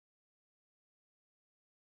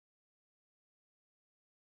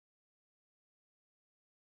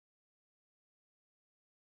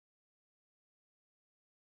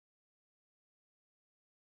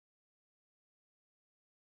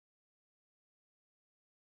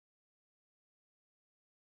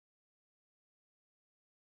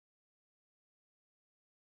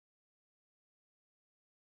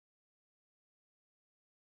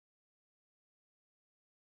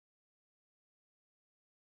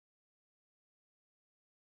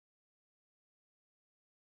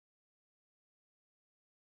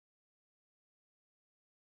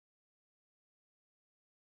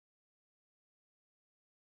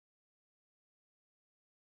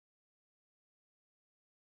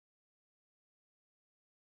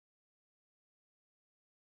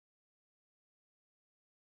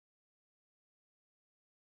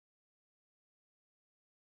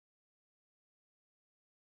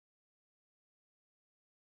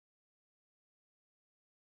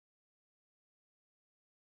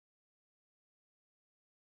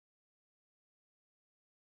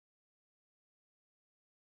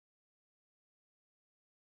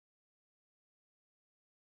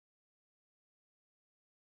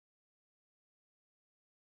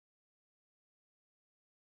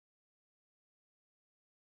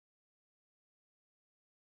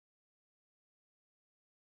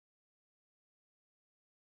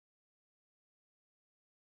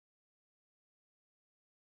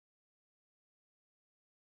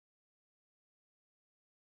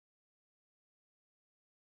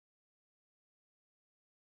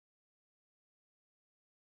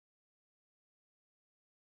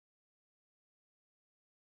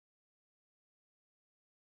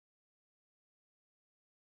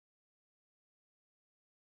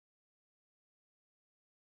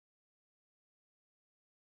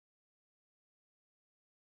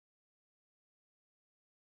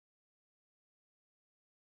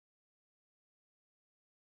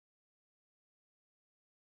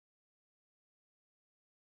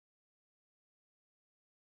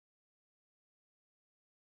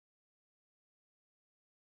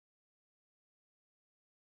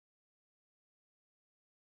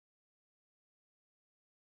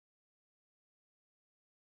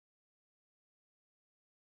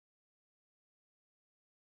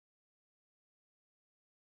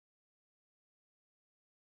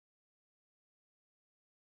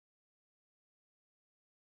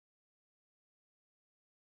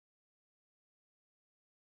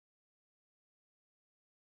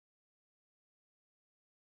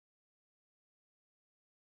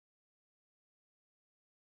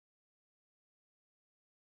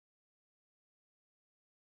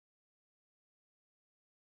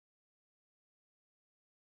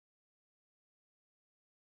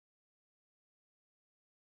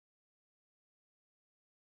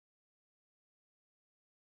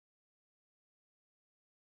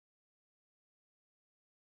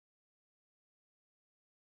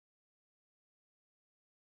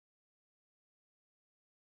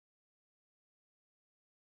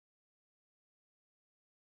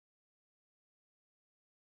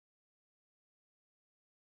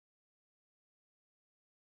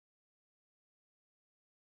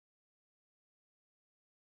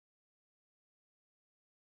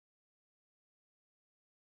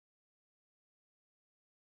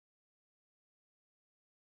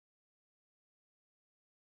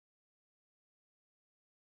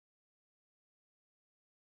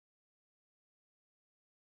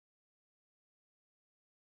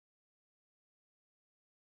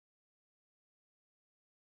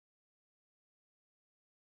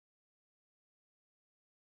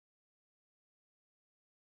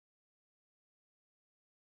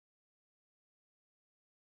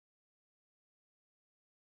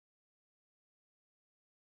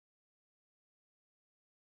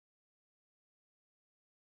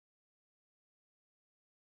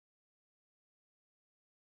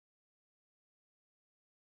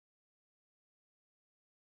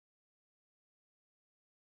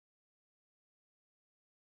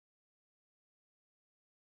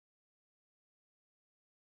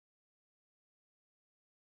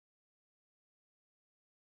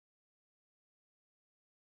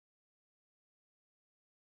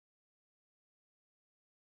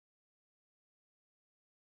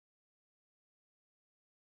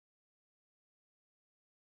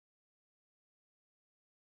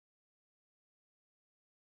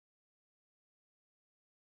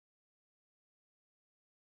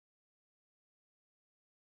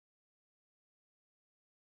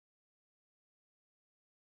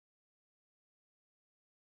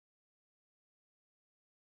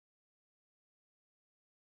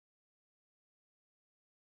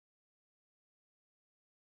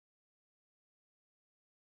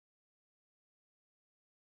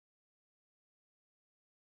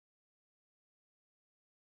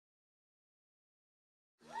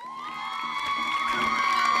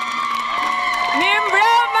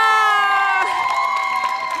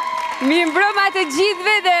të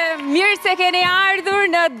gjithve dhe mirë se keni ardhur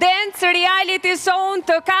në Dance Reality Show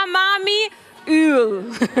të Ka Mami Yll.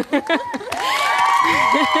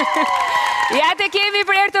 Ja të kemi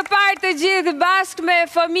për herë të parë të gjithë bashkë me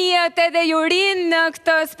Fëmijët edhe Jurin në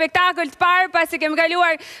këtë spektakël të parë, pasi kemi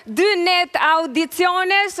kaluar 2 net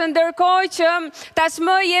audiciones, ndërkohë që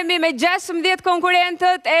tashmë jemi me 16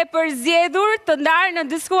 konkurentët e përzgjedhur të ndarë në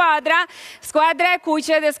 2 skuadra, skuadra e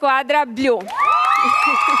kuqe dhe skuadra blu.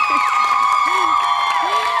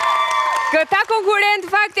 Këta konkurent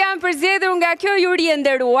fakt janë përzgjedhur nga kjo juri e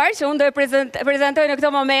nderuar, që unë do e prezentoj në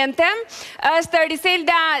këto momente. Është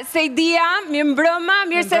Riselda Sejdia, mirë mbrëma,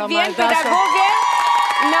 mirë se vjen, pedagoge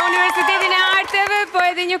në Universitetin e Arteve, po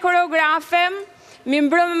edhe një koreografe. Mirë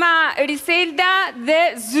mbrëma Riselda dhe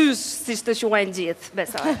zysh, si të quajnë gjithë,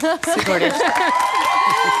 besoj. Sigurisht.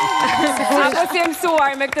 Apo si e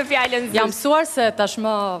mësuar me këtë fjallën zysh? Jam mësuar se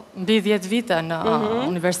tashmë mbi 10 vite në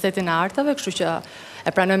Universitetin e Arteve, kështu që e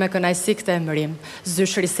pranoj me kënaqësi këtë emërim.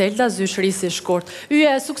 Zysh Riselda, zysh Risi shkurt.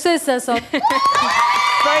 Yje, suksese sot!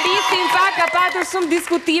 Për Risin pak ka patur shumë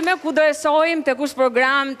diskutime ku do e shohim, të kush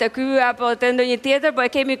program, të ky apo të ndonjë tjetër, po e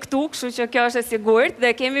kemi këtu, kështu që kjo është e sigurt dhe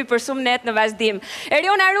kemi për shumë net në vazhdim.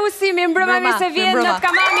 Erjona Rusi, mirë mbrëma, mirë se vjen në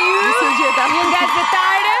Ka Mami Yll, një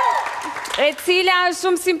gazetare, e cila është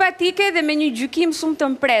shumë simpatike dhe me një gjykim shumë të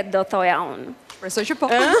mpret, do thoja unë. Presoj që po.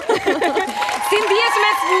 Si ndihesh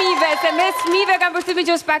me fëmijëve, se me fëmijëve kam përshtypjen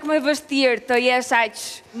që është pak më e vështirë të jesh aq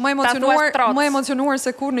më emocionuar se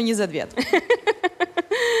kur në 20 vjet.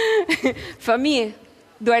 Fëmijë,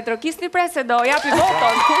 duhet trokisni pra se do japi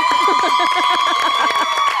voton.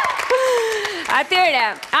 Atëre,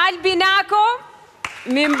 Albi Nako,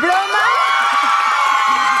 mi mbrëma.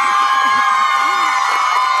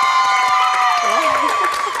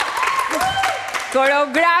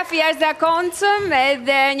 Koreografi jashtëzakonshëm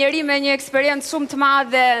edhe njëri me një eksperiencë shumë të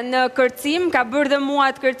madhe në kërcim, ka bërë dhe mua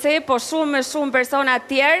të kërcej, po shumë persona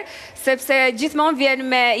tjerë, sepse gjithmonë vjen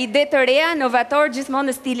me ide të reja, novator,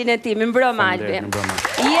 gjithmonë në stilin e tij. Mi mbrëma, Albi.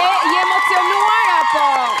 Je emocionuar apo?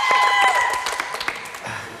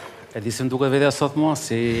 E di se më duket vetja sot mua,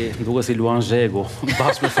 më duket si Luan Zhegu,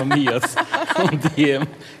 bashkë me Fëmijët. Më ndihem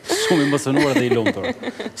shumë emocionuar dhe i lumtur.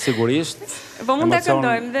 Sigurisht. Po mund ta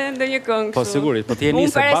këndojmë dhe ndonjë këngë. Po sigurisht, po ti e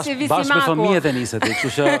nisë bashkë me Fëmijët e nisë ti,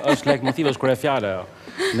 kështu që është leitmotiv, është kryefjale.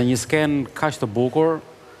 Në një skenë kaq të bukur,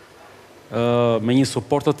 me një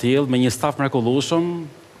suport të tillë, me një staf mrekullueshëm,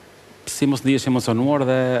 si mos ndihesh emocionuar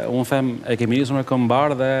dhe unë them e kemi nisur me këmbë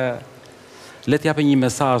mbar dhe le të japim një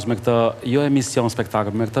mesazh me këtë jo emision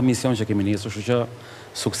spektakël, me këtë mision që kemi nisur, kështu që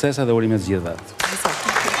suksese dhe urime të gjithëve.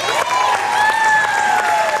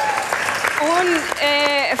 Unë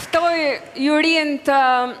e ftoj jurin të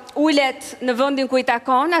ulet në vendin ku i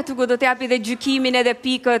takon, aty ku do të japi dhe gjykimin edhe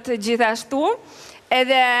pikët gjithashtu,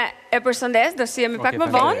 edhe e përshëndes, do shihemi pak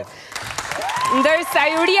më vonë. Ndërsa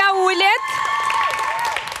juria ulet,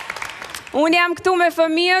 unë jam këtu me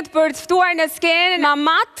Fëmijët për të ftuar në skenë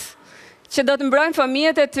mamatë që do të mbrojnë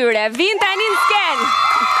fëmijët e tyre. Vin tani në skenë!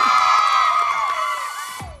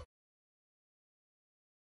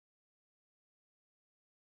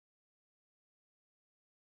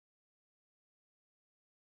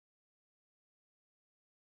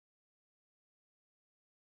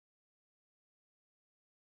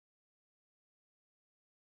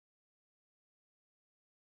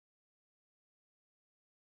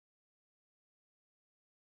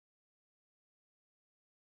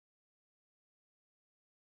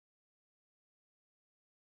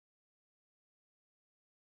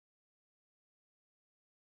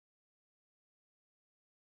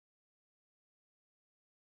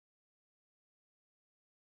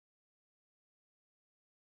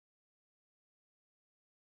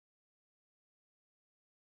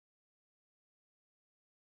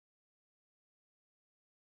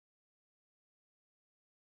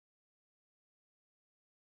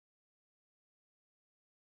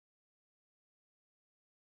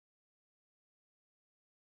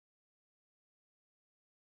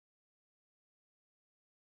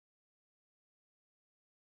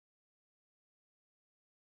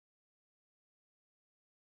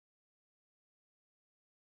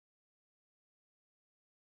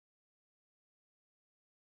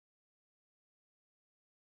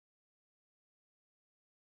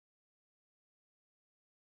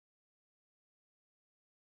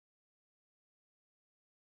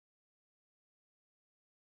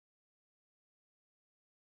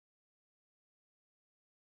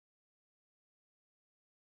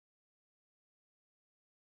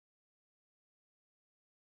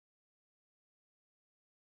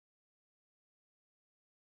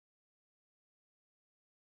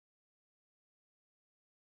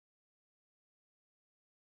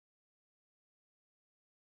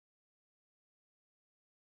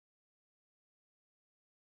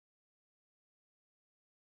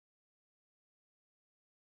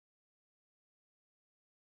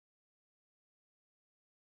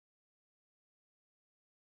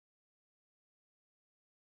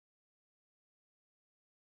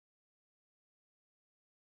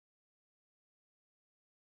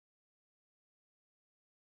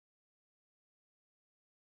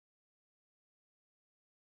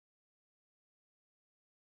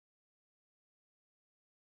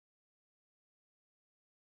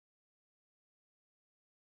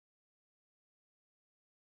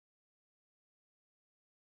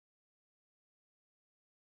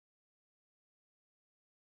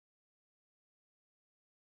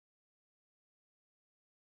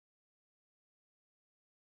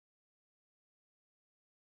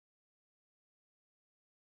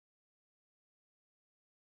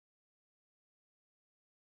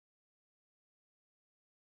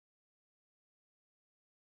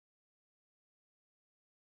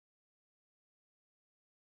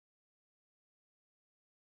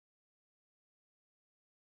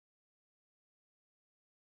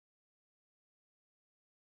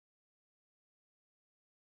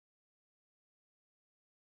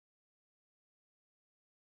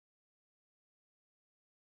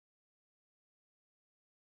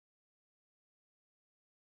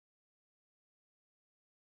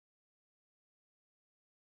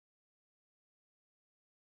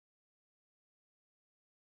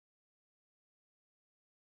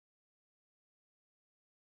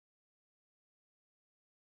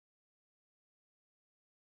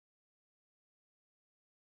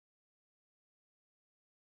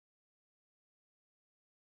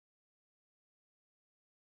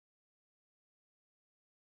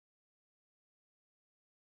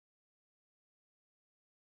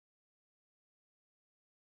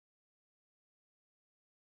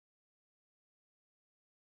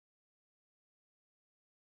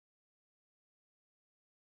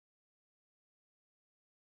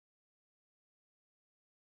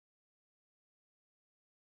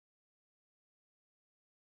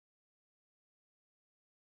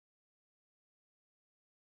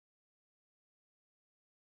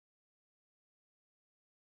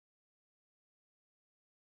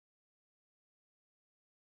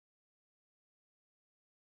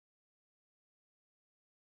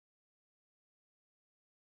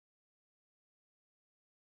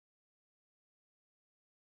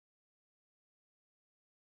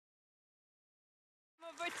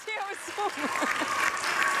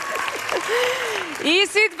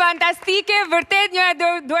 Ishit fantastike, vërtet njëra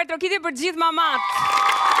duar trokiti për gjithë mamatë.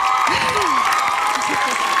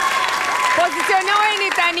 Pozicionojeni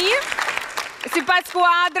tani, si pas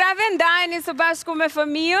skuadrave, ndajeni së bashku me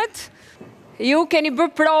fëmijët. Ju keni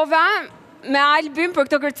bërë prova me Albin për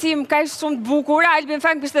këtë kërcim ka ishtë shumë të bukur. Albin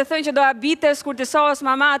fakt kështë të thënë që do habitesh kur të shohës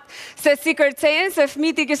mamat se si kërcen, se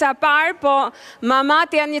fëmijët i kisha parë, po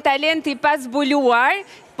mamat janë një talent i pas zbuluar,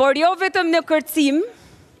 por jo vetëm në kërcim,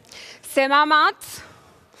 se mamat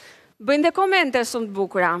bëjnë dhe komente shumë të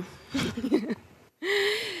bukura.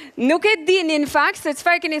 Nuk e dini në fakt se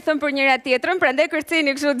çfarë keni thënë për njëra-tjetrën, prandaj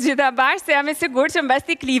kërceni kështu të gjitha bashkë, se jam e sigurt që mbas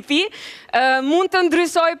këtij klipi mund të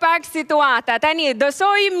ndryshoj pak situata. Tani do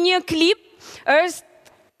shohim një klip, është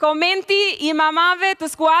komenti i mamave të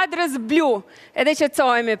skuadrës blu. Edhe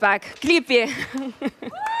qetësohemi pak. Klipi.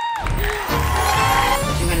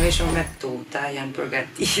 Shumë me tuta, janë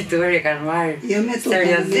përgatitur, e kanë marrë seriozisht. Jo me tuta,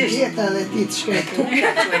 me vjeta dhe ti të shkretë. Me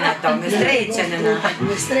tuta quen ato, me streqe në në.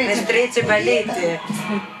 Me streqe baleti.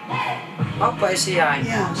 Po e shijojnë.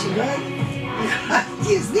 Ja, shikojnë.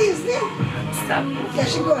 Zdi. Ja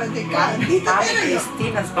shikojnë të ka. Mami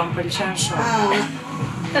Kristina s'po më pëlqen shumë.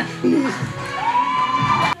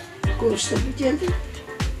 Kur është të pëlqen ti?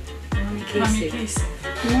 Mami Krisi.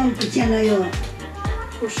 Mami pëlqen ajo.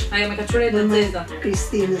 Ajo me ka qure dhe të zezda.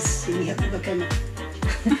 Kristinës, si njëtë të keme.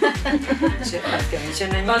 Që pas kemi që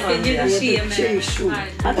në një Pas ke një të shie me. Që i shumë.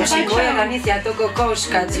 Po shikoja ka njësi ato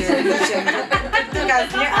kokoshka që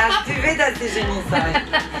as dy veta si që njësaj.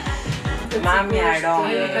 Mami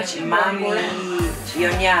Aroni, mami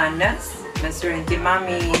Jonjanës, me syrin ti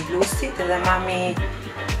mami Blusit edhe mami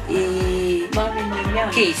i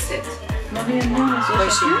Kisit. Mami Jonjanës,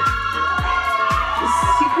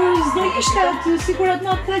 sikur atë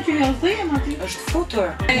natë ta që jo dhejëm ati. është futur.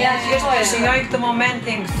 Ja, është të shijoj këtë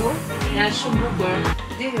momentin këtu. Ja, shumë bukur.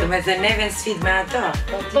 Do me dhe neve në sfid me ato.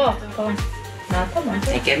 Po. Nata,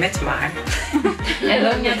 E keme të marrë. Edhe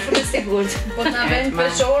unë jam shumë e sigurt. Po të avend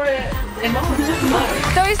peshore e marrë.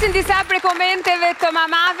 Këto ishin disa prej komenteve të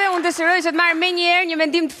mamave. Unë dëshiroj që të marrë me njerë një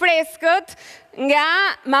mendim të freskët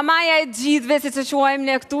nga mamaja e gjithve, si që quajmë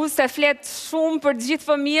ne këtu, se flet shumë për gjithë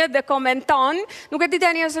fëmijët dhe komenton. Nuk e di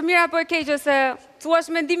tani është mirë apo e keqe, se thuash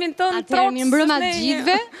mendimin tënë trotë. Atëherë një mbrëma të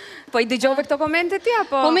gjithve. Po i dëgjove këto komente ti,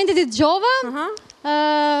 apo? Komentet i dëgjova.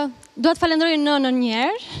 Dua të falenderoj nënën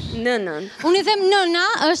njerë. Nënën. Unë i them nëna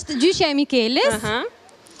është gjyqja e Mikeles.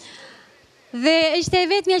 Dhe ishte e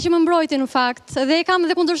vetmja që më mbrojti në fakt. Dhe e kam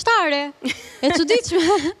dhe kundërshtare. E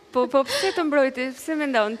çuditshme. Po pse të mbrojti? Pse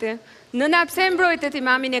mendon ti? Nëna pse mbrojti ti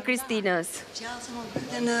mamin e Kristinës?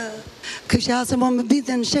 Kësha se më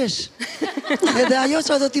binte në shesh. Edhe ajo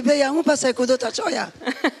që do t'i beja unë pasaj ku do t'a qoja.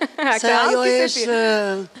 Se ajo është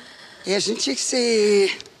një qikë si...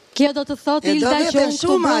 Kjo do të thotë Ilda që unë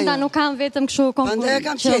këtu brenda nuk kam vetëm kështu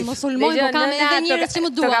që musulmon, po kam edhe njerëz që më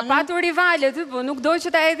duan. Të ka patur rivalet, po nuk doj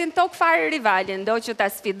që ta hedhin tokë fare rivalin, doj që ta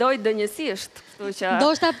sfidoj dënjësisht.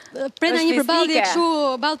 Do shta prenda një përballje kështu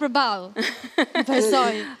ballë për ballë.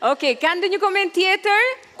 Besoj. Okej, ka ndonjë koment tjetër?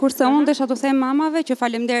 Kurse unë desha të them mamave që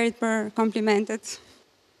faleminderit për komplimentet.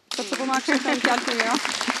 Sepse po ma kështu të fjalë të mira.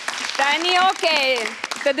 Tani, okej.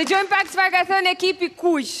 Të dëgjojmë pak çfarë ka thënë ekipi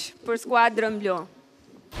kuq për skuadrën blu.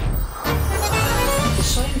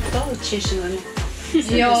 Shojnë këto dhe qeshin dhe ne.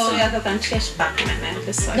 Jo, ja do kanë qesh pak me me,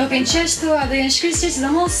 besoj. do kanë qesh tua dhe janë shkryt qesh dhe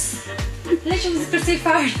mos leqëm të përsi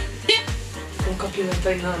farë. Unë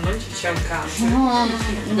komplimentoj nënën që që jam kamë.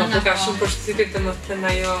 Në të ka shumë përshëtitje të më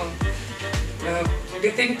thënë ajo.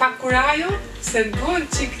 Gëteni pak kurajo, se ndojnë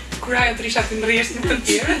qikë kurajo të risha të nërjeshtin të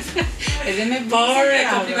tjerët. Edhe me Por e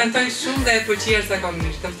komplimentoj shumë dhe e përqirë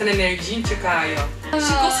zakonisht, të më thënë energjin që ka ajo.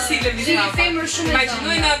 Shiko se si lëviz nga femër shumë e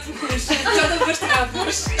imaginojnë atë kush, që do vështë nga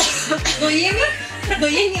push. Do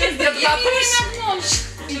jemi e mosh.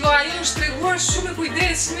 Ajo është treguar shumë e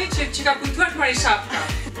kujdesshme që ka kujtuar të marrë shapka.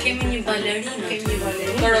 Kemi një balerinë,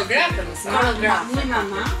 Koreografë, Një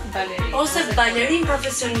mama, balerinë. Ose balerinë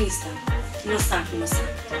profesioniste. Në sakë.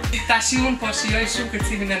 Tashi unë po shijoj shumë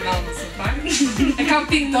kërcimin e nënës, së pak. E kam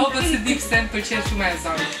pikë dobët se di pse më pëlqen shumë e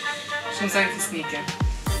zonë. Shumë zonë fisnike.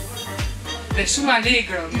 Dhe shumë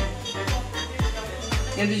allegro.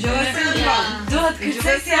 Ja dëgjova se Duhet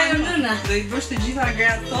kërcesi ajo nëna. do i bësh të gjitha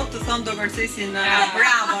gratë tot të thonë do kërcesi nëna.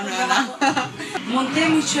 Bravo nëna. Mund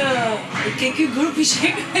temi që ke ky grupi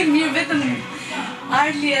që e mirë vetëm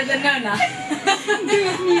Arli edhe nëna. Dy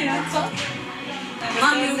më të mira, co?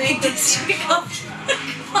 Mami u këtë të që ka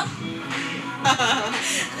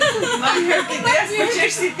Mami kërë këtë më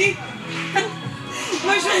qesh si ti.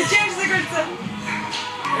 Më shumë qesh se kërcen.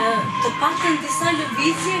 Të paktën disa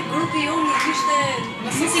lëvizje, grupi jonë kishte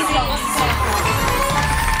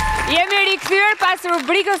Jemi rikthyer pas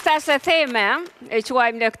rubrikës tash e theme, e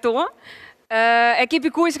quajmë ne këtu. Ekipi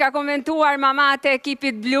kuq ka komentuar mamatë e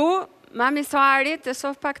ekipit blu. Mami Soarit, të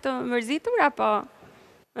shoh pak të mërzitur apo?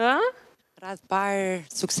 Radhë parë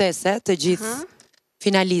suksese të gjithë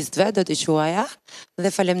finalistëve, do t'i quaja, dhe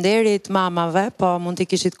falemderit mamave, po mund t'i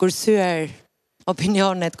kishit kursyer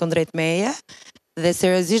opinionet kundrejt meje, dhe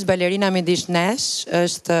seriozisht balerina midis nesh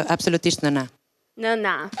është absolutisht nëna.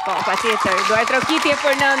 Nëna, po, patjetër, duhet rokitje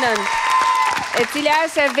për nënën, e cila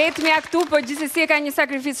është e vetmja këtu, por gjithsesi ka një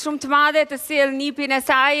sakrifis shumë të madhe të sjellë nipin e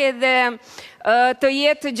saj dhe të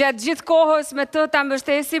jetë gjatë gjithë kohës me të ta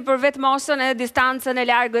mbështesi për vetë moshën e distancën e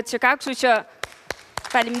largët që ka, kështu që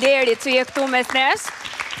faleminderit që je këtu mes nesh.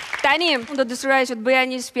 Tani, unë do dëshiroj që të bëja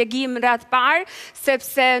një shpjegim radhë parë,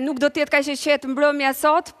 sepse nuk do t'jetë kaq e qetë mbrëmja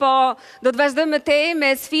sot, po do të vazhdojmë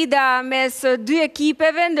me sfida mes dy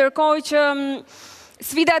ekipeve, ndërkohë që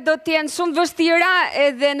sfidat do t'jenë shumë vështira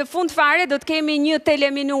edhe në fund fare do t'kemi një të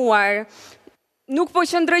eliminuar. Nuk po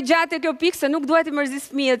qëndroj gjatë e kjo pikë, se nuk duhet i mërzis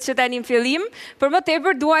fëmijët që tani në fillim, për më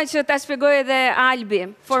tepër duaj që ta shpjegoj edhe Albi,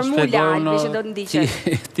 formula Albi që do të ndiqet.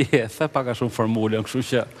 Ti e the paka shumë formulën, kështu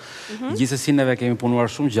që gjithsesi neve kemi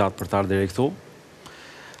punuar shumë gjatë për të ardhur deri këtu.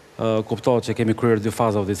 Kuptohet që kemi kryer 2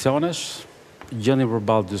 faza audicionesh, gjeni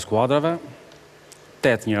përballë 2 skuadrave,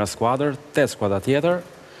 8 njëra skuadër, 8 skuadra tjetër.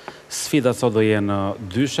 Sfidat sot do jenë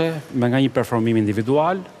dyshe, me nga një performim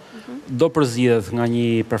individual, do përzidhet nga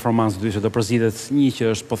një performancë dyshe, do përzidhet një që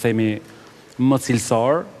është, po themi, më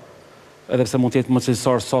cilësor, edhe pse mund të jetë më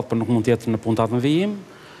cilësor sot, por nuk mund të jetë në puntat në vijim.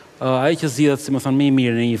 Ai që zgjidhet, si më thënë, më i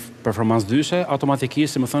mirë në një performancë dyshe,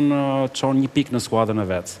 automatikisht, si më thënë, çon një pikë në skuadrën e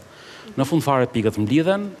vet. Në fund fare pikët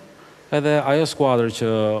mblidhen, edhe ajo skuadër që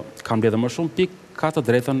ka mbledhur më shumë pikë ka të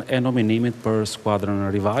drejtën e nominimit për skuadrën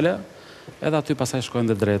rivale, edhe aty pasaj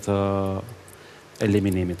shkojnë dhe drejtë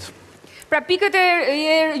eliminimit. Pra pikët e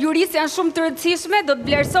jurisë janë shumë të rëndësishme, do të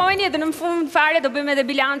vlerësojnë dhe në fund fare do bëjmë edhe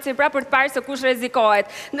bilancin pra për të parë se kush rrezikohet.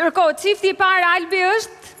 Ndërkohë, çifti i parë Albi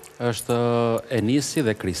është? Është Enisi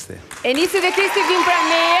dhe Kristi. Enisi dhe Kristi vinë pra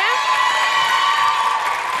meje.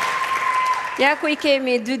 Ja ku i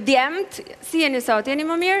kemi 2 djemët, si jeni sot, jeni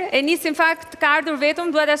më mirë? Enisi në fakt ka ardhur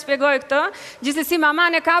vetëm, duhet ta shpjegoj këtë. Gjithsesi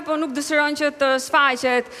maman e ka, po nuk dëshiron që të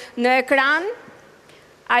shfaqet në ekran.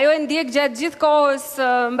 Ajo e ndjek gjatë gjithë kohës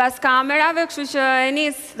mbas kamerave, kështu që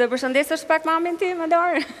Enis, do përshëndesësh pak mamin ti, më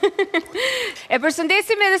dorë. E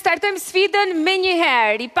përshëndesim edhe startojmë sfidën me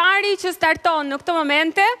njëherë. I pari që starton në këtë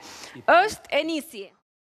momente është Enisi.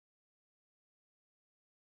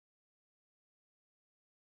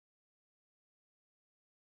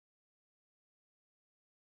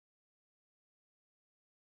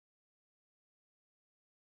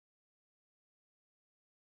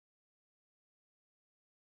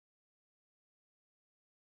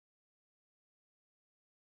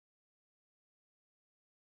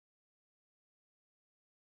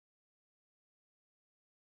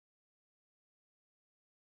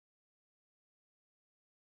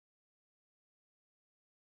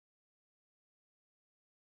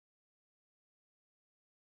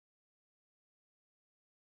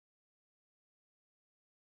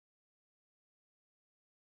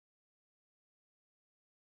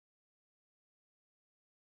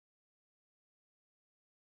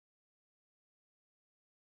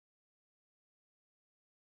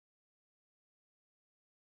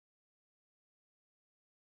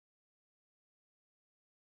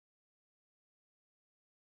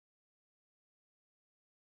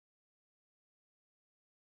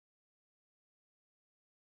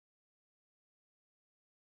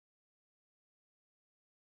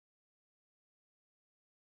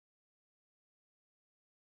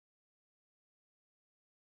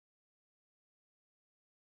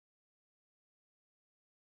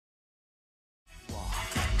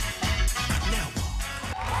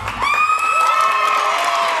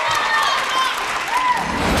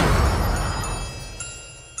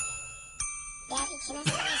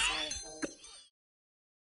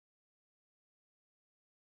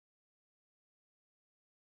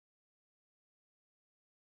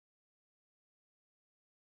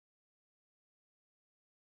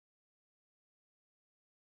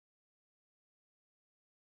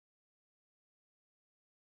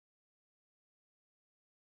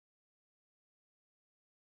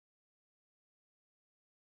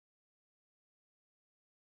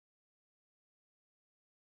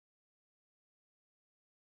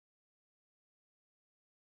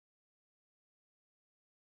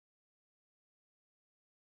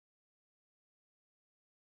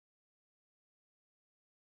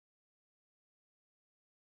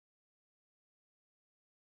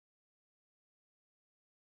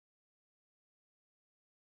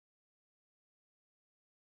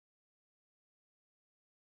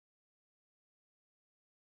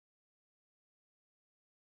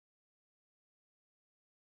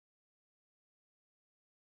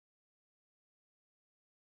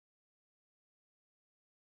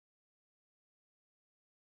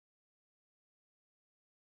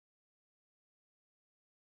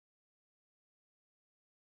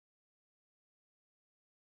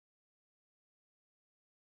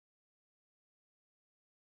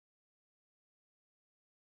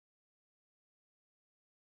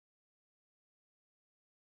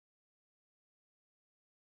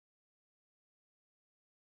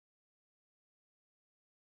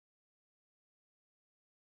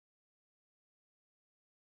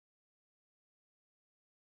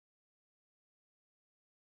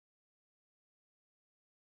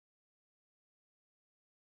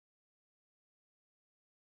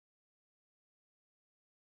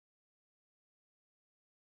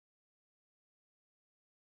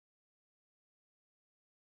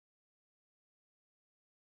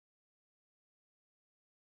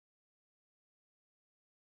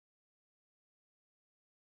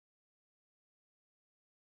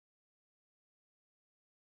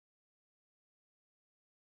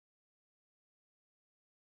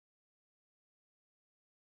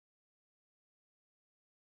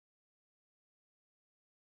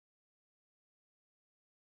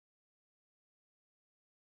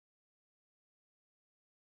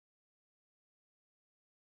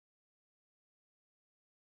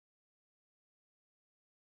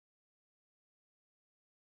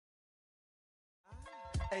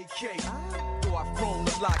 Bravo,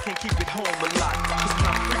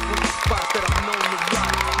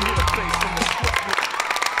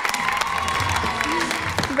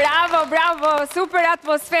 bravo, super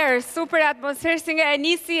atmosferë, si nga e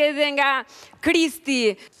nisi edhe nga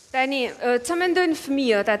Kristi. Tani, që mendojnë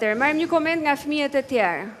fëmijët atërë? Marrim një koment nga fëmijët e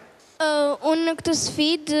tjerë. Unë në këtë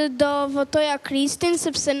sfidë do votoja Kristin,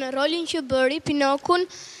 sepse në rolin që bëri, Pinokun,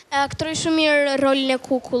 e aktoroj shumë mirë rolin e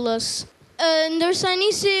kukullës. Ndërsa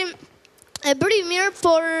nisi e bëri mirë,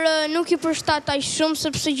 por nuk i përshtat aq shumë,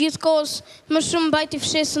 sepse gjithkohës më shumë mbajti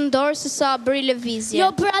fshesën dorë se sa bëri lëvizje. Jo,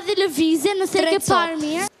 bëra dhe lëvizje, nëse e ke parë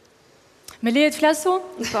mirë. Me leje të flasu?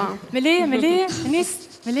 Po. Me leje, nis?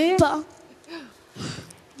 Me leje? Po.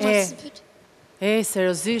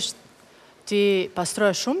 Seriozisht, ti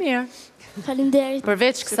pastroje shumë mirë. Faleminderit.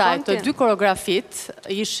 Përveç kësaj, të dy koreografit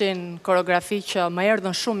ishin koreografi që më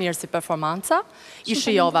erdhën shumë mirë si performanca, i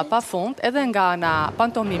shijova pa fund, edhe nga ana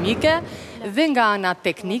pantomimike, dhe nga ana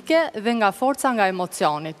teknike, dhe nga forca nga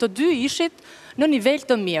emocioni. Të dy ishit në nivel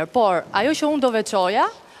të mirë, por ajo që unë do veçoja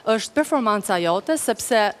është performanca jote,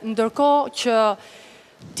 sepse ndërkohë që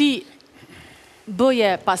ti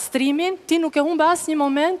bëje pastrimin, ti nuk e humbe asnjë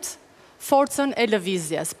moment forcën e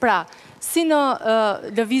lëvizjes. Pra, si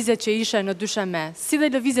në lëvizjet që ishe në dysheme, si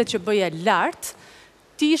dhe lëvizjet që bëje lartë,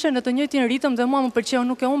 ti ishe në të njëjtin ritëm dhe mua më pëlqeu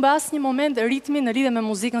nuk e humbe asnjë moment ritmin në lidhje me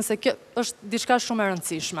muzikën, se kjo është diçka shumë e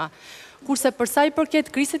rëndësishme. Kurse përsa i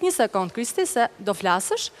përket Kristit, një sekond, Kristi, se do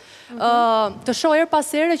flasësh, të shoh her pas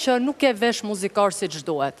here që nuk e vesh muzikor si që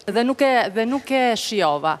duhet, dhe nuk e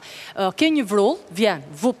shijova. Ke një vrull, vjen,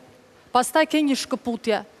 vup, pastaj ke një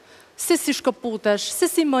shkëputje, se si shkëputesh, se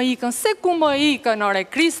si më ikën, se ku më ikën, ore,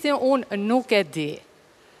 Kristin, unë nuk e di.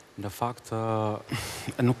 Në fakt,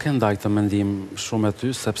 nuk e ndaj të mendim shumë e ty,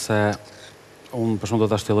 sepse unë për shumë do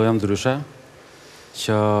të ashtelojë ndryshe,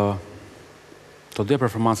 që të dy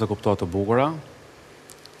performanse kuptohet të bukura,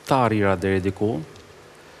 të arira deri diku,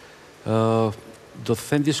 do të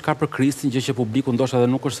them diçka për Kristin, gjë që publiku ndoshta edhe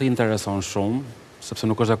nuk është se intereson shumë, sepse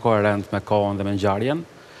nuk është e koherent me kohën dhe me ngjarjen.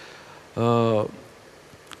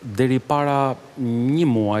 Deri para një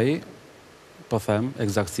muaj, po them,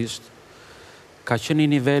 eksaktësisht, ka qenë një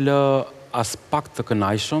nivel as pak të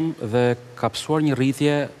kënaqshëm dhe ka pësuar një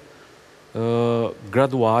rritje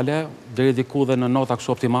graduale, deri diku dhe në nota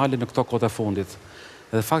kështu optimale në këto kohët e fundit.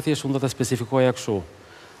 Dhe fakti është unë do të specifikoja kështu.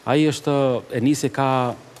 Ai është, e nisi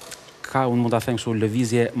ka unë mund të them kështu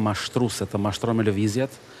lëvizje mashtruese, të mashtron me lëvizjet.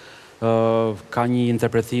 Ka një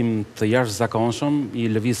interpretim të jashtëzakonshëm, i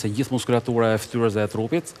lëvizë gjithë muskulatura e fytyrës dhe e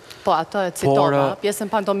trupit. Po, ato e citova, pjesën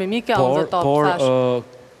pantomimike, unë dhe top thash. Por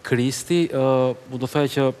Kristi, u do thoya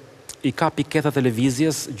që i ka piketat e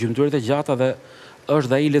lëvizjes, gjymtyrët e gjata dhe është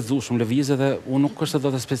dhe i lexueshëm lëvizje dhe unë nuk është se do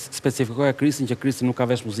të specifikoja Kristin që Kristi nuk ka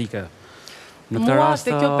vesh muzike. Mua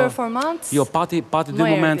të kjo performancë... Jo, pati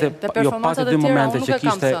dy momente që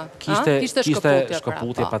kishte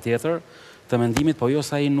shkëputje pa tjetër të mendimit, po jo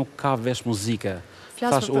sa i nuk ka vesh muzike.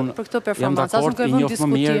 Flasë për këtë performancë, asë nuk e vënd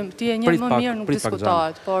diskutim, ti e një më mirë nuk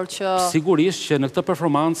diskutohet, por që... Sigurisht që në këtë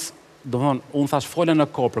performancë, do më thonë, unë thash folja në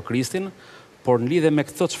kohë për Kristin, por në lidhe me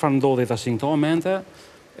këtë çfarë ndodhi tash në këto momente,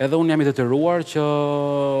 edhe unë jam i detyruar që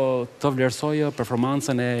të vlerësoj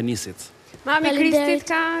performancën e Nisit. Mami Kristit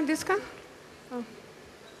ka diçka?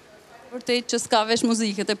 Vërtet që s'ka vesh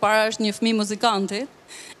muzikët, e para është një fëmijë muzikanti,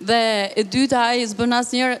 dhe e dyta ai s'bën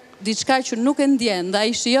asnjëherë diçka që nuk e ndjen, dhe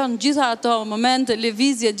ai shijon gjitha ato momente,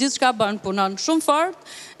 lëvizje, gjithçka bën, punon shumë fort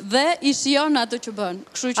dhe i shijon ato që bën.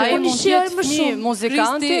 Kështu që ai mund të jetë fëmijë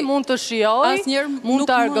muzikanti, mund të shijojë, mund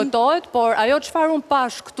të argëtohet, por ajo çfarë un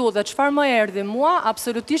pash këtu dhe çfarë më erdhi mua,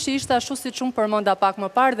 absolutisht ishte ashtu siç un përmenda pak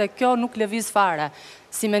më parë dhe kjo nuk lëviz fare.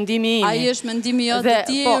 Si mendimi imi. Ai është mendimi jot dhe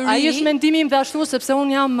ti e ri. Ai është mendimi im dhe ashtu sepse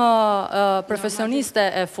unë jam profesioniste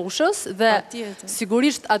e fushës dhe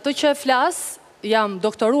sigurisht ato që flas, jam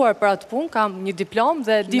doktoruar për atë punë, kam një diplom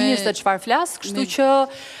dhe di mirë se çfarë flas, kështu që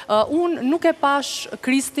unë nuk e pash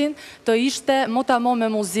Kristin të ishte motamo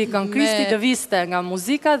me muzikën. Kristi lëvizte nga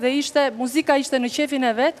muzika dhe muzika ishte në qefin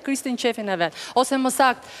e vet, Kristi në qefin e vet. Ose më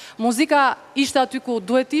saktë, muzika ishte aty ku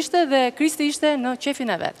duhet ishte dhe Kristi ishte në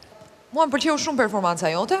qefin e vet. Mua më pëlqeu shumë performanca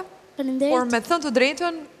jote, por me thënë të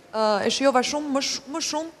drejtën, e shijova shumë, më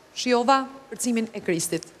shumë shijova përcimin e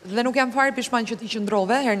Kristit. Dhe nuk jam fare pishman që ti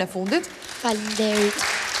qëndrove herën e fundit. Faleminderit.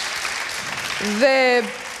 Dhe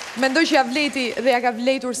mendoj që ja ka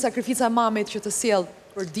vletur sakrifica mamit që të sjell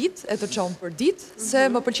për ditë, e të qonë për ditë,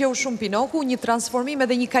 se më pëlqeu shumë Pinoku, një transformim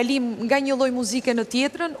edhe një kalim nga një lloj muzike në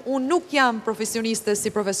tjetrën. Unë nuk jam profesioniste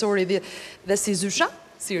si profesori dhe si Zysha,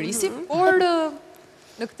 si Risi, por...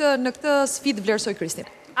 Në këtë sfidë vlerësoj Kristin.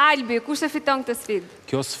 Albi, kush e fiton këtë sfidë?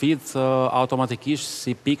 Kjo sfidë automatikisht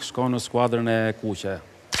si pikë shkon në skuadrën e kuqe.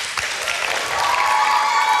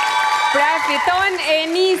 Pra fiton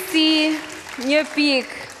Enisi një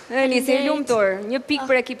pikë. Enisi, lumtur, një pikë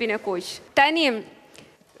për ekipin e kuq. Tani,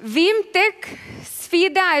 vim tek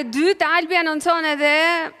sfida e dytë, Albi anoncon edhe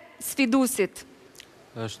sfidusit.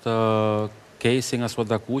 Është Casey nga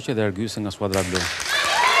skuadra kuqe dhe Ergysi nga skuadra blu.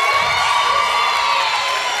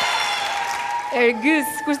 Ergys,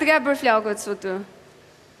 kush të ka bërë flokët su të?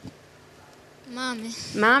 Mami.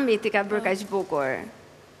 Mami ti ka bërë kaq bukur.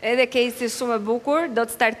 Edhe Casey shumë e bukur, do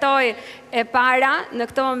të startoj e para në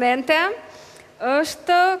këtë momente,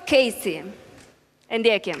 është Casey. E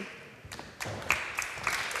ndjekim.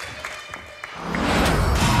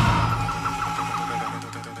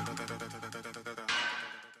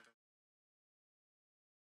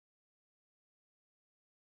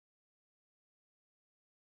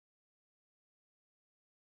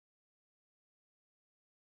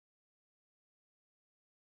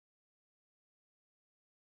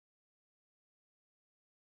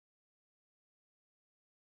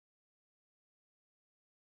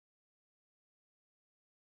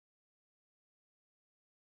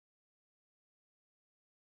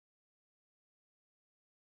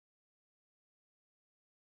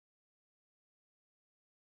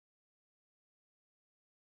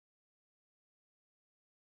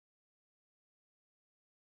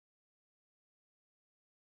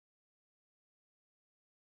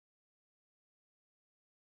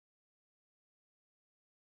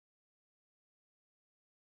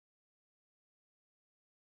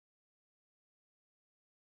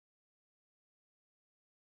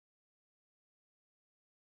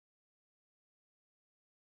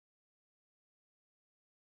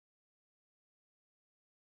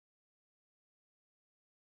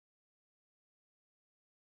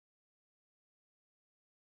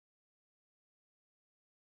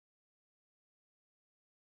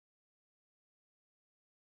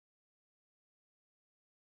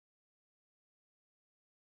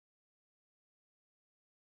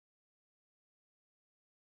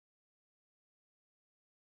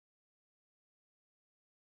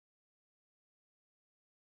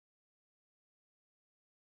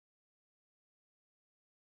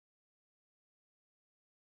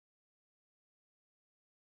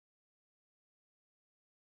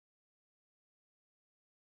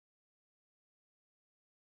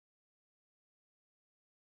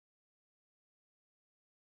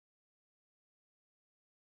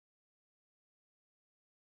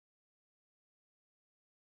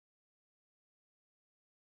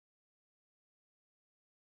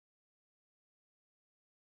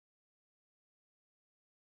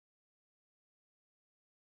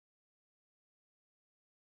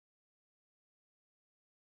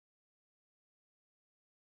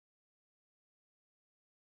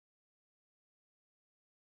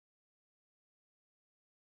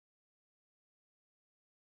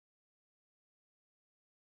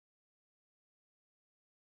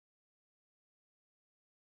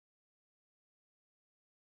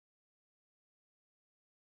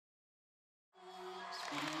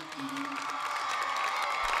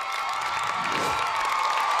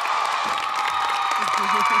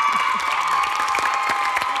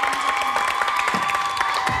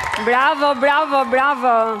 Bravo, bravo,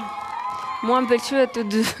 bravo. Mua më pëlqyet të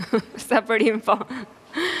dy, sa përim po.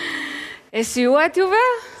 E shijuat juve?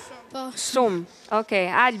 Po. Shumë. Okej,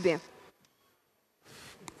 Albi.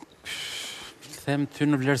 Them ty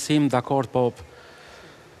në vlerësim, dakord, po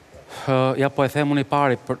ja po e them unë i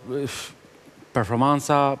pari,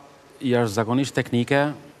 performanca jashtëzakonisht teknike,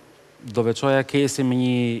 do veçoja Casey me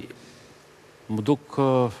një më duk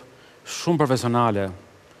shumë profesionale,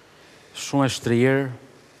 shumë e shtrirë,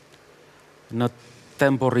 në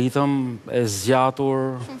tempo ritëm, e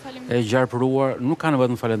zgjatur, e gjarpëruar, nuk ka nevojë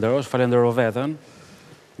të më falenderosh, falendero veten.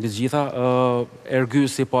 Mbi të gjitha,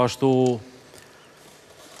 Ergysi po ashtu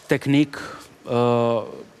teknik,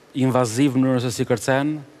 invaziv në mënyrën se si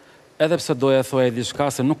kërcen, edhe pse doja thoja diçka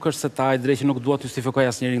se nuk është se ta ai drejt që nuk dua të justifikoj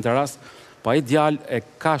asnjërin në këtë rast, po ai djalë e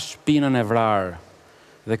ka shpinën e vrarë.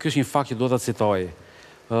 Dhe ky është një fakt që duhet ta citoj.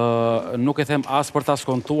 Nuk e them as për ta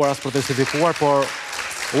skontuar, as për të justifikuar, por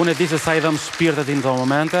unë e di se sa i dhëm shpirtet im në këto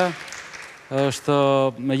momente. Është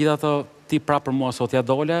megjithatë ti prapë për mua sot ja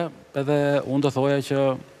dole, edhe unë do thoja që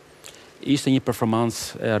ishte një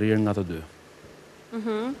performancë e arrirë nga të dy.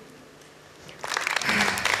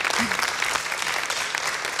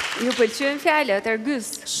 Ju pëlqyen fjalët,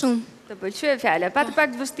 Ergys? Shumë. Të pëlqyen fjalët, pa të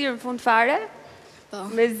pak të vështirë në fund fare?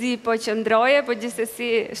 Me zi po qëndroje, po gjithsesi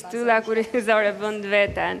shtylla kurrizore vend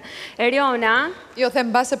veten. Erjona? Jo,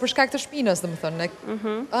 them base për shkak të shpinës, domethënë.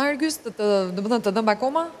 A Ergjys, domethënë të dëm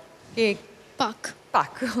akoma? Pak.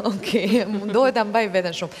 Pak, okej. Mundohet ta mbaj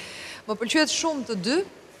veten shumë. Më pëlqyet shumë të dy,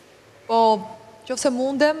 po qofse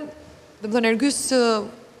mundem, domethënë Ergjys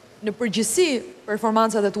në përgjithësi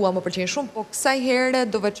performancat e tua më pëlqejnë shumë, po kësaj here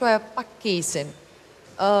do veçoja pak Kesin.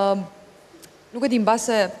 Nuk e di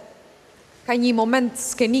mbase ka një moment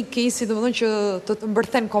skenik Kesi, domethënë që të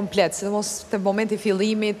mbërthen komplet, sidomos te momenti i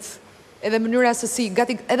fillimit, edhe mënyra se si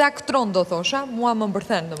gati edhe aktron do thosha, mua më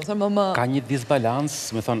mbërthen, domethënë më ka një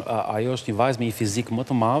disbalans, më thon, ajo është një vajzë me një fizik më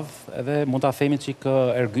të madh, edhe mund ta themi që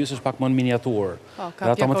Ergjys është pak më në miniaturë.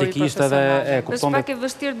 Dhe automatikisht edhe kupton. Është pak e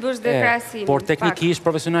vështirë të bësh dekrasim. Por teknikisht,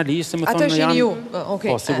 profesionalisht, më thon janë.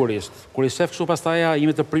 Po, sigurisht. Kur i shef kështu pastaj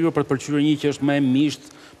jemi të prirur për të pëlqyer një që është më e misht,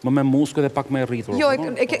 më me muskuj dhe pak me rritur. Jo,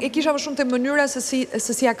 e kisha më shumë të mënyra se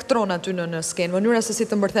si aktron aty në skenë, mënyra se si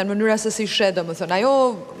të mbërthen, mënyra se si shet, domethënë.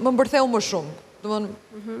 Ajo më mbërtheu më shumë,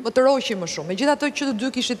 domethënë më të roqi më shumë. Megjithatë që të dy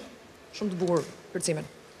kishit shumë të bukur kërcimin.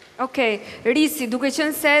 Okej, Risi, duke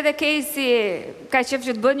qenë se edhe Kesi ka qef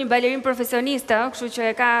që të bëhet një balerin profesioniste, kështu që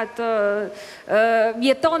e ka të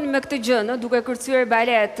jeton me këtë gjë, duke kërcyer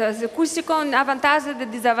balet, ku shikon avantazhet dhe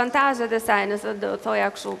dizavantazhet e saj, nëse do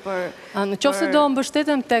thoja kështu për... Në qoftë se do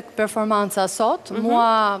mbështetem tek performanca sot,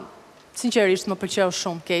 mua sinqerisht më pëlqeu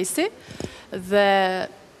shumë Kesi, dhe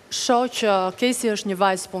shoh që Kesi është një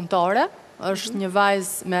vajzë punëtore, është një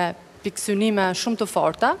vajzë me pikësynime shumë të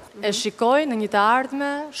forta, e shikoj në një të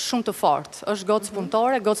ardhme shumë të fort. Është gocë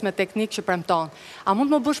punëtore, gocë me teknikë që premton. A mund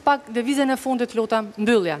të më bësh pak lëvizjen e fundit, lutem,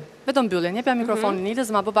 mbylljen. Vetëm mbylljen, jepja mikrofonin Nilës,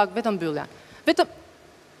 ma bë pak vetëm mbylljen. Vetëm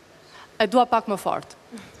e dua pak më fort.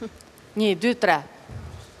 1, 2, 3.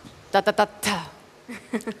 Ta.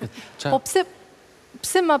 Po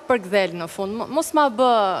pse ma përgdhel në fund? Mos ma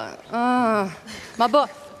bë... Ma bë...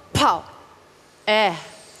 Pau!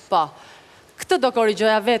 Po. Këtë do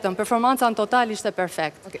korrigjoja vetëm, performanca në total ishte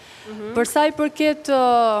perfekt. Përsa i përket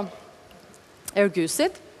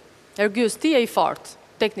Ergysit, Ergjys, ti e i fort,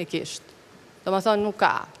 teknikisht. Do më thonë, nuk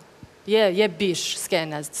ka. Je bish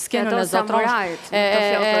skenën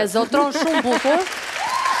e zotron shumë bukur.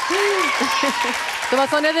 Do më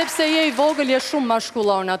thonë, edhe pse je i vogël, je shumë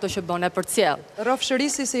mashkullor në ato që bën, e për cjell. Rofë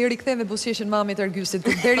Shërisi se i riktheve buzëqeshjen mamit Ergysit,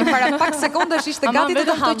 deri para pak sekondash ishte gati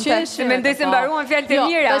të hante. Mendoj se mbaruan fjalët e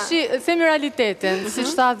mira. Tashi, themi realitetin,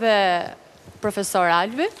 siç tha dhe profesor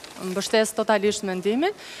Albi, mbështes totalisht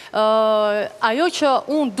mendimin. Ajo që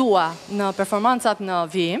unë dua në performancat në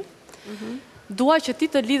vijim, dua që ti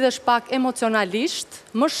të lidhesh pak emocionalisht,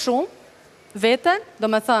 më shumë veten, do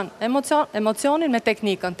me thënë, emocionin me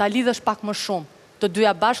teknikën, ta lidhesh pak më shumë. Të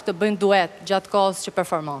dyja bashkë të bëjnë duet gjatë kohës që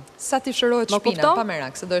performon. Sa ti shërohet shpina, pa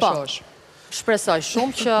merak, se do e shosh. Shpresoj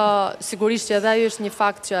shumë që sigurisht që edhe ajo është një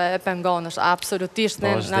fakt që e pengon, është absolutisht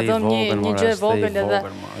në dhëm një gjë vogël edhe...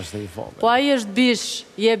 Po aji është bish,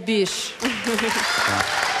 je bish.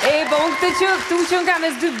 Po unë këtë që nga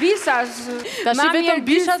mes dy bishash... Ta shi vetëm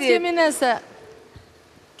bishat jemi nese.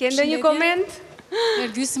 Ke ndonjë koment?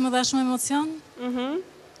 Ergysi më dha shumë emocion.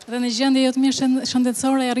 Dhe në gjendje jo të mirë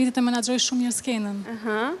shëndetësore e arritit të menaxhoj shumë mirë skenën.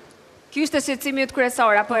 Ky ishte shqetësimi yt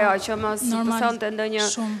kryesor apo jo, që mos pësonte ndonjë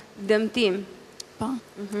dëmtim. Po.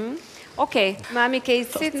 Okej, mami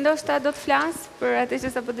Kesit ndoshta do të flas për atë që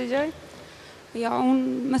sapo dëgjoj? Jo, unë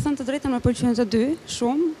me thënë të drejtën më pëlqyen të dy,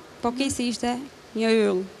 shumë, po Kesi ishte një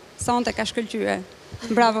yll. Sonte ka shkëlqyer.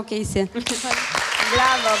 Bravo Kesi.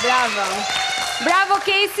 Bravo. Bravo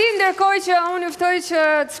Kesi, ndërkohë që unë juftoj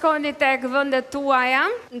që të shkoni tek vendet tuaja,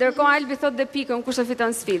 ndërkohë Albi thot dhe pikën, kush e fiton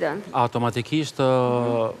sfidën? Automatikisht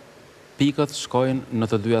pikët shkojnë në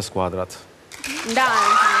të dyja skuadrat. Ndajnë.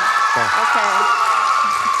 Okej.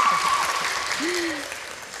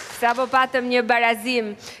 Sa po patëm një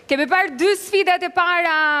barazim. Kemi parë 2 sfidat e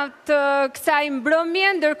para të kësaj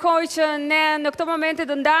mbrëmje, ndërkohë që ne në këto momente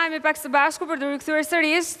të ndahemi pak së bashku për të rikthyer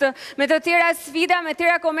sërish me të tjera sfida, me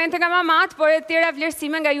tjera komente nga mamat, por e tjera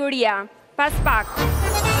vlerësime nga juria. Pas pak.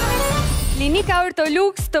 Klinika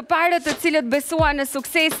Ortolux, të parët të cilët besuan në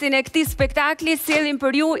suksesin e këtij spektakli, sjellin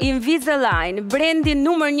për ju Invisalign, brendi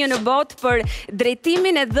numër 1 në botë për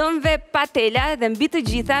drejtimin e dhëmbëve patela dhe mbi të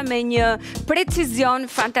gjitha me një precizion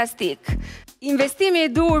fantastik. Investimi i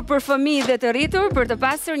dur për fëmijë dhe të rritur për të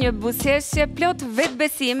pasur një buzëqeshje plot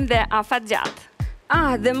vetbesim dhe afatgjat.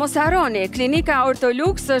 Dhe mos harroni, Klinika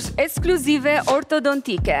Ortolux është ekskluzive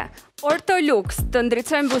ortodontike. Ortolux, të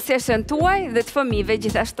ndriçojmë buzëqeshjen tuaj dhe të fëmijëve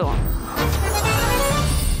gjithashtu.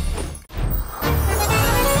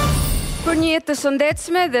 Për një jetë të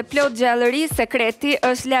shëndetshme dhe plot gjallëri, sekreti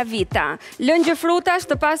është la vita. Lëngjë frutash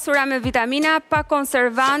të pasura me vitamina, pa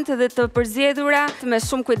konservant dhe të përzjedhura me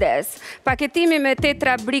shumë kujdes. Paketimi me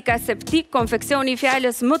tetra brika septik, konfeksioni i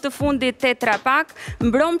fjalës më të fundit tetra pak,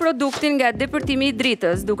 mbron produktin nga depërtimi i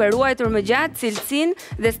dritës, duke ruajtur më gjatë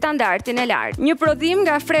cilësinë dhe standardin e lartë. Një prodhim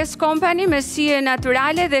nga Fresh Company me shije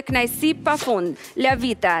natyrale dhe kënaqësi pafund. La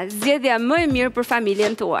Vita, zgjedhja më e mirë për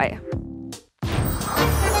familjen tuaj.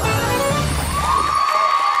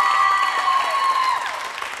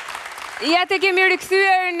 Ja të kemi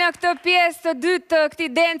rikthyer në këtë pjesë të dytë të këtij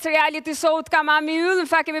dance reality show të Mami yll. Në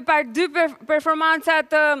fakt kemi parë dy performanca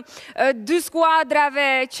të dy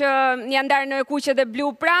skuadrave që janë ndarë në kuqe dhe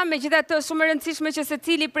blu. Pra, megjithatë shumë e rëndësishme që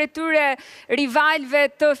secili prej tyre rivalëve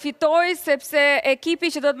të fitojë, sepse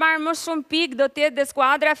ekipi që do të marrë më shumë pikë do të jetë dhe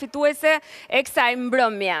skuadra fituese e kësaj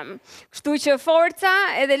mbrëmje. Kështu që forca,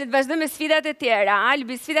 edhe le të vazhdojmë me sfidat e tjera.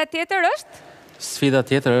 Albi, sfida tjetër është? Sfida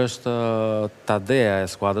tjetër është Tadea e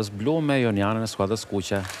skuadrës blu me Jonjanën e skuadrës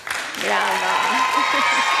kuqe. Bravo!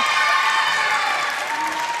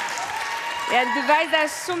 Janë dy vajza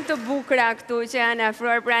shumë të bukura këtu që janë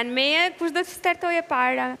afruar pranë meje. Kush do të startojë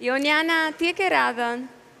para? Jonjana, ti e ke radhën.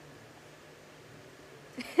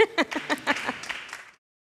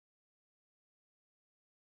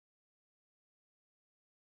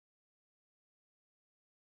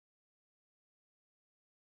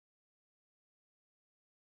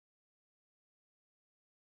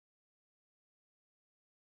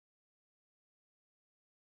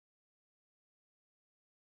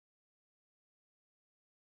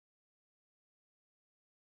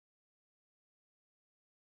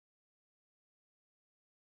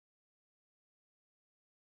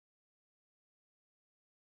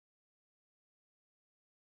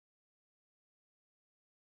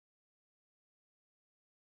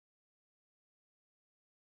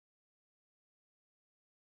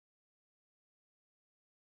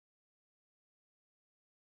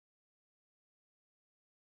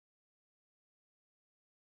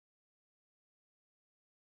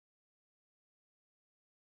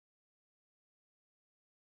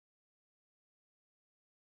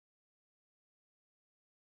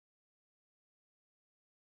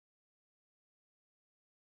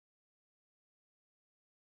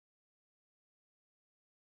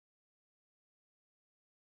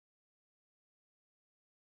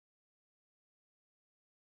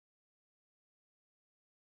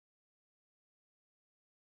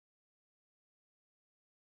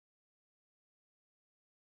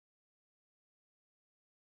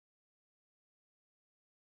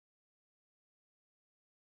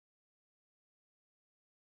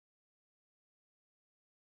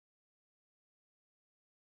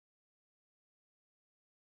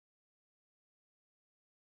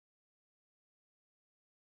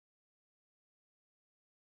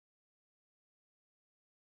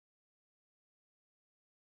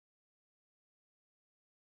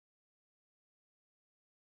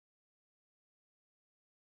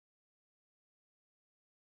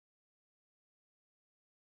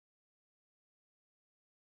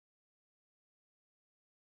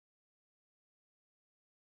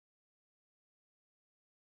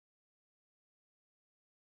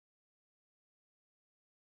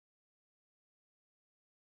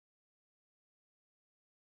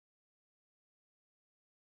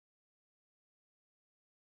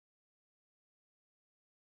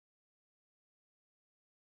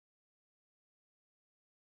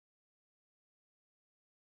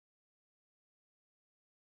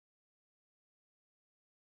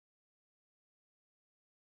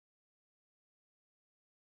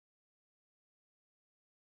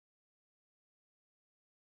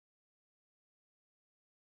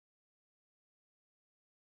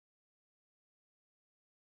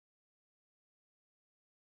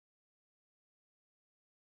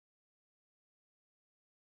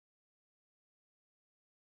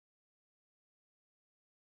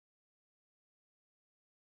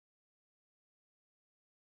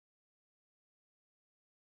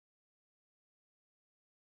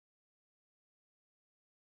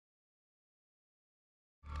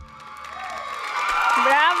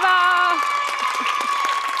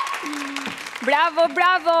 Bravo,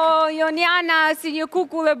 bravo, Jonjana si një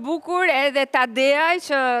kukull e bukur, edhe Tadea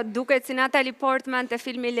që duket si Natalie Portman të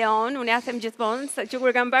filmi Leon, unë ja them gjithmonë, që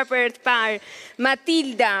kur kam parë për herë të parë,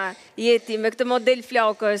 Matilda jeti me këtë model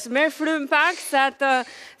flokës, merë frym pak sa të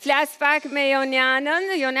flas pak me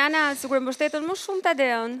Jonjanën. Jonjana sikur mbështetën më shumë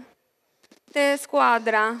Tadeën te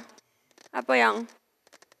skuadra, apo janë?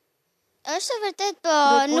 Është vërtet,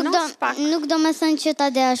 po nuk do me thënë që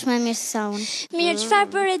Tadea është më mirë se unë. Mirë, çfarë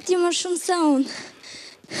bëre ti më shumë se unë?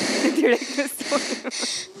 Direkt në studio.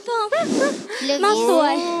 Ma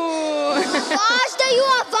thuaj. Vazhda ju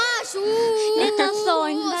a vash. Le ta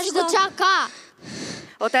thojnë, vazhdo. Qa ka?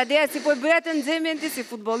 O Tadea, si po bëja të nxemjen ti si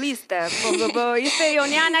futboliste. Po ishte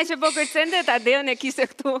Jonjana që po kërcente, Tadeon e kishte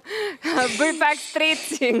këtu bërë pak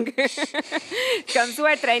stretching. Ka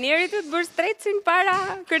mësuar trajnerit të bërë stretching para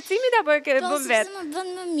kërcimit apo e ke bën vetë? Po, se më bën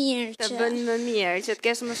më mirë. Të bën më mirë, që të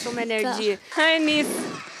kesh më shumë energji. Hajde nis.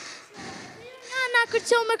 Na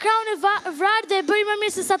kërcoh me krahun e vrarë dhe e bëri më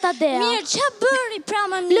mirë se sa Tadea. Mirë, qa bëri pra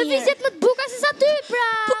më mirë? Lëvizjet më të bukura se sa ty, pra.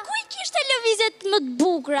 Po ku i kishte lëvizjet më të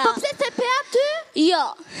bukura? Po pse te pe aty? Jo.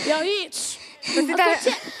 Jo, hiç.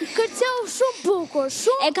 Kërcoh shumë bukur,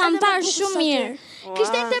 shumë. E kam parë shumë mirë.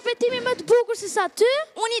 Kishte interpretimin më të bukur se sa ty?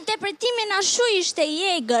 Unë interpretimin ashu ishte i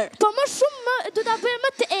egër. Po më shumë du ta bëj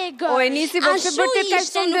më të egër. O e nisi po pse vërtet ka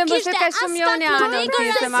shumë dhe vërtet ka shumë Jonjana,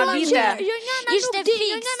 kishte ma vite. Ishte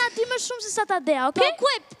fiks. Jonjana ti më shumë se sa Tadea, okay? Po ku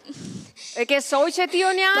e ke shoqe ti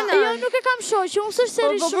Jonjana? Jo, nuk e kam shoqe, unë së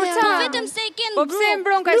seri shumë. Po vetëm se e kenë grup. Po pse e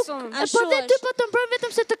mbron ka shumë? Po dhe ty po të mbron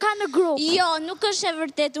vetëm se të ka në grup. Jo, nuk është e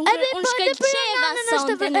vërtet, unë shkëlqeva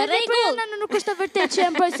sonte në rregull. Nuk është e vërtet që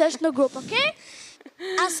e mbroj se është në grup, okay?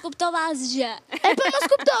 As kuptova asgjë. E po mos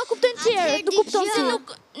kuptojnë tjerë, nuk kupton si.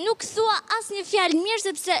 Nuk thua asnjë fjalë mirë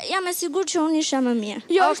sepse jam e sigurt që unë isha më mirë.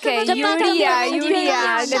 Okej, Juria,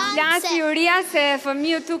 dhe flasi Juria se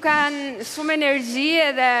fëmijët tu kanë shumë energji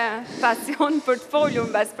edhe pasion për të folur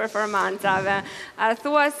mbas performancave. A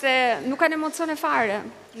thua se nuk kanë emocione fare?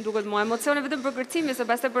 Duket mua, emocione vetëm për kërcimin, se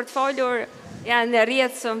pastaj për të folur janë në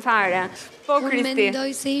rrjetësëm fare. Po, Kristi. Unë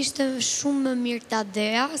mendoj se ishte shumë më mirë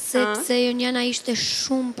Tadea, sepse Jonjana ishte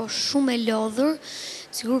shumë e lodhur.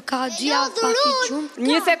 Sigur ka gjia pak i gjumë.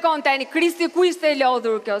 Një sekund, tani, Kristi ku ishte e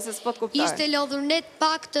lodhur kjo, se s'po të kuptoj? Ishte lodhur net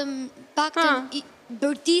paktën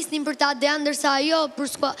bërtisnin për Tadea, ndërsa ajo për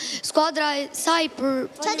skuadra e saj për...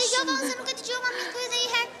 Qa t'i gjova, se nuk e t'i gjova, mi kuj dhe i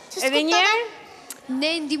herë. Edhe njerë?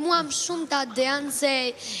 Ne ndimuam shumë Tadean se...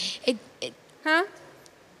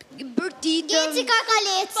 Bërtitëm... Leci ka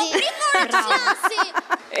leci. Po primor të flasi.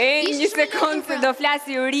 E, një sekund se do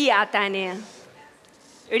flasi Ria tani.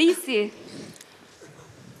 Risi.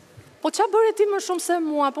 Po qa bërë ti më shumë se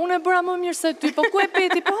mua, po unë e bëra më mirë se ty, po ku e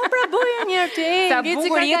peti, po pra bëja njerë ti, sa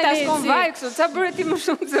bukur jeta shkon vaj kështu, qa bërë ti më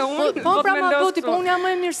shumë se unë, po pra ma bëti, po unë jam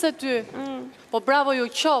më mirë se ty. Po bravo ju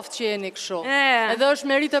qoftë që jeni kështu. Edhe është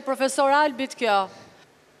merite profesor Albit kjo.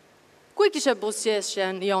 Ku e kishe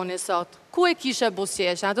busqeshjen, Joni, sot? Ku e kishe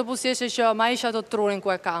busqeshjen? Ato busqeshje që ma isha të trurin ku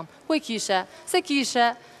e kam. Ku e kishe? Se kishe,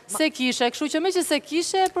 kështu që me që se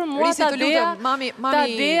kishe, për mua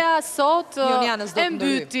Tadea sot e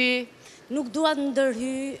mbyti. Nuk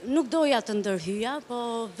doja të ndërhyja,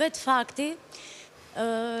 po vetë fakti,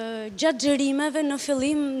 gjatë xherimeve në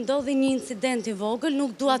fillim ndodhi një incident i vogël,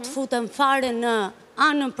 nuk dua të futem fare në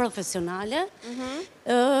anën profesionale.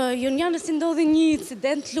 Jonjanës si ndodhi një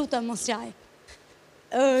incident, lutem mos qaj.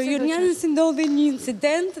 Jonjanës si ndodhi një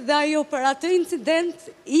incident dhe ajo për atë incident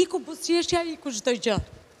iku busqeshja, iku çdo gjë.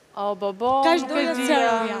 O, bobo,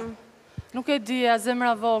 nuk e dija,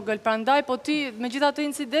 zemra vogël, pra ndaj, po ti me gjitha të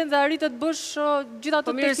incident dhe arritet bësh gjitha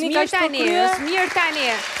të teknika që të krye. Mirë tani.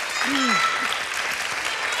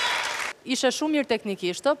 Ishe shumë mirë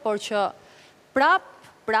teknikisht, por që prap,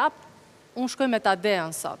 unë shkoj me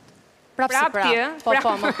Tadean sot. Prap si prap. Po,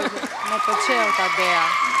 më përqeo Tadea.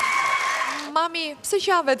 Mami, pse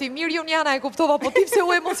qave ti, mirë Jonjana e kuptova, po ti pse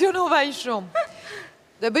u emocionova i shumë.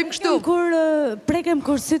 Dhe bëjmë kështu. Kur prekem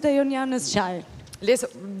kursit e Jonjanës qaj. Lesë,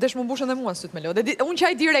 desh më mbushën dhe mua në sytë me lo. Unë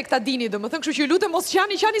qaj direkt ta dini, dhe më thënë kështu që ju lutem mos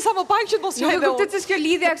qani sa më pak që të mos qaj dhe unë. Nuk kuptët që s'kjo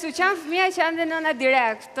lidhja kështu qanë fëmija që janë dhe nëna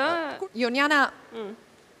direkt. Jonjana,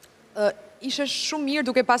 ishe shumë mirë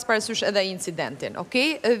duke pas parasysh edhe incidentin,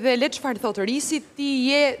 okej? Dhe le çfarë thotë Risi, ti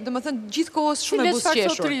je, dhe më thënë, gjithë kohës shumë e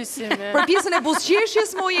busqeshur. Për pjesën e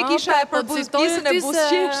busqeshjes, mo je kisha e për pjesën e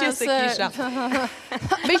busqeshjes e kisha.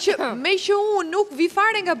 Me që unë nuk vi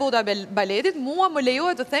fare nga bota baletit, mua më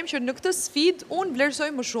lejohet të them që në këtë sfid unë vlerësoj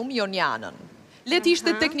më shumë Jonjanën. Le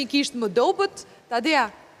t'ishte teknikisht më dobët, Tadea,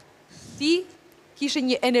 ti kishe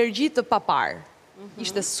një energji të papar.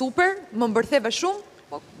 Ishte super, më mbërtheve shumë,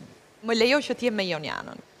 më lejo që t'jem me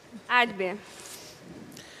Jonjanën. Albi.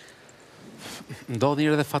 Ndodh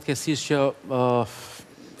njërë dhe fatkesisht që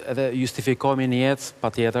edhe justifikohemi një jetë, pa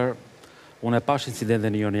tjetër, unë e pash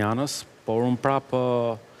incidentin e Jonjanës, por unë prapë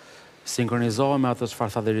sinkronizohem me atë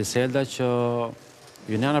çfarë tha dhe Riselda, që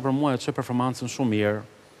Jonjana për mua e që performancën shumë mirë.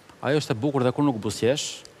 Ajo është e bukur dhe kur nuk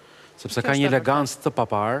busqesh, sepse ka një elegancë të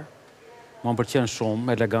papar, më pëlqen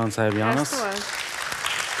shumë eleganca e Jonjanës.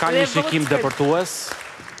 Ka një shikim depërtues.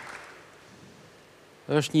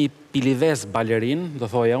 është një pilives balerin, do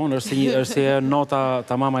thoja unë, është si nota,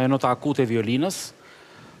 ta mama e nota akute e violinës.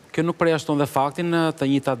 Kjo nuk përjashton dhe faktin të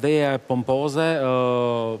një tadeja e pompoze,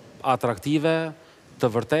 atraktive, të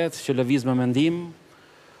vërtet, që lëviz me mendim.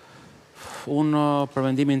 Unë për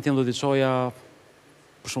mendimin tim do t'i çoja,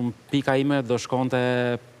 për shumë pika ime do shkonte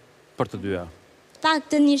për të dyja.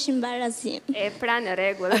 Pak të njëshim barazim. Pra në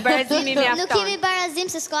rregull, barazimi mjafton. Nuk kemi barazim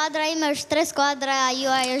se skuadra ime është 3, skuadra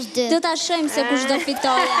juaj është 2. Do ta shohim se kush do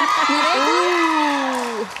fitoja. Në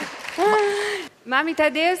rregull? Mami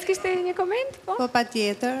Tadeas kishte një koment? Po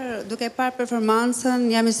patjetër, duke parë performancën,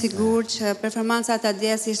 jam e sigurt që performanca e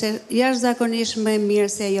Tadeas ishte jashtëzakonisht më e mirë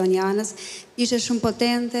se e Jonjanës. Ishte shumë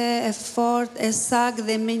potente, e fortë, e saktë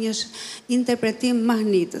dhe me një interpretim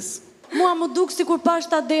mahnitës. Mua më duk si kur pash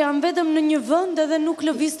Tadean vetëm në një vend edhe nuk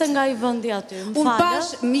lëviste nga i vendi aty.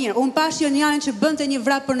 Unë pash Jonjanën që bënte një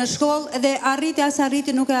vrap për në shkollë edhe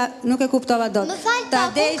arriti nuk e kuptova dot. Më falë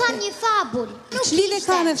pap, unë kam një fabull. Ç'lidhje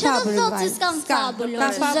ka me fabullin? Që do thotë se s'kam fabull.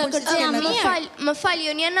 Më falë,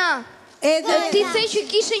 Jonjana. Ti the që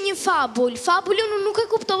kishe një fabull. Fabullin unë nuk e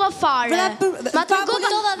kuptova fare. Ma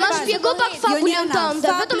shpjego pak fabullin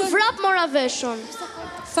tënde. Vetëm vrap mora veshun.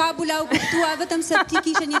 Fabula u kuptua vetëm se ti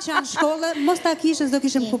kishe një çan shkolle, mos ta kishe s'do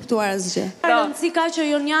kishem kuptuar asgjë. Rëndësi ka që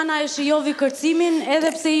Jonjana e shijovi kërcimin,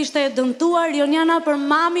 edhe pse ishte e dëmtuar, Jonjana për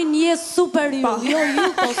mamin je superior. Jo ju,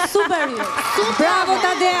 po superior. Bravo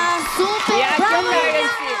Tadea!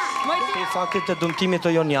 Te faktit të dëmtimit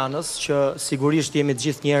të Jonjanës, që sigurisht jemi të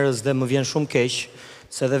gjithë njerëz dhe më vjen shumë keq,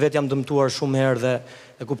 se dhe vetë jam dëmtuar shumë herë dhe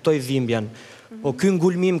e kuptoj dhimbjen. Po ky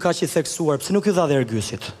ngulmim kaq i theksuar, pse nuk i dha dhe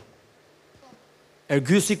Ergysit?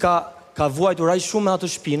 Ergysi ka vuajtur aq shumë me atë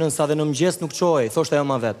shpinën, sa dhe në mëngjes nuk çohej, thoshte ajo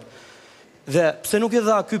ma vetë. Dhe pse nuk i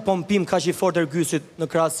dha ky pompim kaq i fortë Ergysit në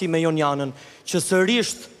krahasim me Jonjanën, që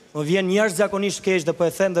sërish më vjen jashtëzakonisht keq dhe po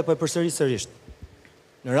e them dhe po e përsëris sërish.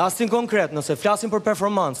 Në rastin konkret, nëse flasim për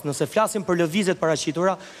performancë, nëse flasim për lëvizjet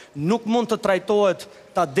paraqitura, nuk mund të trajtohet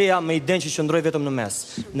Tadea me idenë që qëndroi vetëm në mes.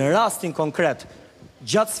 Në rastin konkret,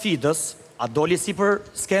 gjatë sfidës, a doli sipër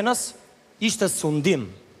skenës, ishte sundim.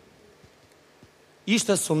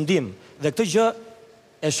 Ishte sundim, dhe këtë gjë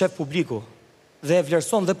e shef publiku, dhe e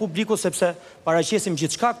vlerëson dhe publiku, sepse paraqesim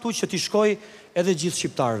gjithçka këtu që t'i shkoj edhe gjithë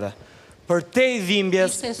shqiptarëve. Për te i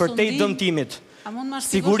dhimbjes, për te i dëmtimit,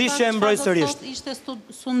 sigurisht që e mbroj sërisht. Ishte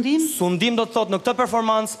sundim? Sundim do të thotë në këtë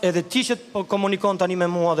performancë, edhe ti që po komunikon tani me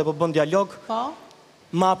mua dhe po bën dialog,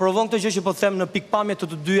 ma aprovon këtë gjë që po them në pikpamje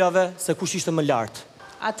të të dyjave se kush ishte më lartë.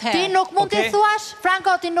 Ti nuk mund t'i thuash,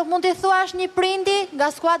 Franko, ti nuk mund t'i thuash një prindi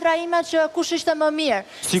nga skuadra ime që kush ishte më mirë.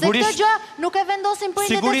 Se këtë gjë nuk e vendosin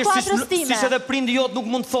prindet e skuadrës time. Sigurisht, si edhe prindi jot nuk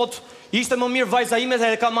mund të thotë ishte më mirë vajza ime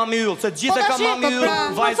dhe ka mami yll, se gjithë e ka mami yll,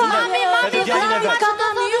 vajzën edhe djalin e vetë.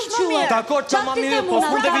 Dakor, ka mami yll, po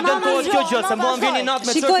s'mund të evidentohet kjo gjë, se mua më vjen inat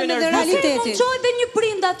me çështjen e Ergysit. Mund çoj edhe një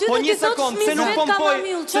prind aty dhe ti thotë fëmijë vetë ka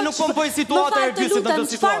mami yll. Se nuk pompoj situata e Ergysit në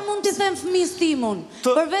këtë situatë. Çfarë mund t'i them fëmijës timun?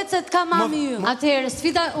 Përveç se të ka mami yll. Atëherë,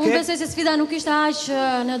 sfida, unë besoj se sfida nuk ishte aq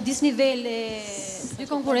në disnivel e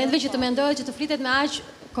dy konkurrentëve që të mendohet që të flitet me aq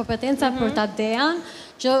kompetenca për Tadean,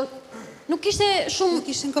 që nuk ishte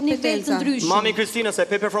shumë nivel të ndryshëm. Mami Kristina, se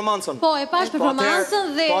pe performancën. Po, e pash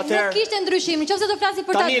performancën dhe nuk ishte ndryshim. Nëse do flasim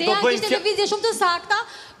për Tadean, kishte lëvizje shumë të sakta,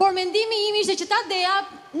 por mendimi im ishte që Tadea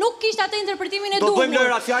nuk kishte atë interpretimin e duhur. Do bëjmë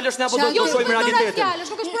lojra fjalësh ne apo do të shohim realitetin?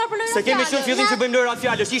 Nuk është puna për lojra fjalësh. Se kemi shumë fillim që bëjmë lojra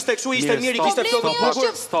fjalësh. Ishte kështu, ishte mirë, kishte plot.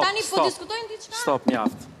 Tani po diskutojmë diçka. Stop,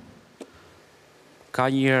 mjaft. Ka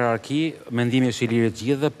një hierarki, mendimi është i lirit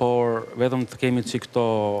gjithë, por vetëm të kemi këto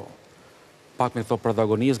pak me këto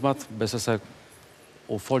protagonizmat, besoj se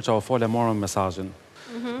u fol që u fol e morëm mesazhin.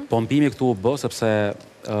 Pompimi këtu u bë, sepse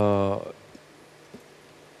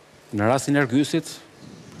në rastin e Ergysit,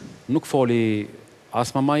 nuk foli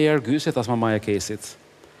as mamaja e Ergysit, as mamaja e Kesit.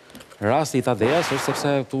 Rasti i Tadeas është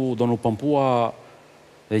sepse këtu do nu pompua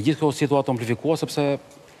dhe gjithë kjo situatë amplifikua, sepse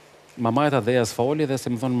mamaja e Tadeas foli dhe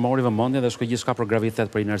se më thonë mori vëmendje dhe shkoi gjithçka për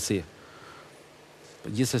gravitet, për inerci.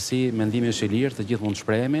 Gjithsesi, mendimi është i lirë, të gjithë mund të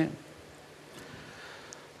shprehemi.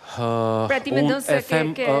 Pra ti mendon se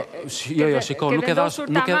Jo, shiko, nuk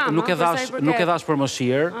e dhash për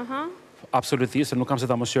mëshirë, absolutisht, se nuk kam se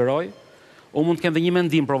ta mëshiroj. Unë mund të kem dhe një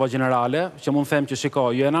mendim prova generale, që mund të them që shiko,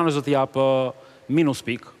 Jonjanës do t'i jap minus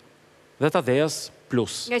pik, dhe Tadeas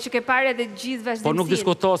plus. Nga që ke parë edhe gjithë vazhdimësi. Po nuk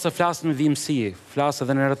diskutohet se flas në dhimbësi, flas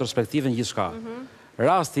edhe në retrospektive në gjithçka.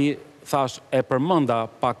 Rasti, thash, e përmenda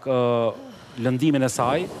pak lëndimin e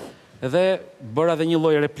saj, dhe bëra edhe një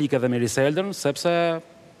lloj replike dhe me Riseldën, sepse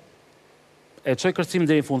e çoj kërcimin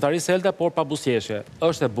deri në fund ta Riselda, por pa buzëqeshje.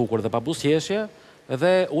 Është e bukur dhe pa buzëqeshje,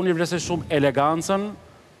 dhe unë i vlerësoj shumë elegancën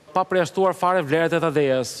pa përjashtuar fare vleret e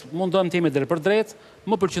Tadejas. Mundon timi drejt për drejt,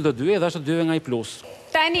 më pëlqen të dy dhe është të dyve nga i plus.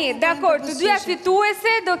 Tani, dakor, të dyja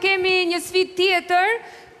fituese, do kemi një sfidë tjetër.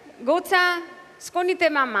 Goca, shkoni te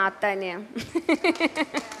mamatë tani.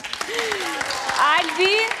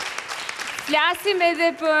 Albi, flasim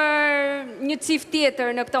edhe për një çift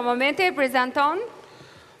tjetër në këto momente, e prezanton?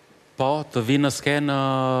 Po, të vinë në skenë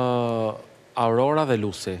Aurora dhe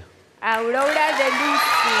Lucy. Aurora dhe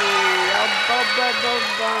Lucy.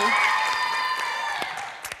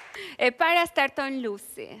 E para starton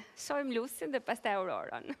Lucy. Shohim Lucy dhe pastaj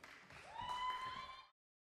Aurorën.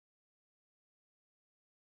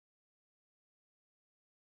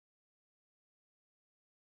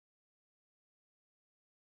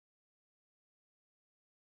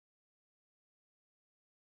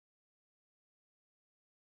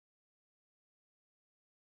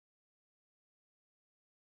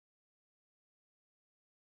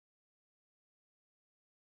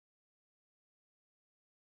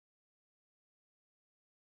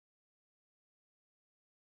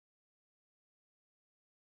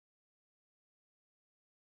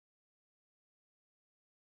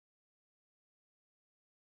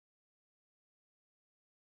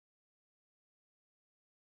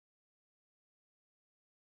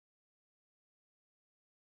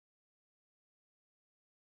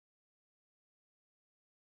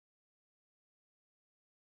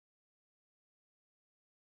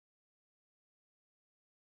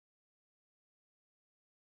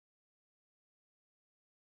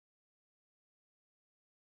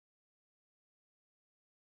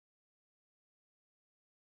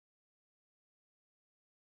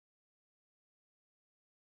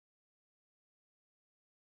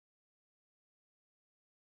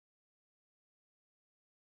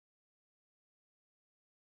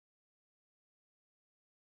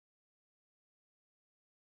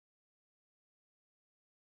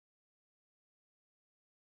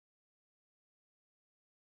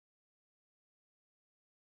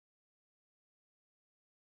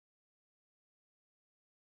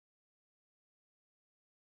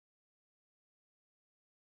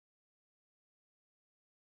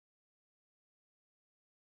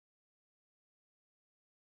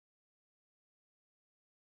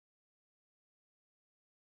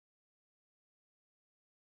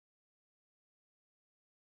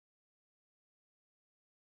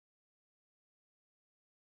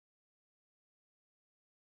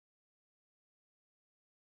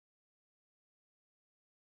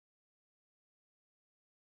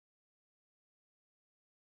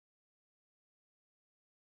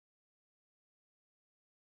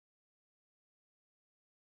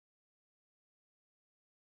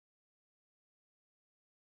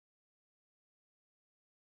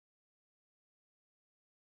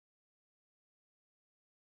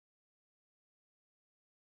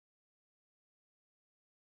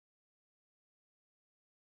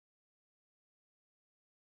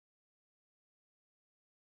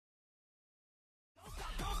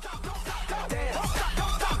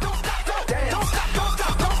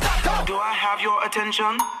 Do I have your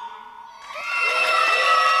attention?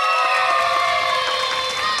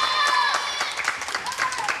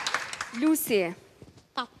 Lucy,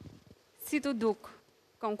 si të duk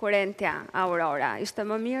konkurentja Aurora? Ishte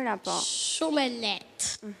më mirë apo? Shumë e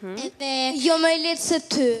lehtë. Edhe Jo më e lehtë se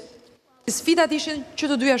ty. Sfidat ishin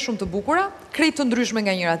që të dyja shumë të bukura, krejt të ndryshme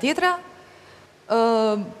nga njëra tjetra.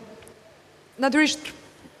 Natyrisht,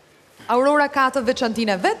 Aurora ka të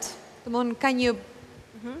veçantinë e vet, domthon ka një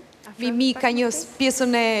mimik, ka një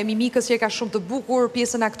pjesën e mimikës që ka shumë të bukur,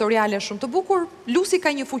 pjesën aktoriale shumë të bukur. Lucy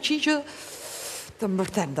ka një fuqi që të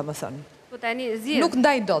mbërthen, domethënë. Po tani zgjidh. Nuk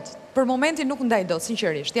ndaj dot. Për momentin nuk ndaj dot,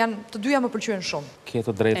 sinqerisht. Janë të dyja më pëlqyen shumë. Ke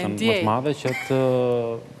të drejtën më të madhe që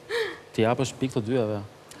të japësh pikë të dyjave.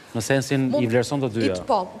 Në sensin i vlerëson të dyja.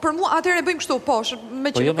 Po, për mua atëherë e bëjmë kështu, po, me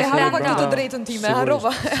që e harrova këtë të drejtën time,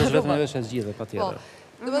 harrova. Sigurisht, vetëm vesh e zgjidhe patjetër.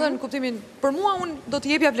 Domethënë, kuptimin, për mua unë do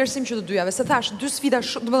të jepja vlerësim që të dyjave, se thash, dy sfida,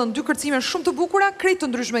 domethënë dy kërcime shumë të bukura, krejt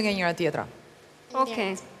të ndryshme nga njëra tjetra.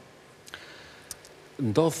 Okej.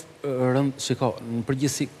 Ndodh rënd, shiko, në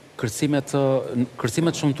përgjithësi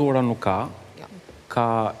kërcimet shumëtuara nuk ka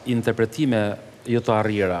interpretime jo të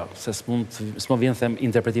arrira, se s'më vjen them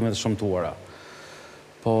interpretimet shumëtuara.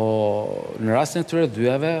 Po, në rastin e këtyre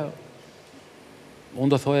dyjave,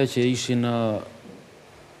 unë do thoja që ishin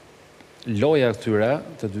loja këtyre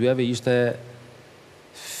të dyjave ishte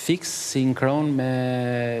fix sinkron me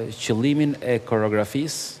qëllimin e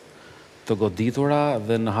koreografisë të goditura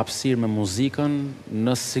dhe në hapësirë me muzikën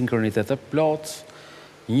në sinkronitet e plot,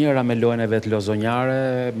 njëra me lojën e vetë lozonjare,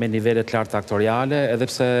 me nivellet lartë aktoriale, edhe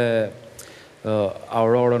pse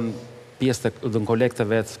Aurorën pjesë të në kolekte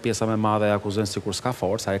vetë, pjesa me madhe e akuzojnë si kur s'ka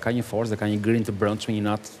forës, a e ka një forës dhe ka një grind të brëndshme, një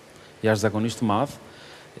natë jashtëzakonisht të madh,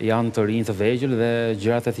 janë të rinj të vegjël dhe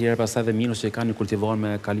gjërat e tjera pastaj dhe minus që i kanë kultivuar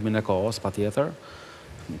me kalimin e kohës, patjetër.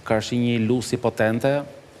 Ka shi një lusi potente,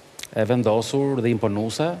 e vendosur dhe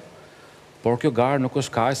imponuese, por kjo garë nuk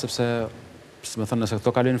është kaq sepse, si më thënë, nëse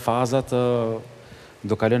këto kalojnë fazat,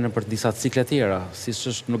 do kalojnë për disa cikle tjera. Si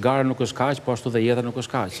është në garë nuk është kaq, po ashtu dhe jeta nuk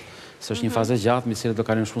është kaq. Se është një fazë gjatë me cilën do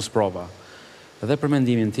kalojnë shumë sprova. Dhe për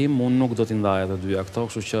mendimin tim, unë nuk do t'i ndaja të dyja këto,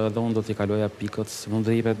 kështu që edhe unë do t'i kaloja pikët,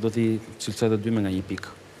 do t'i cilësoj të dy me nga një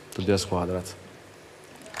pikë, të dyja skuadrat.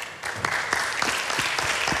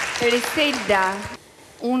 Riselda.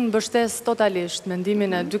 Unë mbështes totalisht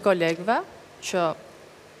mendimin e dy kolegëve që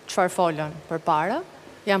çfarë folën përpara.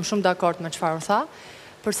 Jam shumë dakord me çfarë u tha.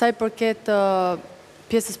 Për sa i përket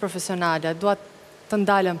pjesës profesionale, dua të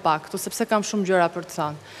ndalem pak këtu sepse kam shumë gjëra për të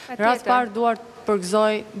thënë. Në rast parë dua të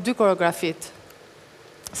përgëzoj dy koreografit,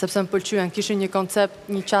 sepse më pëlqyen, kishin një koncept,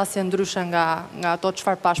 një qasje ndryshe nga ato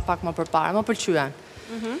çfarë pash pak më përpara. Më pëlqyen.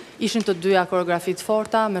 Ishin të dyja koreografit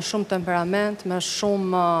forta, me shumë temperament, me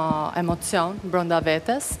shumë emocion brenda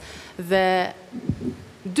vetes dhe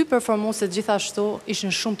dy performueset gjithashtu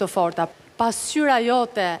ishin shumë të forta. Pasqyra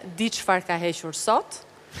jote di çfarë ka hequr sot,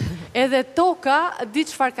 edhe toka di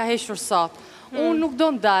çfarë ka hequr sot. Unë nuk do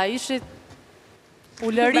ndaj, ishit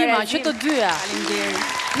ulërima që të dyja.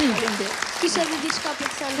 Faleminderit. Kisha dhe diçka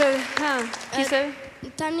për të thënë. Kishe?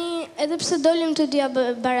 Tani, edhe pse dolim të dyja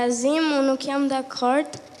barazim, unë nuk jam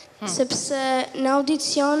dakord, sepse në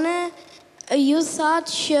audicione ju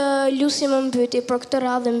thatë që Lusi më mbyti, për këtë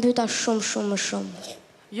radhë mbyta shumë.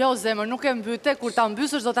 Jo, zemër, nuk e mbyte, kur ta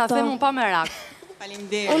mbysësh do ta them unë pa merak.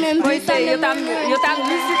 Faleminderit. Unë e mbyta në mënyrë. Jo ta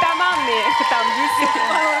mbysi ta mami, ta mbysi.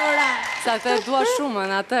 Aurora. Sa të dua shumë,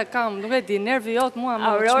 në atë kam, nuk e di, nervi jot mua më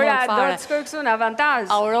çmon fare. Aurora, do të shkoj këtu në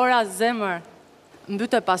avantazh. Aurora, zemër,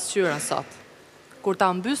 mbyte pasqyrën sot. Kur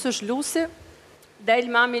ta mbysësh Lusi, del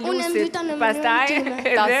mami Lusit. Unë e mbyta në mënyrën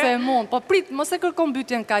time. Ta them unë, po prit, mos e kërkon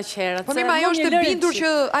mbytjen kaq herët. Po mirë, ajo është e bindur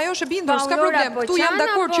që ajo është e bindur, s'ka problem. Ktu jam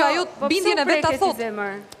dakord që ajo bindjen e vet ta thotë.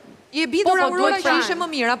 Je bindur Aurora që ishe më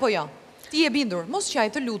mirë apo jo? Ti je bindur, mos qaj,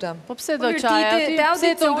 të lutem. Po pse do qaj?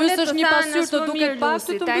 Pse të mbysësh një pasqyrë të duket pak,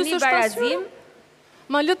 të mbysësh pasqyrën?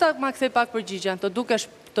 Ma luta ma kthej pak përgjigjen, të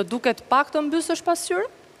duket pak të mbysësh pasqyrën?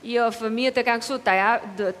 Jo, fëmijët e kanë kështu,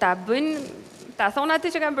 ta bëjnë, ta thonë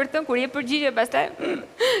atë që kanë për tënë, kur je përgjigje, pastaj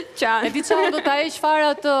qanë. E di që unë do ta heq fare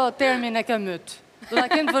atë termin e ke mytë. Do ta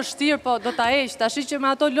kenë të vështirë, po do ta heq. Ta shi që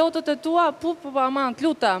me ato lotët e tua, aman, të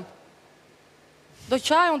lutem. Do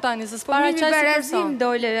qaj unë tani, se s'para qaj si person. Po mimi barazim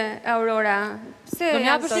dole, Aurora. Do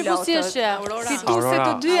një apës një fusjeshe. Si tu se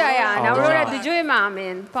të dyja janë. Aurora, dëgjoj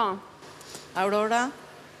mamin. Po. Aurora?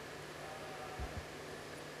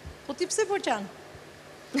 Po ti pse po qanë?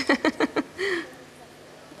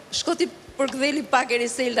 Shko ti përkdheli pak e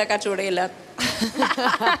Riselda Kaçurelat.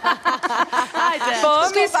 Po,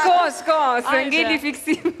 mi s'ko, se ngeli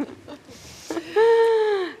fiksim.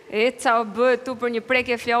 E ca o bëtë tu për një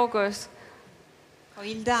preke flokës. O,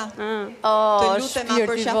 Ilda, të lutem a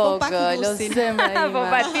përshafo pak Lusin. Po,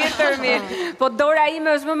 pa tjetër mi. Po, dora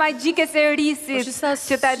ime është më magjike se risit,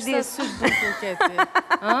 që ta di. Po, shisa sut bukur keti.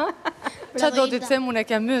 Qa do t'i të them unë e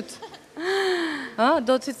ke mytë?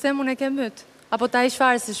 Do t'i të them unë e ke mytë? Apo ta ish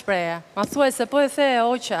fare si shpreje? Ma thuaj se po e the e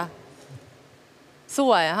oqa.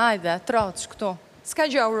 Thuaj, hajde, troç, këtu. Ska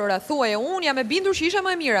gjë, Aurora, thuaj, unë jam e bindur që isha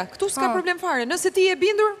më e mira. Këtu s'ka problem fare. Nëse ti je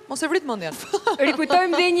bindur, mos e vrit mendjen.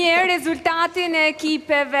 Rikujtojmë dhe një herë rezultatin e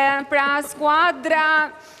ekipeve. Pra,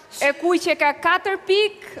 skuadra e Kuqe ka 4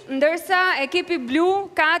 pik, ndërsa ekipi blu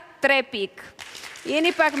ka 3 pik.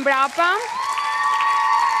 Jeni pak mbrapa.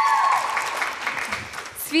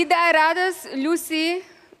 Sfida e radhës, Lusi,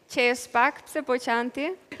 qesh pak, pse po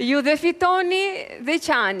qanti. Ju dhe fitoni dhe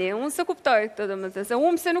qani. Unë se kuptoj këtë do më të se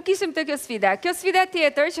unë se nuk ishim të kjo sfida. Kjo sfida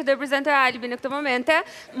tjetër që dhe prezentoj Albi në këtë momente,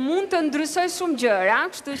 mund të ndryshoj shumë gjëra,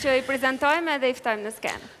 kështu që i prezentojmë edhe i ftojmë në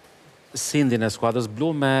skenë. Sindin e skuadrës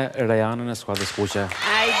blu me Rejanën e skuadrës kuqe.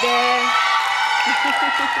 Ajde!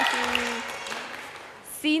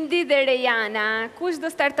 Sindi dhe Rejana. Kush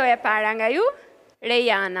do startoja para nga ju?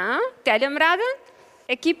 Rejana. Të alëm radhën?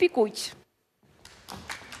 Ekipi kuq.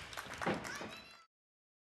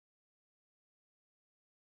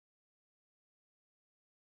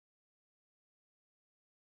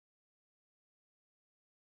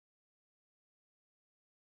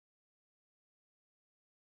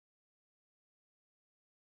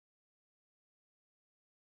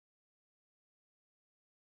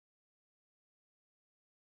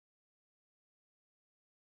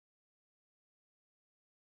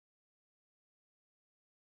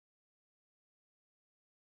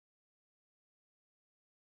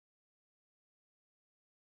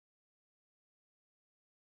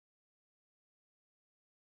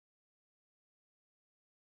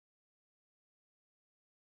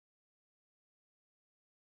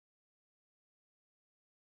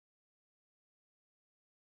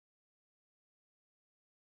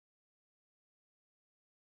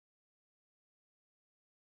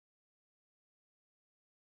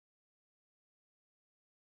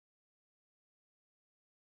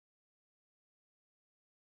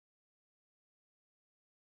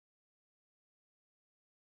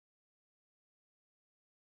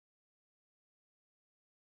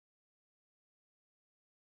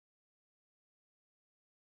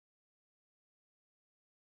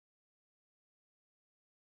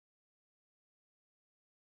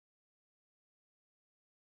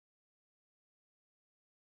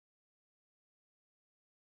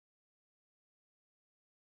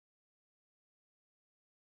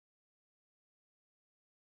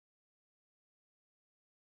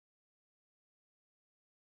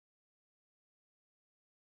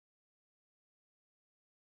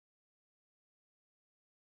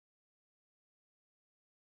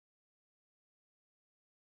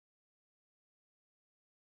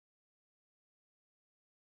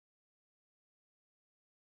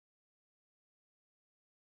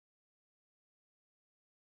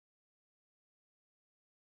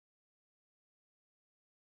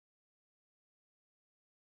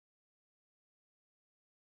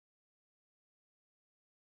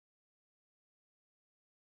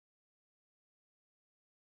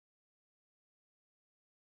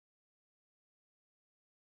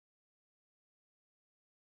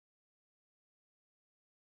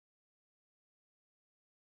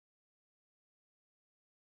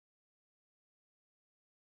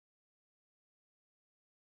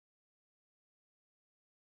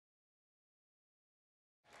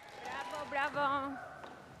 Bravo.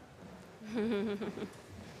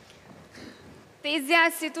 Tezja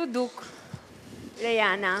si tu duk,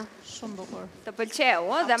 Rejana. Shumë bukur. Të pëlqeu,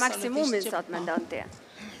 dhe maksimumin sot me ndonë ti.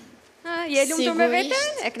 Je lumtur me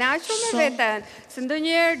veten? E kënaqur me veten? Se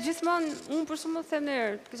ndonjëherë gjithmonë, unë për shumë them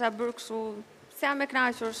njerë, kisha bërë kështu, se jam e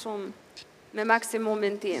kënaqur shumë me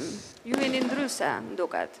maksimumin tim. Ju jeni ndryshe,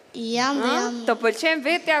 duket. Jam. Të pëlqen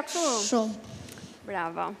vetja kështu? Shumë.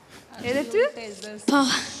 Bravo. Edhe ty? Po.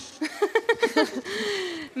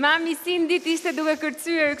 Mami Cindy ishte duke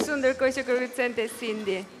kërcyer kështu ndërkohë që kërcente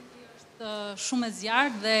Cindy. Shumë e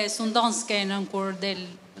zjarrt dhe sundon skenën kur del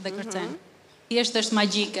dhe kërcen. Thjesht është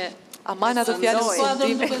magjike. Amana të fjalën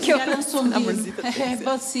sundim. Fjalën sundim.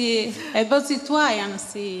 E bët si tua janë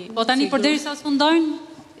si... Po tani përderisa sundojnë,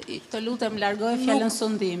 të lutem largoj fjalën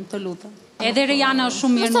sundim, të lutem. Edhe Rejana është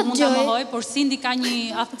shumë mirë, nuk mund ta mohoj, por Cindy ka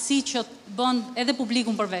një aftësi që bën edhe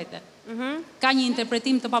publikun për vete. Ka një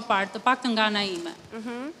interpretim të papart, të paktën nga ana ime.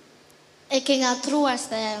 E ke ngatruar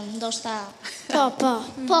se ndoshta...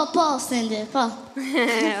 Po, Cindy, po.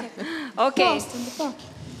 Okej.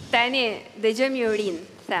 Tani, dëgjojmë Jurin,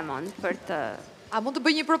 themon, për të... A mund të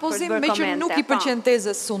bëj një propozim me që nuk i pëlqen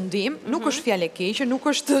tezës sundim, nuk është fjalë e keqe, nuk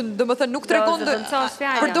është, domethënë, nuk tregon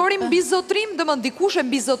përdorim mbizotrim, domethënë dikush e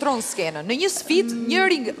mbizotron skenën. Në një sfidë,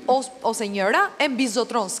 njëri ose njëra e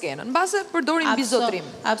mbizotron skenën. Mbase përdorim mbizotrim.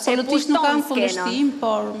 Absolutisht nuk kam kundërshtim,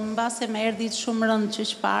 por mbase më erdhi shumë rënd që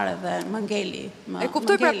çfarë dhe më ngeli. E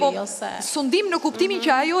kuptoj pra, po sundim në kuptimin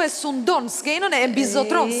që ajo e sundon skenën, e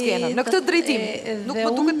mbizotron skenën në këtë drejtim.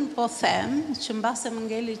 Dhe unë po them që mbase më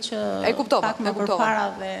ngeli që për para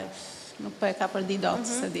dhe nuk po e ka përdi dot,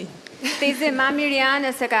 se di. Tezi, mami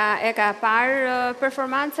Rianës e ka parë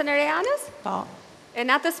performancën e Rianës? Po. E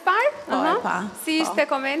natës parë? Po, e pa. Si ishte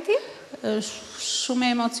komenti? Shumë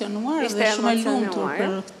e emocionuar dhe shumë e lumtur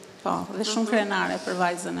dhe shumë krenare për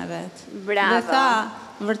vajzën e vetë. Bravo. Dhe tha,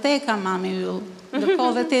 vërtet ka mami yll, dhe po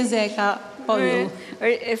dhe Tezi e ka po yll.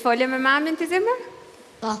 E folje me mamin të zemër?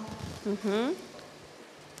 Po.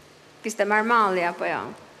 Kiste marmalli, apo jo?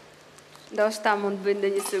 Do shta mund të bëjnë dhe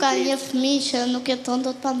një surprizë. Ka një fëmijë që nuk jeton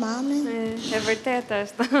dot pa mamin. E vërtet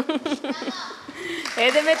është.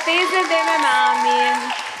 Edhe me Tezën dhe me mamin.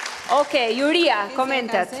 Okej, Juria,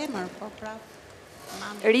 komentet.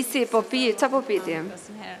 Risi, po pi, qa po piti?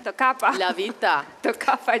 Të kapa. La vita. Të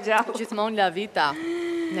kapa gjallë. Gjithmonë la vita.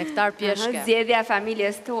 Nektar pjeshke. Zjedhja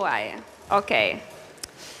familjes tuaj. Okej.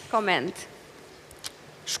 Koment.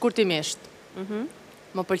 Shkurtimisht.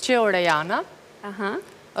 Më pëlqeu Rejana.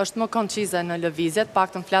 Është më koncize në lëvizjet,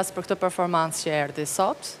 pak të më flasë për këtë performancë që erdi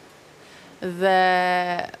sot. Dhe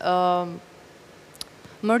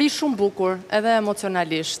më ri shumë bukur, edhe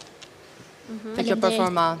emocionalisht, në kjo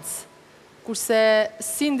performancë. Kurse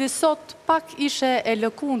Cindy sot pak ishe e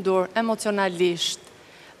lëkundur emocionalisht,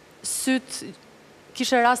 sytë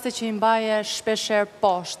kishe raste që i mbaje shpesher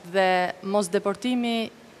poshtë dhe mos deportimi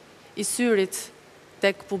i syrit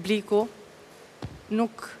tek publiku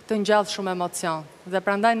nuk të ngjall shumë emocion. Dhe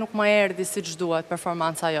prandaj nuk më erdhi si që duhet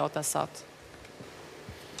performanca jote sot.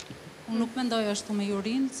 Unë nuk mendoj ashtu me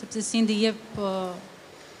Jurin, sepse Cindy jep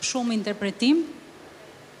shumë interpretim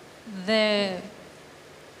dhe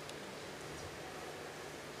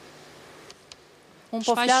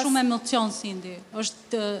shfaq shumë emocion Cindy.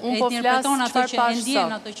 Është e interpreton ato që e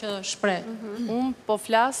ndjen, ato që shpreh. Unë po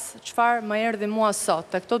flas çfarë më erdhi mua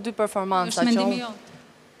sot, te këto dy performanca që mendimi jot.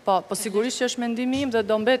 Po sigurisht që është mendimi im dhe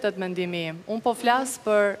do mbetet mendimi im. Unë po flas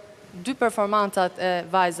për dy performancat e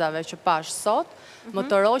vajzave që pash sot, më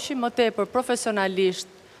të roqi, më tepër profesionalisht,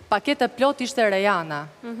 pakete plot ishte Rejana.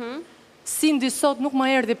 Cindy sot nuk më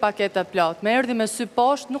erdhi pakete plot, më erdhi me sy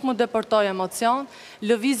poshtë, nuk më deportoi emocion,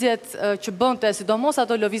 lëvizjet që bënte, sidomos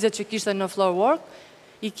ato lëvizjet që kishte në floor work,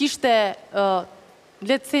 i kishte,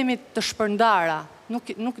 le të themi, të shpërndara,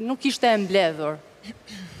 nuk ishte e mbledhur.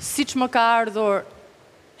 Siç më ka ardhur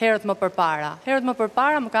herët më përpara. Herët më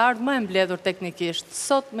përpara më ka ardhur më e mbledhur teknikisht.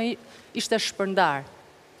 Sot më ishte shpërndar.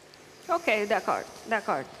 Okej,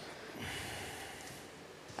 dakord.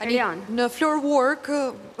 Në floor work,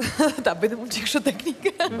 ta bëjtë mund që kështë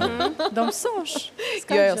teknikë. Do mësosh.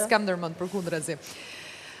 Jo, s'kam ndërmend për kundërzi.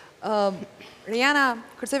 Rejana,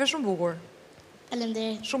 kërceve shumë bukur.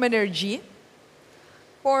 Faleminderit. Shumë energji,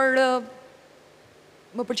 por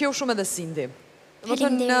më pëlqeu shumë edhe Cindy.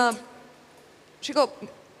 Faleminderit. Shiko,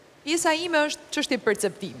 pjesa ime është çështje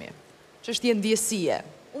perceptimi, çështje ndjesie.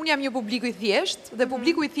 Unë jam një publiku i thjesht, dhe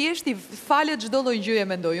publiku i thjesht i falet çdo lloj gjëje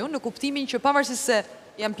mendoj unë, në kuptimin që pavarësisht se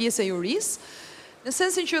jam pjesë e jurisë, në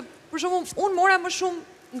sensin që, për shembull, unë mora më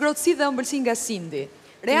shumë ngrohtësi dhe ëmbëlsi nga Cindy.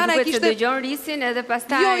 Reana e kishte... Duket që dëgjon Risin edhe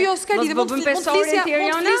pastaj... Jo, s'ka lidhje, mund të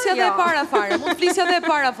flisja dhe e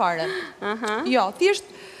para fare. Jo, thjesht...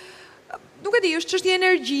 Nuk e di, është çështje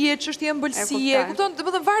energjie, çështje ëmbëlsie, kupton,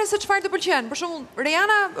 domethënë varet se çfarë të pëlqen. Për shembull,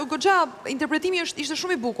 Rejana, goxha, interpretimi ishte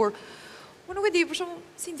shumë i bukur. Po nuk e di, për shembull,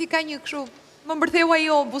 Cindy ka një kështu, më mbërtheu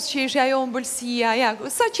ajo buzëqeshja, ajo ëmbëlsia, ja.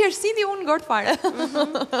 Sa qesh Cindy unë ngort fare.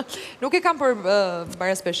 Nuk e kam për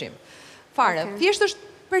paraspeshim. Fare, thjesht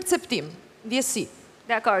është perceptim, ndjesi.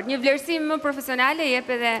 Dakor, një vlerësim më profesionale jep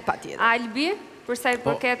edhe Albi, për sa i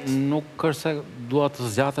përket. Nuk është se dua të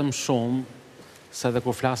zgjatem shumë. Se dhe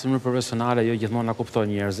kur flasim në profesionale, jo gjithmonë na kupton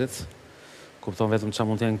njerëzit. Kupton vetëm që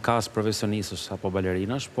mund të jenë kas profesionistësh apo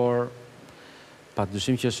balerinash, por pa të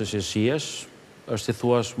dyshim që është e shiesh, është i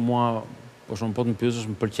thuash mua, po shumë po të më pyesësh,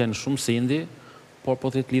 më pëlqen shumë Cindy, por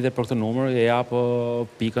po të lidhe për këtë numër, e japë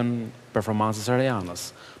pikën performancës së Rejanës.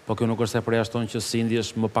 Po kjo nuk është se përjashton që Cindy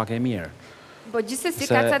është më pak e mirë. Po gjithsesi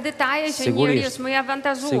ka ca detaje që njëri është më i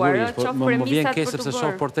avantazhuar, qoftë premisat për të bërë. Më vjen keq sepse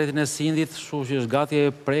shoh portretin e Cindyt, kështu që është gati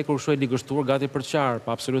e prekur, kështu e ligështuar, gati për qarë,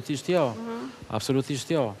 pa absolutisht jo.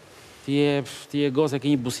 Absolutisht jo. Ti e gozë e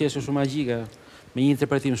ke një buzëqeshje shumë magjike, me një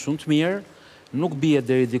interpretim shumë të mirë, nuk bie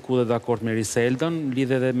deri diku dhe dakord me Riseldën,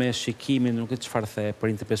 lidhe edhe me shikimin, nuk e çfarë the,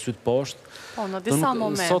 për interpretues poshtë. Po, në disa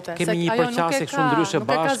momente. Sot kemi një përqasje kështu ndryshe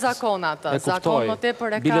bashkë. Nuk e ka zakon atë, zakon më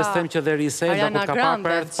tepër e ka Biles them që dhe Riselda, kur ka parë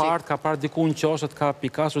për të partë, ka parë diku në qoshet, ka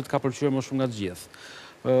Picasso, ka pëlqyer më shumë nga të gjithë.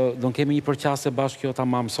 Do kemi një përqasje bashkë kjo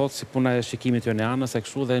tamam sot, si puna e shikimit jonë anës, e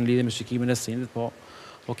kështu dhe në lidhje me shikimin e Cindyt, po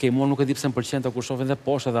okej, mua nuk e di pse më pëlqen të kur shohin dhe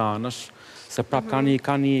poshtë edhe anësh, se prap ka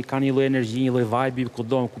një lloj energji, një lloj vibe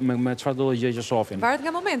kudo me çfarë do gjë që shohin. Varet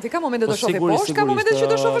nga momenti, ka momente do shohë poshtë, ka momente që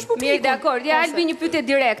do shohësh publikun. Mirë, dakor. Ja Albi një pyetje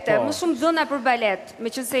direkte, më shumë dhëna për balet,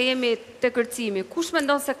 meqense jemi te kërcimi. Kush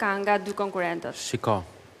mendon se ka nga dy konkurrentët? Shiko,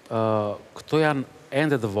 këto janë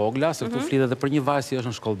ende të vogla, se këtu flitet edhe për një vajzë që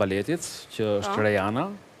është në shkollë baletit, që është Rejana.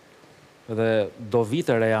 Dhe do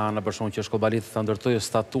vite Rejana, për shkak që shkolla baletit të ndërtojë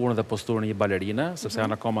staturën dhe posturën e një balerine, sepse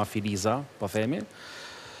janë akoma filiza, po themi.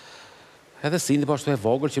 Edhe Cindy po ashtu e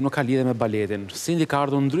vogël që nuk ka lidhje me baletin. Cindy ka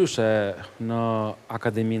ardhur ndryshe në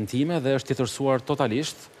akademinë time dhe është tjetërsuar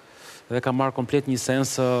totalisht dhe ka marrë komplet një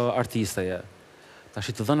sens artisteje. Tash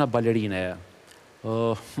të dhëna balerineje.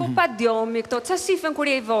 Po pa djomi këto, qa shifen kur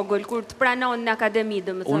je i vogël, kur të pranon në akademi,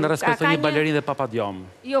 dëmë thëmë? Unë respektoj një balerinë dhe pa pa djom.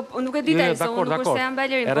 Jo, nuk e dita e se unë kur se jam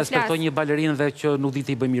balerinë, po flasë. Respektoj një balerinë dhe që nuk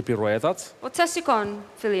diti i bëj mirë piruetat. Po qa shikon,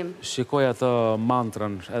 fillim? Shikoj atë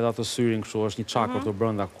mantrën, edhe atë syrin kështu, është një çakër të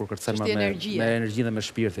brenda kur kërcen me energjinë dhe me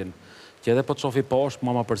shpirtin. Që edhe po të shofi poshtë,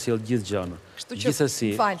 mama përcjell gjithë gjën.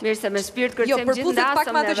 Gjithsesi. Mirë se me shpirt kërcem gjithë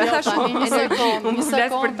ndasëm.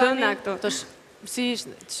 Si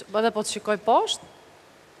edhe po të shikoj poshtë,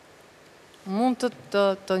 mund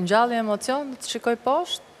të ngjalli emocion, të shikoj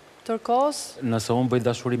poshtë, tërkos. Nëse unë bëj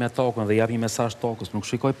dashuri me tokën dhe jap një mesazh tokës, nuk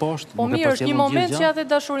shikoj poshtë. Po mirë, është një moment që ja dhe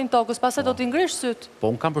dashurin tokës, pastaj do t'i ngrish syt. Po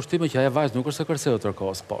unë kam përshtypjen që ajo vajzë nuk është se kërceu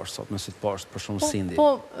tërkos poshtë, sot me syt poshtë, për shumë Cindy.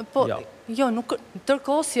 Po, jo, nuk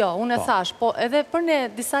tërkos jo, unë e thash, po edhe për ne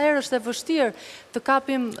disa herë është e vështirë të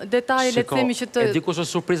kapim detaje, le të themi që të... E dikush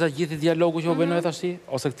është surpriza gjithë dialogu që u bënoi tash,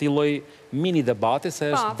 ose këtij lloj mini debati,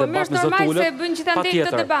 se është debat me zotullet.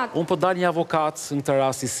 Patjetër, unë po dal një avokat në këtë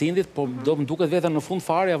rast i Cindyt, po do më duket vetëm në fund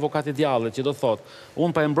fare avokati djallit që do thotë,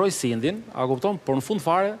 unë pa e mbroj Cindyn, a kupton, por në fund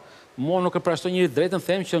fare mua nuk e prashtoj njëri drejtën,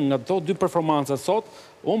 them që nga to dy performancat sot,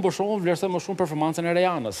 unë për shumë vlerësoj më shumë performancën e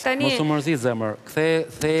Rejanës. Mos u mërzit zemër,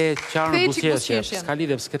 kthe qarën në buzëqeshje, s'ka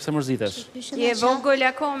lidhje, s'ke pse mërzitesh. Je vogël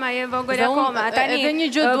akoma. Tani,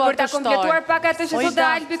 për ta kompletuar pak atë që thotë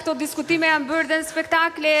Albi, këto diskutime janë bërë dhe në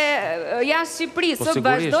spektakle jashtë Shqipërisë,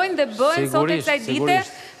 vazhdojnë dhe bëhen sot e kësaj dite,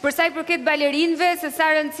 për sa i përket balerinëve, se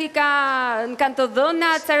sa rëndësi kanë të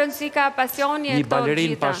dhënat, sa rëndësi ka pasioni e një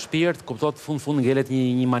balerinë pa shpirt, kuptot fund ngelet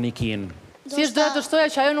një manikin. Si është doja të shtoja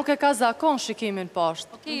që ajo nuk e ka zakon shikimin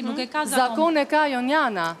poshtë. Okej, nuk e ka zakon. Zakon e ka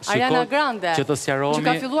Jonjana, Ariana Grande, që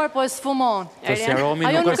ka filluar po e sfumon. Të sjaromi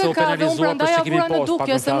nuk është u penalizuar për shikimin poshtë, pak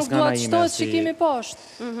në nuk duat të shtohet shikimi poshtë.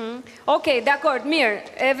 Okej, dakord, mirë,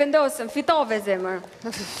 e vendosëm, fitove zemër.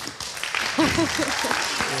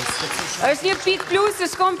 Është një pik plus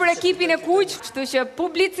që shkon për ekipin e kuq, kështu që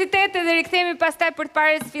publicitet edhe rikthehemi pastaj për të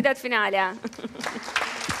parë sfidat finale.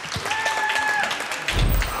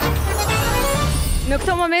 Në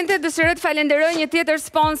këto momente dëshiroj të falenderoj një tjetër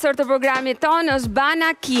sponsor të programit tonë, është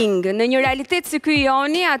Bana King. Në një realitet si ky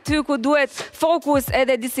joni, aty ku duhet fokus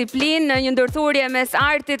edhe disiplinë në një ndërthurje mes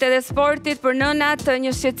artit edhe sportit për nënat,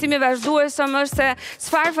 një shqetësim i vazhdueshëm është se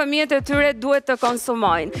çfarë fëmijët e tyre duhet të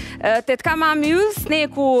konsumojnë. Tetka mami yll,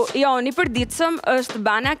 sneku joni i përditshëm është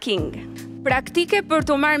Bana King. Praktike për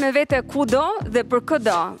të marrë me vete kudo dhe për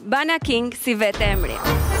këdo. Bana King si vete emri.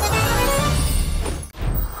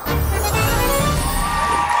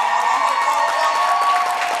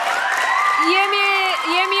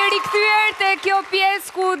 Jemi rikthyer te kjo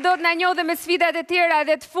pjesë ku do të na njohë me sfidat e tjera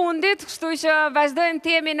dhe të fundit, kështu që vazhdojmë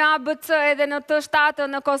të jemi në ABC edhe në T7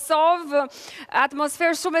 në Kosovë.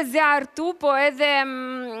 Atmosferë shumë e zjarë tu, po edhe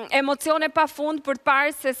emocione pa fund për të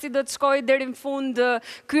parë se si do të shkojë deri në fund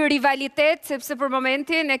ky rivalitet, sepse për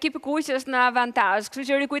momentin ekipi kuq është në avantazh. Kështu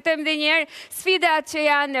që rikujtojmë edhe një herë sfidat që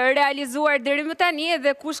janë realizuar deri më tani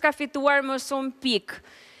dhe kush ka fituar më shumë pikë.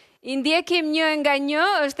 I ndjekim 1-1,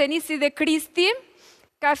 është Enisi dhe Kristi.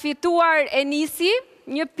 Ka fituar Enisi,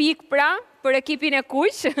 1 pikë pra, për ekipin e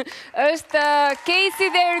kuq. Është Kejsi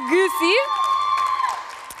dhe Ergysi,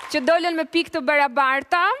 që dolën me pikë të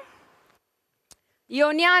barabarta.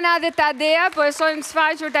 Jonjana dhe Tadea, po e shohim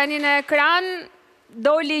shfaqur tani në ekran,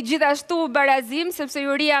 doli gjithashtu barazim, sepse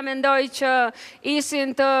juria mendoi që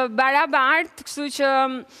ishin të barabartë, kështu që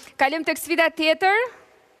kalim tek sfida tjetër.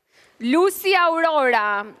 Lucy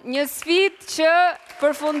Aurora, një sfidë që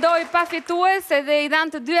përfundoi pa fitues edhe i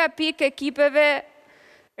dhanë të dyja pikë ekipeve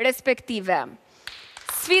respektive.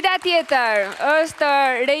 Sfida tjetër është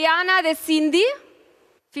Rejana dhe Cindy.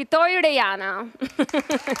 Fitoi Rejana.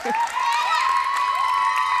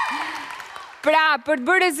 Pra, për të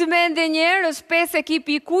bërë rezume edhe një herë, është 5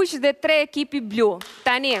 ekipi i kuq dhe 3 ekipi blu.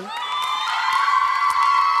 Tani.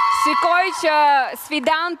 Shikoj që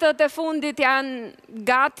sfidantët e fundit janë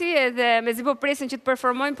gati edhe me zi po presin që të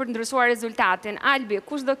performojnë për të ndryshuar rezultatin. Albi,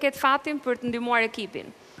 kush do ketë fatin për të ndihmuar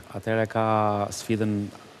ekipin? Atëherë ka sfidën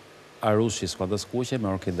Arushi, skuadrës kuqe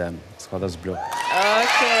me Orkiden, skuadrës blu.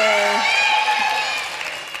 Okej.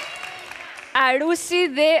 Arushi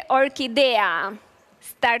dhe Orkidea.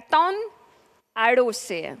 Starton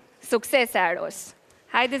Arushi. Sukses Arush.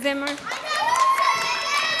 Hajde zemër.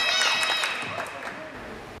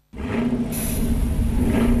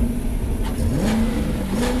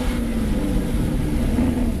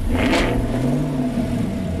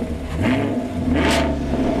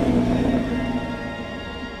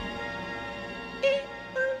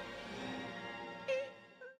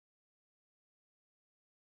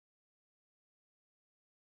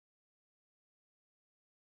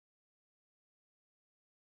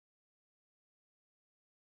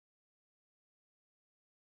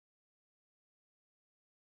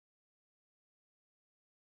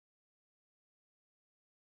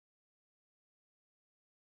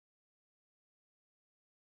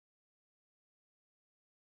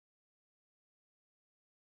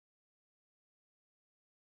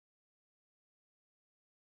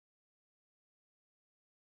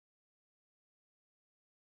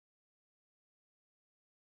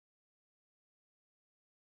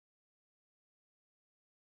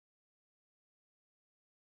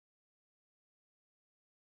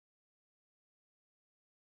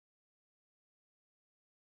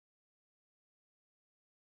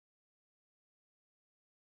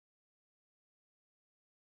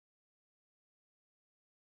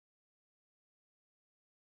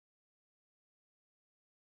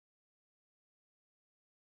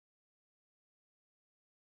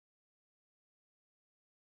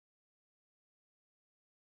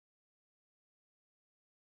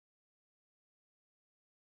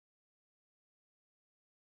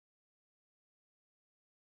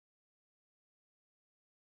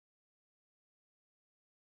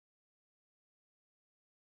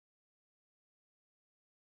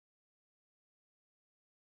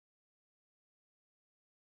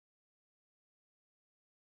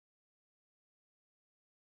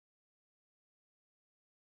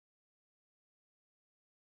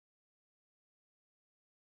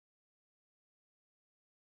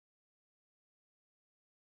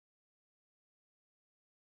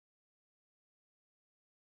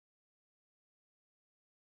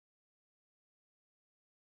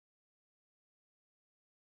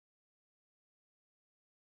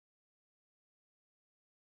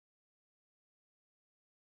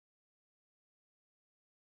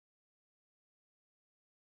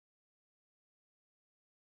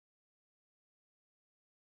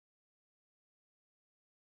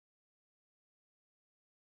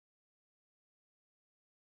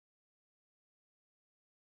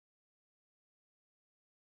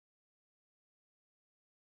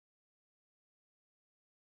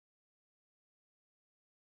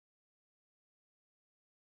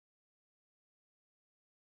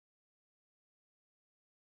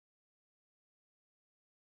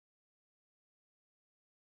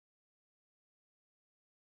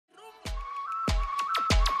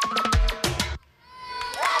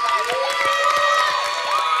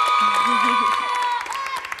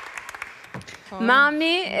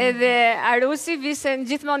 Mami edhe Arusi visen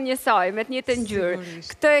gjithmonë njësoj, me të njëjtën ngjyrë.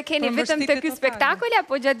 Këtë e keni vetëm te ky spektakël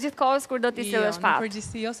apo gjatë gjithë kohës kur do t'i sillësh fat? Jo, në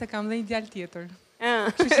përgjithësi jo, se kam dhe një djalë tjetër.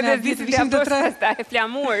 Edhe visit ja posta e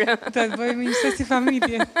flamur. Të bëjmë një sesi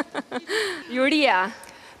familje. Juria.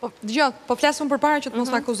 Po flasëm për para që të mos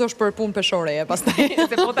të akuzosh për punë peshoreje, pastaj.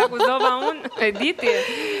 Se po të akuzova unë, e diti.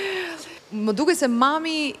 Më duke se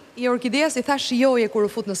mami i Orkideas i tha shijoje kur u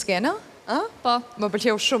fut në skenë, po. Më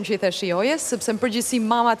pëlqeu shumë që i the shijoje, sepse në përgjithësi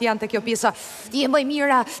mamat janë te kjo pjesa, ti je më e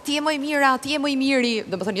mira, ti je më e mira, ti je më i miri.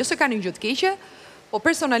 Domethënë jo se kanë një gjë të keqe, po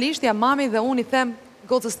personalisht jam mami dhe unë i them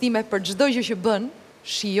gocës time për çdo gjë që bën,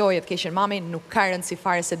 shijoje të keqen mami, nuk ka rëndësi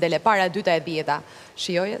fare se dele para, e dyta, e dhjeta.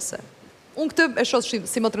 Shijoje se. Unë këtë e shoh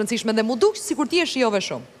si më të rëndësishme dhe mu duk sikur ti e shijove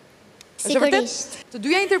shumë. Sigurisht. Të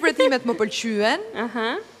dyja interpretimet më pëlqyen.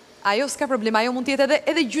 Ajo s'ka problem, ajo mund t'jetë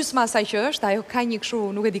edhe gjysma asaj që është, ajo ka një kështu,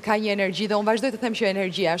 nuk e di, ka një energji dhe unë vazhdoj të them që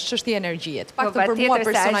energjia është çështje energjie. Paktën për mua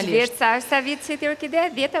personalisht. Sa vjet si ti Orkidea?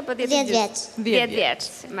 10 apo 10 vjeç? 10 vjeç,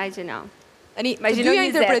 imagjino. Tani, të dyja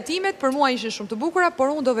interpretimet për mua ishin shumë të bukura,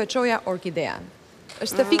 por unë do veçoja Orkidean.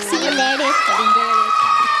 Është fiksi një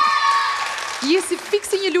Je si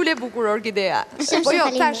fiksi një lule bukur, Orkidea. Po jo,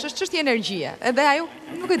 tash, është çështje energjie. Edhe ajo,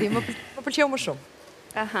 nuk e di, më pëlqeu më shumë.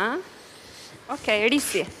 Aha. Okej,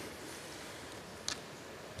 Risi.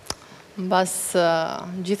 Mbas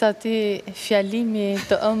gjitha ti fjalimi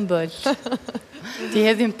të ëmbël, ti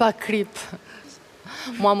hedhim pa krip.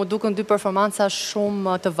 Mua më duken dy performanca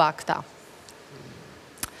shumë të vakta.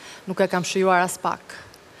 Nuk e kam shijuar as pak.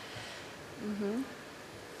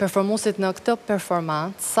 Performuesit në këtë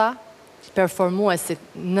performanca, performuesit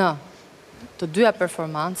në të dyja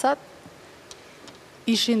performancat,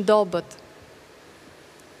 ishin dobët.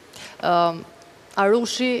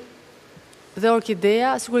 Arushi dhe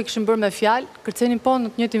Orkidea, sikur i kishin bërë me fjalë, kërcenin po në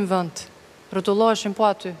të njëjtin vend. Rrotulloheshin po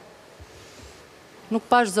aty. Nuk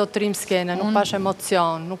pash zotrim skene, nuk pash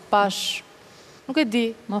emocion, nuk pash... Nuk e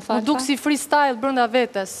di, më duk si freestyle brenda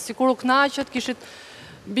vetes, sikur u kënaqet, kishit...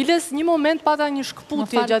 Biles një moment pata një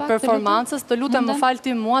shkëputje gjatë performancës, të lutem më falë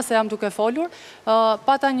ti mua se jam duke folur,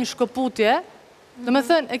 pata një shkëputje, dhe me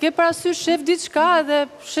thënë, e ke parasysh shef diçka edhe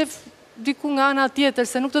shef diku nga ana tjetër,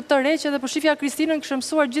 se nuk të tërheqe dhe për shifja Kristinën kështë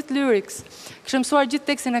mësuar gjithë lyrics, kështë mësuar gjithë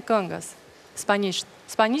tekstin e këngës, spanjisht.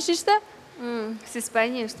 Spanjisht ishte? Si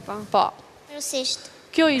spanjisht, po. Po. Rusisht.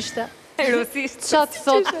 Kjo ishte. Rusisht.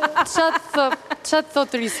 Qatë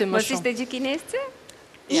thot Risi më shumë? Mos ishte gjë kinesë?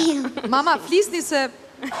 Mama, flisni se...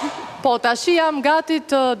 Po, tashi jam gati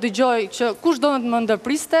të dëgjoj që kush do në të më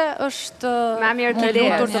ndërpriste është me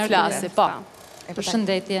lutur të flasi. Po.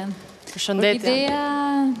 Përshëndetje. Përshëndetje. Orkidea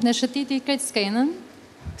në shëtiti kretë skenën.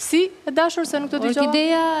 Si, e dashur se nuk të dëgjoj?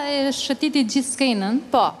 Orkidea e shëtiti gjithë skenën.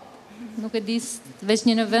 Po. Nuk e dis, veç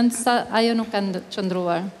një në vend sa ajo nuk kanë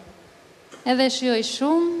qëndruar. Edhe shijoj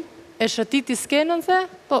shumë. E shëtiti skenën, the?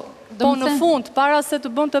 Po. Po në fund, para se të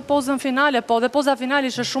bënd të pozën finale, po dhe poza finale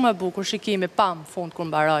ishte shumë e bukur, shikimi, pam, fund kur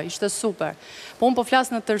mbaroj, ishte super. Po unë po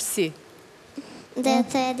flasë në tërsi. Dhe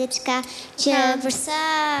të diçka që përsa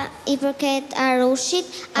i përket Arushit,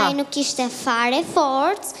 ai nuk ishte fare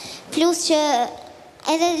forcë, plus që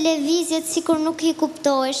edhe lëvizjet sikur nuk i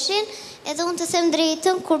kuptoheshin, edhe unë të them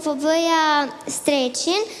drejtën, kur po bëja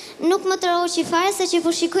streqin, nuk më të roqi fare se që po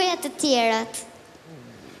shikoja të tjerat.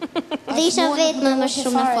 Dhe isha vetëm më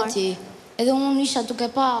shumë në fortë. Edhe unë isha duke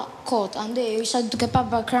pa kot, ande isha duke pa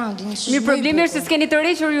backgroundin. Mi problemi është se s'keni të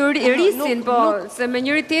requr Risin, po, se me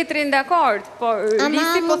njëri tjetrin dakord, po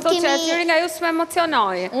Risi po thot që atyri nga ju s'me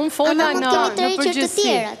emocionoj. Unë fola në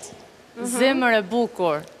përgjithësi. Zemër e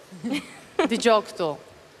bukur. Dëgjoj këtu.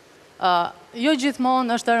 Jo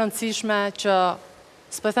gjithmonë është e rëndësishme që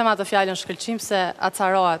s'pëthem atë fjallën shkëlqim se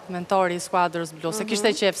acarohet mentori i skuadrës blu, se kishte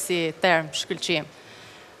qef si term shkëlqim.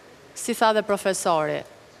 Si tha dhe profesori,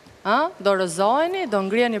 do rëzojni, do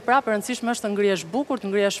ngriheni prapë, rëndësishme është të ngrihesh bukur, të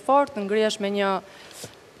ngrihesh fort, të ngrihesh me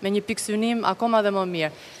një piksynim akoma dhe më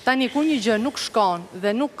mirë. Tani, kur një gjë nuk shkon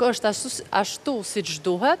dhe nuk është ashtu si që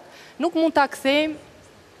duhet, nuk mund të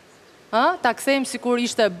kthejmë si kur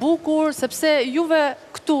ishte bukur, sepse juve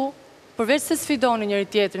këtu, përveç se sfidoni njëri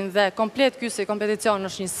tjetrin dhe komplet ky se kompeticion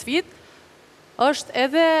është një sfid, është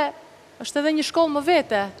edhe një shkollë më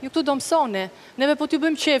vete, ju këtu do mësoni, neve po t'ju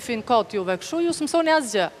bëjmë qefin kot juve, kështu ju së mësoni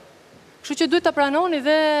asgjë. Kështu që duhet të pranoni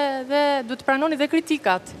duhet të pranoni dhe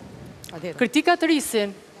kritikat. Kritikat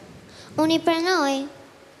Risin. Unë i pranoj,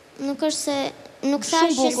 nuk është se, nuk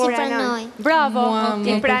thash që si pranoj. Bravo.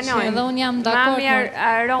 I pranoj. Edhe unë jam dakord. Mami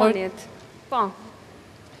Aronit. Po.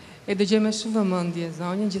 E dëgjoj me shumë vëmendje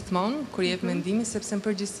zonjën gjithmonë kur jep mendimin, sepse në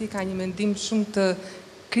përgjithësi ka një mendim shumë të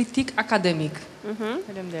kritik akademik.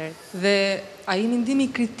 Faleminderit. Dhe ai mendimi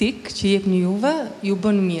kritik që jepni juve ju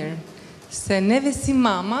bën mirë. Se neve si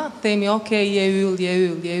mama themi je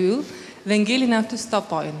yll, dhe ngelin aty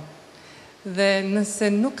stopojnë. Dhe nëse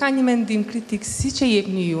nuk ka një mendim kritik si që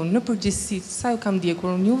jepni ju në përgjithësi sa ju kam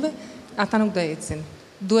ndjekur unë juve, ata nuk do ecin.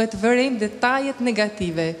 Duhet vërejmë detajet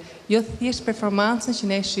negative, jo thjesht performancën që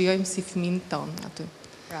ne shijojmë si fëmin tonë aty.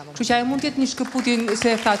 Kështu që ajo mund t'jetë një shkëputje se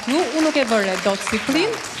e thatë ju, unë nuk e vëre do të si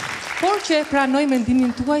prind, por që e pranoj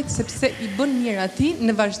mendimin tuaj sepse i bën mirë ati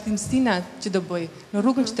në vazhdimësina që do bëj, në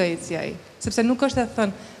rrugën që të eci ai. Sepse nuk është e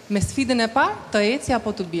thënë me sfidën e parë të eci apo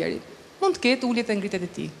të bjerit. Mund të ketë ulljet e ngritet e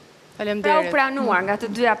ti. Pra u pranuar nga të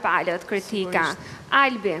dyja palët kritika.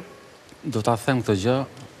 Albi. Do ta them këtë gjë,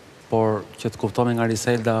 por që të kuptomi nga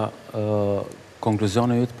Riselda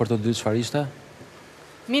konkluzione jytë për të dy çfarë ishte?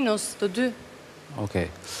 Minus të dy. Okej.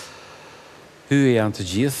 Hyje janë të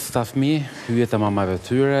gjithë ta fëmijë, hyjet e mamave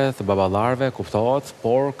tyre, të baballarëve, kuptohet,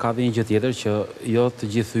 por ka dhe një gjë tjetër që jo të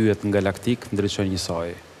gjithë hyjet nga galaktik ndriçojnë njësoj.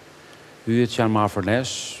 Hyjet që janë më afër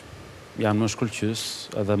nesh, janë më shkëlqys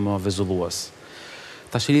edhe më vezullues.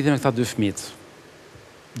 Tash i lidhim me këta dy fëmijët.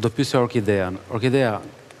 Do pyesja Orkidean. Orkidea,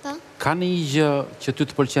 ka një gjë që ty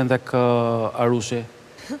të pëlqen tek Arushi?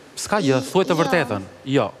 S'ka gjë, thuaj të vërtetën.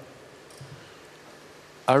 Jo.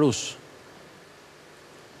 Arush,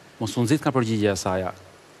 mos u nxit nga përgjigjja e saj.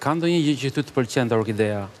 Ka ndonjë gjë që ty të pëlqen te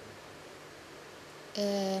Orkidea?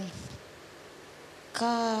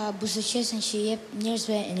 Ka buzëqesën që jep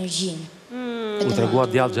njerëzve energjinë. U tregua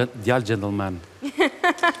djalë gentleman.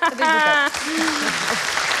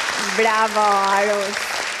 Bravo, Arush.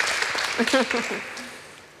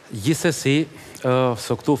 Gjithsesi,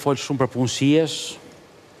 se këtu fol shumë për punë shihesh,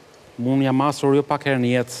 unë jam masur jo pak herë në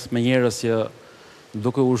jetë me njerëz që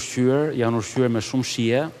duke ushqyer, janë ushqyer me shumë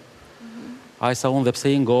shije. Ai sa unë dhe pse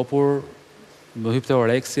i ngopur, më hyp te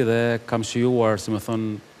oreksi dhe kam shijuar, si më thon,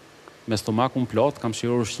 me stomakun plot, kam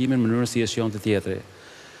shijuar ushqimin në mënyrën si e shijon të tjetri.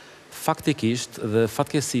 Faktikisht dhe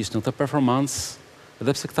fatkeqësisht në këtë performancë,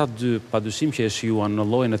 edhe pse këta dy padyshim që e shijuan në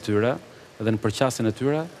llojin e tyre dhe në përqasjen e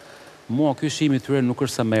tyre, mua ky shihimi i tyre nuk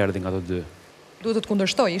është se më erdhi nga të dy. Duhet të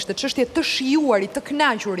kundërshtoj, ishte çështje të shijuari, të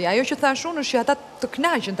kënaquri. Ajo që thash unë është që ata të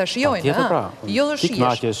kënaqen ta shijojnë, Patjetër pra. Jo të shihesh. Ti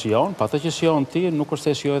kënaqesh shijon, pa atë që shijon ti nuk është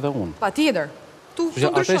se shijoj edhe unë. Patjetër. Tu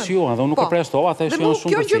kundërshton. Ata shijuan dhe unë nuk e prestova, ata shijon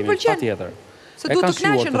shumë përcimi, patjetër. Se duhet të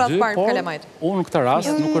kënaqen rreth parë kalamajt. Unë në këtë rast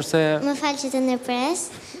nuk është se Më fal që të ndërpres.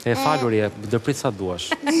 E faluri, ndërprit sa duash.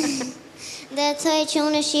 Dhe të thoj që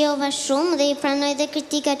unë e shijova shumë dhe i pranoj dhe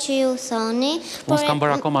kritikat që ju thoni. Unë s'kam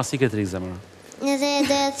bërë akoma asnjë ketrik zemra. Dhe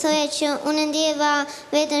të thoja që unë ndjeva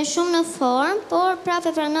veten shumë në formë, por prapë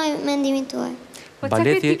pranoj mendimin tuaj. Po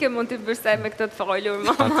çfarë kritike mund të bësh me këtë të folur,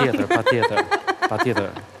 mama?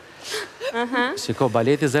 Patjetër. Shiko,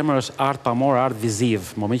 baleti zemër është art pamor, art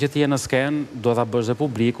viziv. Moment që ti je në sken, do ta bësh dhe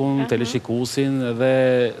publikun, teleshikuesin dhe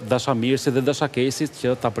dashamirësit dhe dashakesit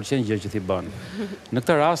që ta pëlqen gjë që ti bën. Në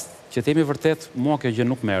këtë rast, që themi vërtet, mua kjo gjë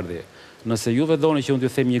nuk më erdhi. Nëse juve doni që unë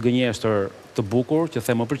t'ju them një gënjeshtër të bukur, që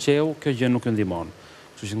them më pëlqeu, kjo gjë nuk ju ndihmon.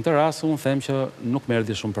 Kështu që në këtë rast unë them që nuk më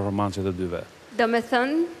erdhi shumë performancë të dyve. Do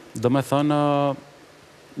me thënë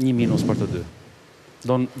një minus për të dy.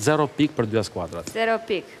 Do 0 pik për dy skuadrat. 0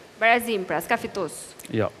 pik. Barazim pra, s'ka fitus.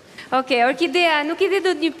 Jo. Okej, Orkidea, nuk i dhe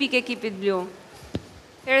do të një pik ekipit blu.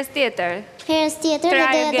 Herës tjetër. Herës tjetër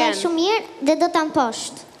dhe do të shumë mirë dhe do ta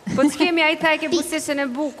mposht. Po të kemi a i thaj ke buzëqesën e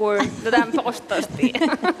bukur, do ta mposht të shti.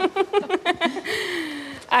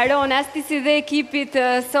 Aron, as ti si dhe ekipit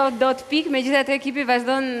sot do të pik, me gjitha të ekipi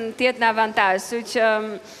vazhdon tjetë në avantazh, su që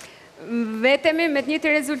vetemi me të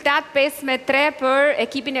njëjtin rezultat 5-3 për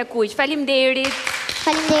ekipin e kuq. Faleminderit.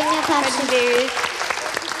 Faleminderit.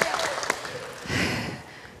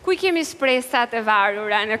 Ku i kemi shpresat e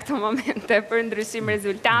varura në këto momente për ndryshim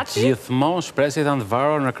rezultati? Gjithmonë shpresit janë të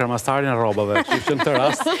varur në kremastarin e robave. Që në këtë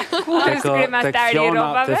rast, ku është kremastari i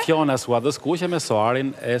robave? Te Fiona e skuadrës kuqe me Soarin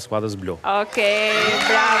e skuadrës blu. Okej,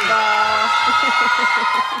 bravo.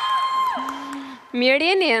 Mirë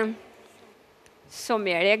jeni? Shumë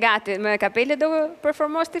mirë, e gati. Me kapele do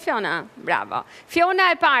performosh ti Fiona? Bravo. Fiona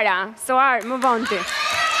e para, Soar, më vonë ti.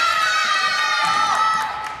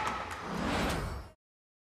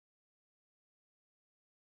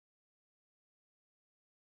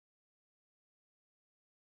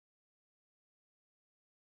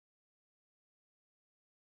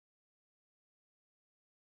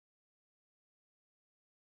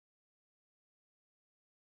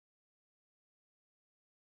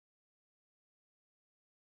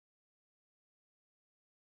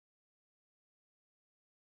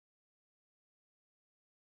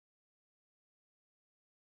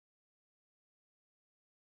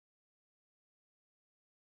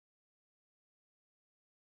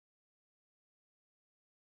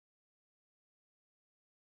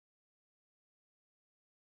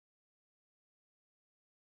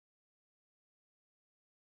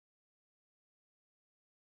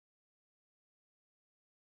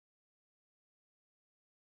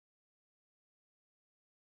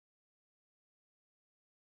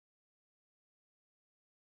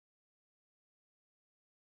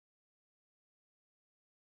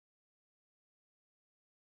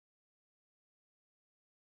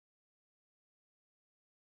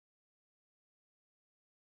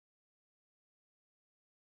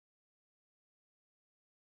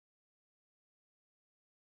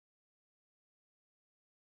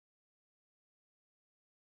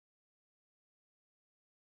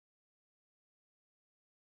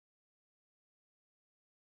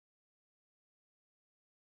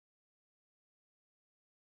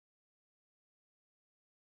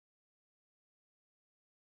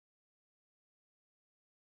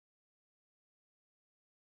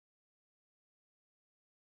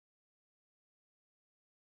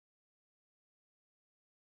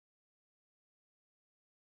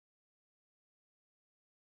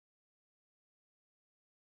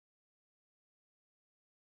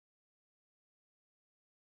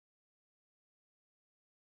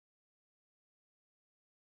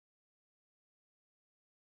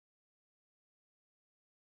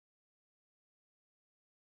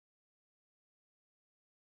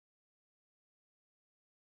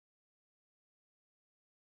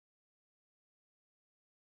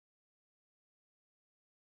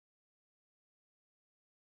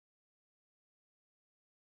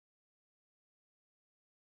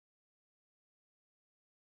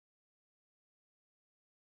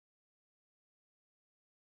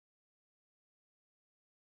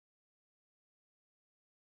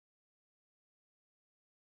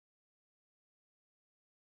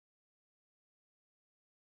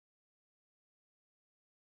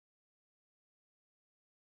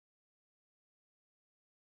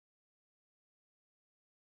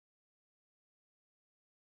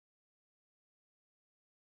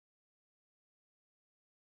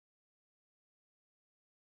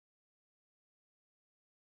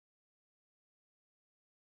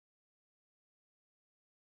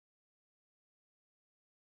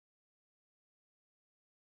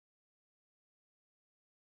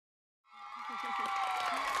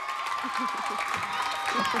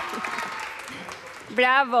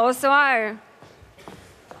 Bravo, Soar.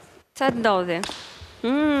 Qa të ndodhi?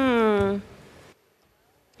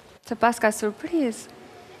 Që pas ka surpriz.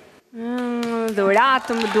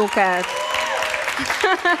 Dhuratë më duket.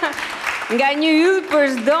 Nga një yll për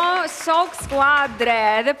shdo shok skuadre.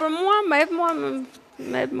 Edhe për mua, me ep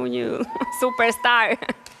mu një yll. Superstar.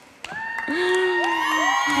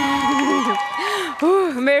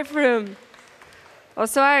 Merë frëm. O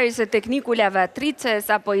Soar, ishe tekniku lavatrices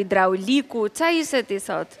apo hidrauliku, qa ishe ti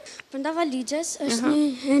sot? Përnda valigjes është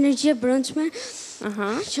një energjie brëndshme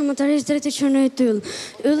që më të rejsh drejtë që në e tyllë.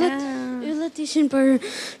 Yllet ishin për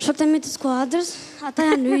shokët e mi të skuadrës, ata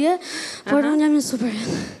janë yje, por unë jam një super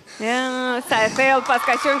yll. Sa e thellë pas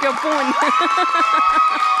ka qënë kjo punë.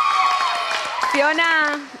 Fiona,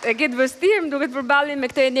 e këtë vështirë, më duket përballin me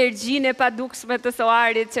këtë energjinë e padukshme të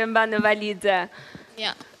Soarit që mba në valigje.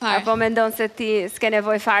 Apo me ndonë se ti s'ke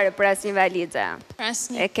nevoj fare për asë një valigje.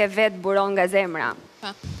 E ke vetë buron nga zemra.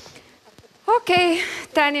 Okej,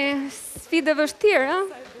 tani sfidë vështirë,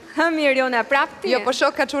 Hëmi Erjona prapti. Jo, po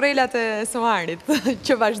shok kaçurelat e Soarit,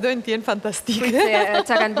 që vazhdojnë t'jenë fantastike.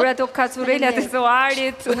 Qa kanë bërë ato kaçurelat e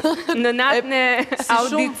Soarit në natën e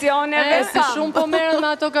audicioneve. Si shumë po merën me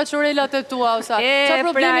ato kaçurelat e tua, osa. Qa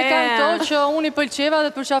problemi kanë to që unë i pëlqeva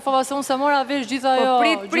dhe për qafova se unë se mora vesh gjitha jo.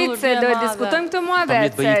 Prit, se do e diskutojmë këtë mua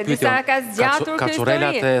vetë, se disa ka zgjatur këtë histori.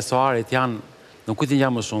 Kaçurelat e Soarit janë, nuk kujtin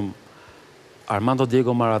jam më shumë, Armando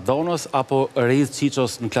Diego Maradonos apo Reis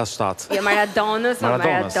Qiqos në klasë 7? Jo, Maradonos.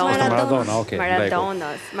 Maradona, okej.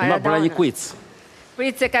 Maradonos. Ma bëra një quiz.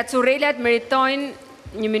 Prit se kaçurelat meritojnë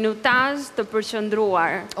një minutazh të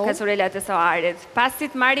përqendruar, kaçurelat e Soarit. Pasi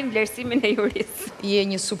të marrim vlerësimin e juris. Je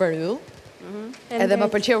një super yll. Edhe më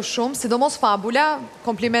pëlqeu shumë, sidomos fabula,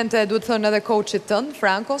 komplimente duhet thënë edhe coachit tënd,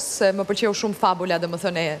 Frankos, se më pëlqeu shumë fabula,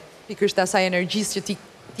 domethënë pikërisht asaj energjisë që ti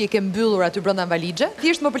e ke mbyllur aty brenda në valigje.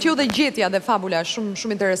 Thjesht më pëlqeu dhe gjetja dhe fabula,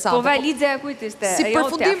 shumë interesante. Po valigja e kujt ishte? Si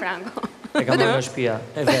përfundim, Franko. E kam marrë nga shtëpia,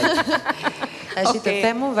 e vet. Tash të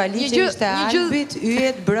themu, valigja ishte Albit,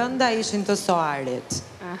 yjet brenda ishin të Soarit.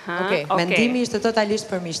 Mendimi ishte totalisht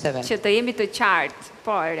për miqteve. Që të jemi të qartë,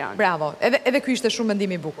 po Erjon. Bravo, edhe ky ishte shumë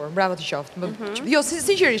mendimi i bukur, bravo të qoftë. Jo,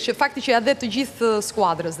 sinqerisht, që fakti që ja dhe të gjithë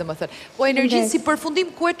skuadrës, domethënë. Po energjinë si përfundim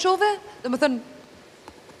ku e çove? Domethënë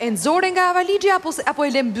e nxore nga valigja apo e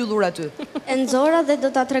le mbyllur aty? E nxora dhe do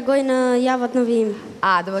ta tregoj në javat në vijim.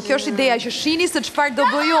 Domethënë kjo është ideja që shihni se çfarë do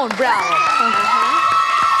bëjon, bravo.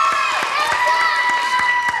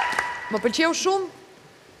 Më pëlqeu shumë,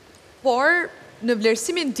 por në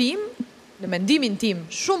vlerësimin tim, në mendimin tim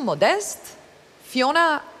shumë modest,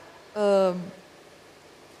 Fiona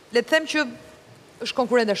le të them që është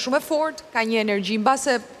konkurrente shumë e fortë, ka një energji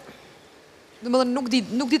mbase, domethënë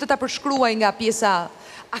nuk di të ta përshkruaj nga pjesa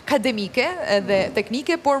akademike edhe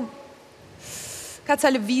teknike, por ka ca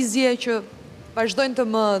lëvizje që vazhdojnë të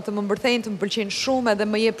më mbërthejnë, të më pëlqejnë shumë edhe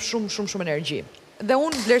më jep shumë energji. Dhe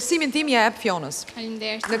unë vlerësimin tim ja jep Fionës.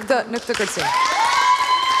 Në këtë kërcim.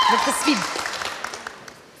 Në këtë sfidë.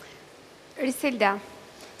 Riselda.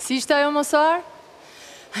 Si ishte ajo Soar?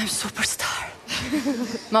 I'm superstar.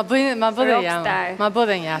 Ma bëdhe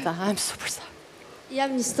njata. I'm superstar. Jam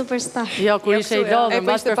një superstar. Jo, kur ishe i lodhër,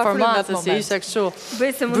 mas performancës, si ishe këshu.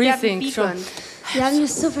 Breathing, këshu. Jam një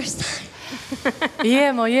superstar. Je,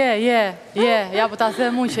 mo, je. Ja, po ta the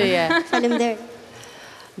mu që je. Faleminderit.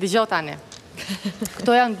 Dëgjoj tani.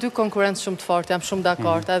 Këto janë dy konkurrencë shumë të fortë, jam shumë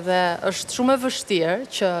dakord, edhe është shumë e vështirë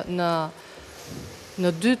që në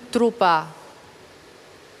dy trupa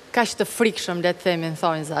kaq të frikshëm, le të themi,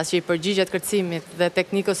 thonjza, që i përgjigjet kërcimit dhe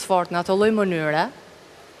teknikës fort në ato lloj mënyre,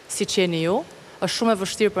 siç jeni ju, është shumë e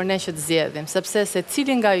vështirë për ne që të zgjedhim, sepse se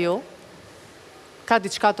cilin nga ju ka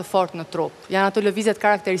diçka të fortë në trup. Janë ato lëvizjet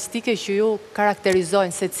karakteristike që ju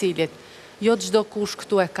karakterizojnë secilit. Jo çdo kush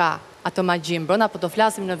këtu e ka atë magjin brenda, po do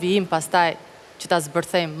flasim në vijim pastaj që ta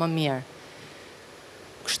zbërthejmë më mirë.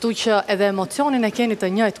 Kështu që edhe emocionin e keni të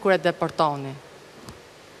njëjtë kur e deportoni.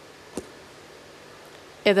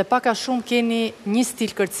 Edhe pak a shumë keni një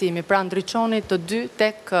stil kërcimi, pra ndriçoni të dy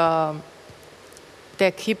tek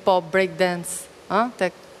hip-hop, breakdance,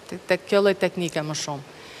 tek kjo lloj teknike më shumë.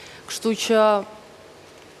 Kështu që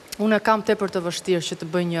unë kam tepër të vështirë që të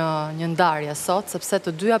bëj një ndarje sot, sepse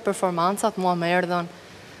të dyja performancat mua më erdhën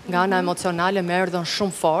nga ana emocionale, më erdhën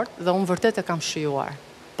shumë fort dhe unë vërtet e kam shijuar,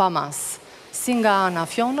 pa mas, si nga ana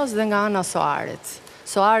Fionës dhe nga ana Soarit.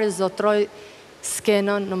 Soari zotroi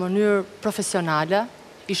skenën në mënyrë profesionale,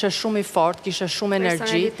 ishe shumë i fort, kishe shumë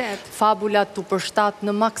energji, fabulat të përshtat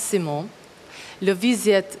në maksimum,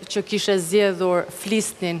 lëvizjet që kishe zgjedhur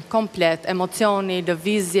flisnin komplet, emocioni,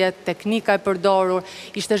 lëvizjet, teknika e përdorur,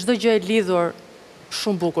 ishte çdo gjë e lidhur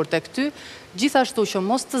shumë bukur tek ty, gjithashtu që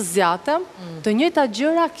mos të zgjatem, të njëjta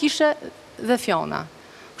gjëra kishe dhe Fiona.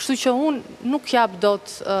 Kështu që unë nuk jap dot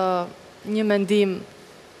një mendim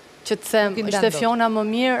që të them, ishte Fiona më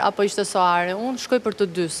mirë, apo ishte Soare. Unë shkoj për të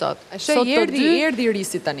dy sot. Erdi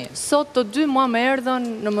Risi tani. Sot të dy mua më erdhën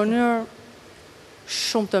në mënyrë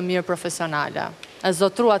shumë të mirë profesionale. E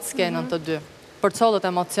zotruat skenën të dy. Përcollët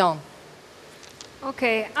emocion.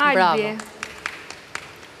 Okej, Albi.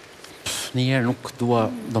 Njëherë nuk dua,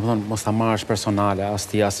 do më thonë, mos ta marrësh personale, as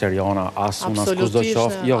ti, as Erjona, as unë, as kush do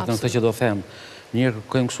qoftë. Jo, në këtë që do them. Njëherë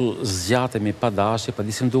kërkojmë kështu zgjatemi pa dashje, pa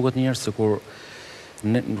disim duket njëherë sikur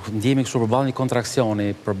ndjemi kështu përballë një kontraksioni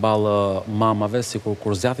përballë mamave, sikur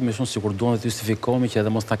kur zgjatemi shumë, sikur duam të justifikohemi që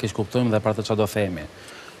edhe mos ta keq kuptojmë dhe për atë çfarë do themi.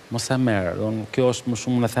 Mos e merr, kjo është më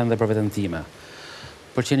shumë në them dhe për veten time.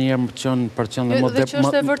 Për që njëherë për qenë dhe që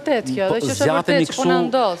është e vërtet kjo, dhe që është e vërtet që po na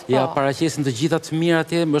ndodh. Ja, paraqesin të gjitha të mira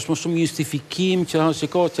atje, është më shumë justifikim që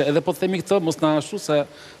shiko që edhe po të themi këtë, mos na ashtu se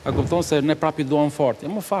a kupton se ne prapë duam fort.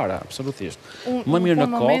 Jo, më fare, absolutisht. Më mirë në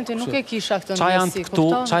kokë. Momentin nuk e kisha këtë ndjesi,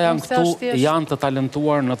 kupton? Çfarë janë këtu, janë të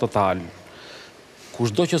talentuar në total.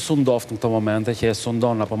 Kushdo që sundoft në këto momente, që e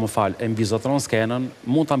sundon apo më fal, e mbizotron skenën,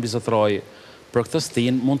 mund ta mbizotroj për këtë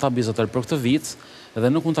stin, mund ta mbizotroj për këtë vic, dhe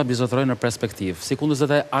nuk mund ta bizotroj në perspektiv. Si kundës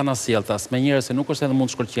edhe Ana Sjelltas, me njëre se nuk është edhe mund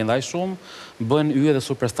të shkëlqejnë aq shumë, bën yje dhe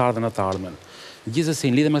superstar dhe në të ardhmen. Gjithsesi,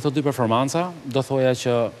 në lidhje me këto dy performanca, do thoja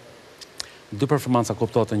që dy performanca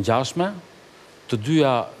kuptohet të ngjashme, të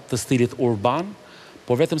dyja të stilit urban,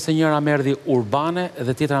 por vetëm se njëra më erdhi urbane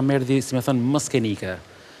dhe tjetra më erdhi, si më thënë, më skenike.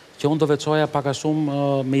 Që unë do veçoja pak a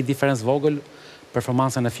shumë me një diferencë vogël.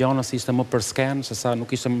 Performancën e Fionës ishte më për sken, se sa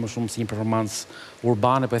nuk ishte më shumë si një performancë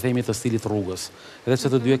urbane, po e themi të stilit rrugës. Edhe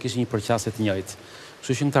pse të dyja kishin një përqasje të njëjtë.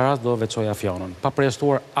 Kështu që në këtë rast do veçoja Fionën, pa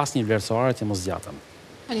përjashtuar asnjë vlerësore që mos zgjatëm.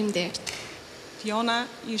 Faleminderit. Fiona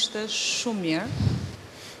ishte shumë mirë.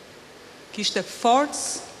 Kishte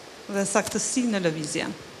forcë dhe saktësi në lëvizje.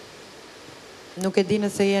 Nuk e di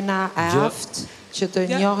nëse jena e aftë që të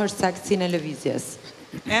njohësh saktësinë e lëvizjes.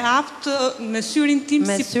 E aftë me syrin tim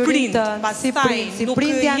si prind, pastaj nuk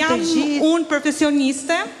jam unë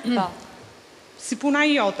profesioniste, si puna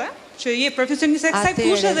jote, që je profesioniste e kësaj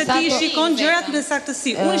pushe dhe ti shikon gjërat me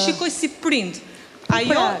saktësi. Unë shikoj si prind.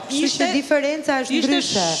 Ajo ishte diferenca është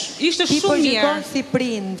ndryshe. Ishte shumë mirë. Ti po shikon si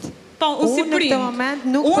prind. Po, unë si prind. Unë në këtë moment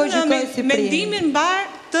nuk po shikoj si prind. Unë me mendimin mbar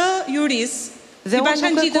të juris, dhe unë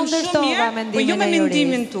nuk e kundërshtova mendimin e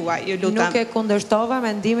juris. Nuk e kundërshtova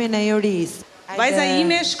mendimin e juris. Vajza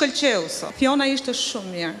ime shkëlqeu sot. Fiona ishte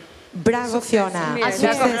shumë mirë. Bravo Fiona.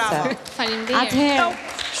 Faleminderit. Atëherë,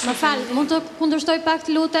 më fal, mund të kundërshtoj pak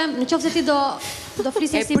të lutem, në qoftë se ti do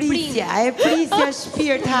flisje si prind. E prisja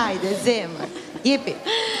shpirt, hajde, zemër. Jepi.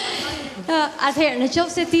 Atëherë, në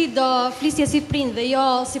qoftë se ti do flisje si prind dhe jo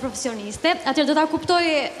si profesioniste, atëherë do ta kuptoj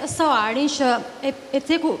Soarin që e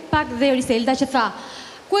teku pak dhe Riselda që tha,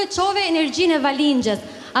 ku e çove energjinë e valingjes.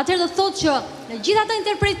 Atëherë do thotë që në gjithë atë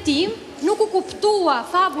interpretim nuk u kuptua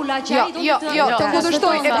fabula që ai do të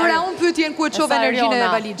kundërshtoj. E bëra unë pyetjen ku e çove energjinë e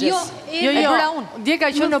valixhes. Jo, bëra unë. Dje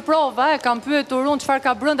ka qenë në provë, e kam pyetur unë çfarë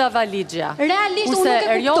ka brenda valixhja. Realisht unë nuk e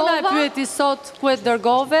kuptova. Erjona e pyeti sot ku e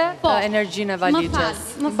dërgove energjinë e valixhes.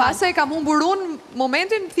 Mbase e kam humbur unë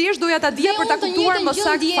momentin, thjesht doja ta dija për ta kuptuar më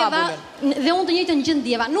saktë fabulën. Dhe unë të njëjtën gjë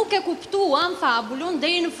ndjeva. Nuk e kuptuam fabulën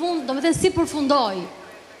deri në fund, domethënë si përfundoi.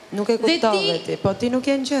 Nuk e kuptove ti, po ti nuk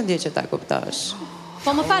je në gjendje që ta kuptosh.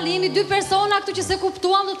 Po më falë, jemi dy persona këtu që se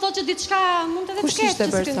kuptuam dhe të thotë që diçka mund të dhe të ketë. Kush ishte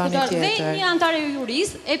personi tjetër? Dhe një antare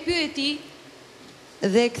juris e pyeti.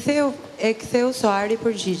 Dhe e ktheu Soari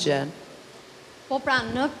përgjigjen. Po pra,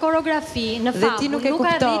 në koreografi, në fabull, nuk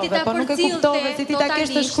arriti ta përcillte totalisht. Po nuk e kuptove, si ti ta kesh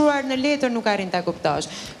të shkruar në letër nuk arrin ta kuptosh.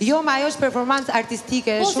 Jo, ma ajo është performancë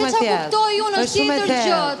artistike, është shumë e thjeshtë. Po se qa kuptoj unë është tjetër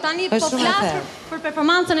gjë, tani po flasë për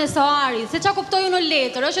performancën e Soarit, se qa kuptoj unë në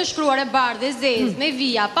letër, është e shkruar e bardhë, e zezë, me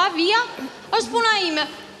vija, pa vija, është puna ime.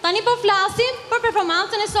 Tani po flasim për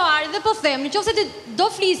performancën e Soarit dhe po them, në qoftë se ti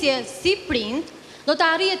do flisje si prind, do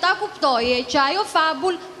të arrije ta kuptoje që ajo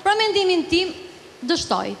fabul, për mendimin tim,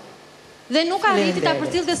 dështoj. Dhe nuk arriti ta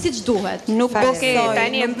përcillte siç duhet. Nuk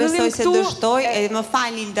besoj se dështoj, e më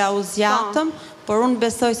fal Ilda u zgjatëm, por unë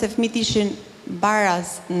besoj se fëmijët ishin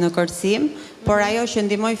baraz në kërcim, por ajo që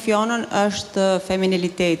ndihmoi Fionën është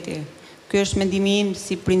feminiliteti. Ky është mendimi im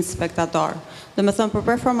si prind spektator. Domethënë për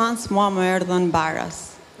performancë mua më erdhën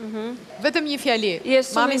baraz. Vetëm një fjali,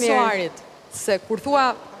 mami Soarit, se kur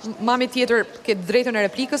thua mami tjetër ke drejtën e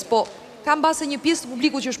replikës, po kam base një pjesë të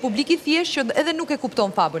publikut që është publik i thjeshtë që edhe nuk e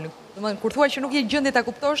kupton fabulën. Domethënë kur thua që nuk je gjendje ta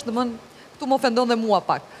kuptosh, domethënë këtu më ofendon dhe mua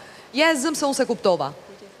pak. Ja e zëmë se unë se kuptova.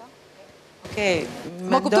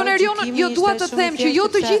 Më kupton Erjona, jo dua të them që jo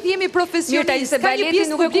të gjithë jemi profesionistë. Ka një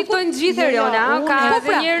pjesë nuk e kuptojnë gjithë Erjona, ka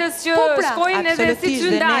dhe njerëz që shkojnë edhe si që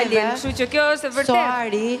ndalin, kështu që kjo është e vërtet.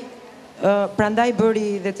 Soari, prandaj bëri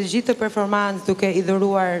dhe të gjithë të performancë duke i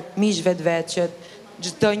dhuruar miqve të vetë që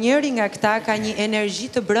çdo njëri nga këta ka një energji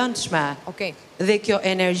të brendshme. Dhe kjo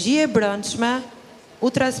energji e brendshme u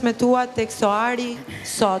transmetua tek Soari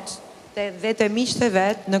sot dhe të miqtë e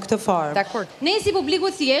vetë në këtë formë. Ne si publiku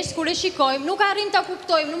thjesht, kur e shikojmë, nuk arrim ta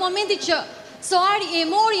kuptojmë në momenti që Soari e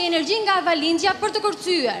mori energjin nga valindja për të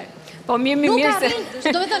kërcyer. Po mirë se...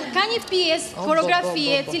 Do me thënë, ka një pjesë,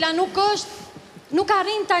 koreografie, cila nuk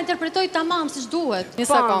arrin ta interpretoj tamam siç duhet. Një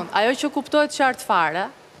sekond, ajo që kuptohet qartë fare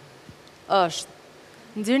është,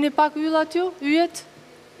 nxirrni pak yll aty, yjet?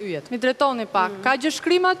 Yjet. Mi drejtoni pak. Ka gjë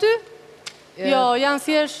shkrim aty? Jo, janë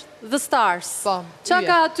thjesht The Stars. Qa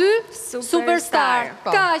ka aty? Superstar.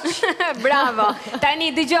 Kaq. Bravo.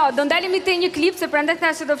 Tani, dëgjoj, do ndalemi te një klip, se prandaj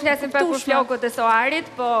thashë do flasim pak për flokët e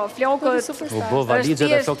Soarit, po flokët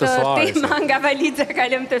është tema nga valizja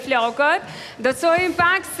kalëm të flokët. Do të sojmë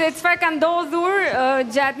pak se çfarë ka ndodhur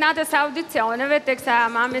gjatë natës audicioneve, teksa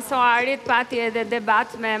mami Soarit pati edhe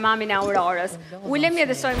debat me mamin e Aurorës. Ulemi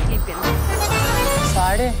edhe sojmë klipin.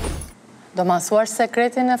 Soari, do masuar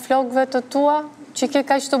sekretin e flokëve të tua? Që ke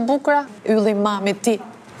ka ishtë të bukra? Ylli mami ti.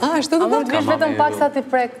 Ashtu të mund të vish vetëm pak sa ti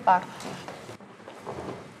prek pak.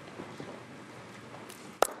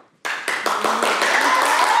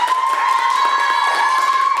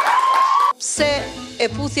 Pse e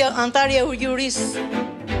puthja antarja juris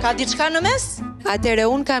ka diçka në mes? Atere,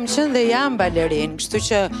 unë kam qënë dhe jam balerin, kështu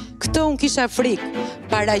që këtë unë kisha frikë.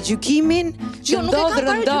 Para gjykimin që ndodhë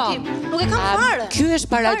rëndom. Nuk e kam fare. Kjo është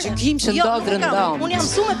para gjykim që ndodhë rëndom. Unë jam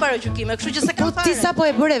su me para gjykime, kështu që se kam fare. Ti sa po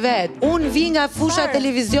e bërë vetë. Unë vi nga fusha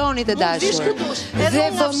televizionit e dashur. Dhe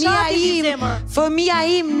fëmija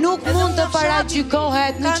im nuk mund të para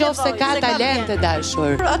gjykohet në qofë se ka talent e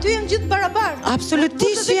dashur. Aty janë gjithë barabartë.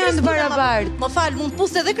 Absolutisht që janë barabartë. Më falë, mund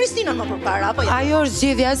pusë edhe Kristinën më përpara. Ajo është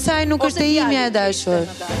gjithja, saj nuk është e imja e dashur.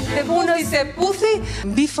 Te punoj se puthi,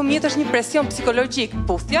 mbi fëmijët është një presion psikologjik.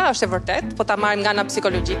 Puthja është e vërtet, po ta marrim nga ana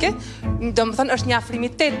psikologjike. Do më thënë është një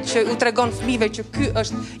afrimitet që u tregon fëmijëve që ky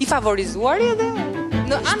është i favorizuari edhe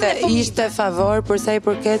në anën e fëmijëve. Ishte favor përsa i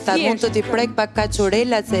përket ta mund të t'i prek pak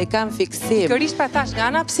kaçurelat se e kam fiksim. Kërisht pra thash nga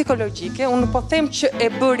ana psikologjike, unë po them që e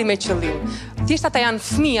bëri me qëllim. Thjesht ata janë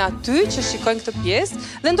fëmijë aty që shikojnë këtë pjesë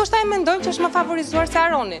dhe ndoshta e mendojnë që është më favorizuar se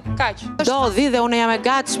Aroni. Kaq. Dodhi dhe unë jam e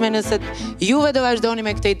gatshme nëse juve do vazhdoni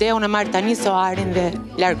me këtë ide, unë marr tani Soarin dhe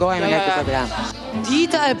largohemi nga ky program.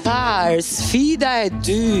 Dita e parë, sfida e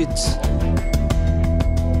dytë.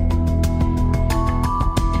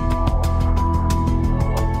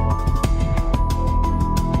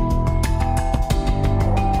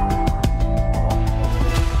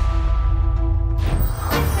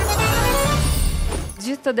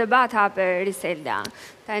 Gjithë të debat hape Riselda.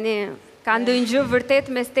 Tani, ka ndonjë gjë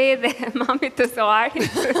vërtet mes te dhe mamit të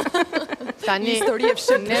Soarit? Tani,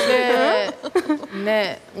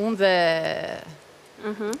 unë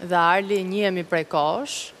dhe Arli njihemi prej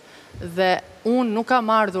kosh, dhe unë nuk kam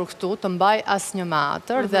ardhur këtu të mbaj as një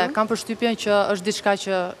matër, dhe kam përshtypjen që është diçka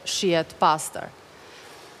që shihet pastër.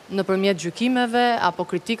 Nëpërmjet gjykimeve, apo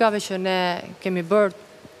kritikave që ne kemi bërë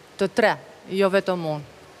të tre, jo vetëm unë.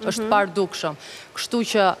 Është parë dukshëm. Kështu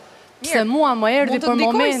që pse mua më erdhi për momentin...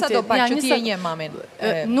 Mund të ndikoj sa do pak që ti e një mamin?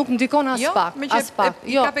 Nuk ndikon as pak.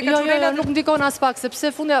 Jo, nuk ndikon as pak, sepse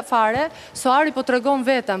fundja fare, Soari po tregon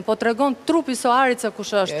vetëm, po tregon trupi Soarit se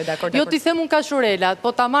kush është. Jo t'i them unë kaçurelat, po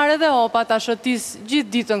ta marr edhe opa, ta shëtis gjithë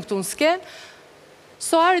ditën këtu në skenë,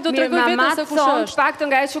 Soari do të tregoj vetëm se kush është. Pak të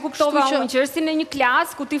nga e që kuptova unë që është si në një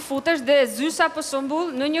klasë ku ti futesh dhe zysha për shembull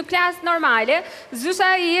në një klasë normale, zysha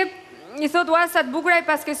i thot ua sa të bukura i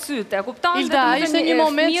paske syte, kupton? Ilda, ishte një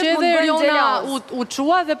moment që edhe Erjona u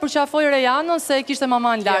qua dhe përqafoj Rejanën se kishte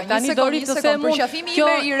maman lartë. Një sekund, përqafimi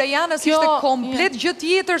ime i Rejanës ishte komplet gjë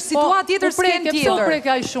tjetër, situatë tjetër, sken tjetër. Po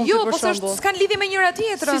preke ai shumë, jo, po s'kan lidhje me njëra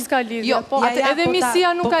tjetrën. Si s'ka lidhje, po edhe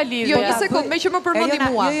misia nuk ka lidhje. Jo, një sekund, me që më përmendi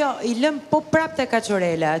mua. Jo, i lëm po prap te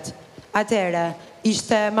kaçurelat. Atere,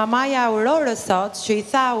 ishte mamaja Aurorës sot, që i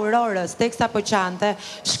tha Aurorës, teksa po qante,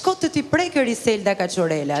 shko të t'i prekë Riselda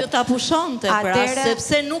kaçurelat. Që ta pushonte, pra,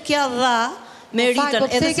 sepse nuk ja dha meritën,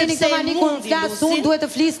 edhe sepse e mundi Lusin. Unë duhet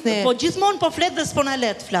të flisni. Po gjithmonë po flet dhe s'po na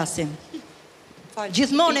let flasim.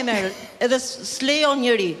 Gjithmonë e merë, edhe s'lejon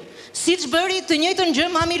njëri. Si që bëri të njëjtën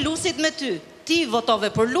gjë mami Lusit me ty. Ti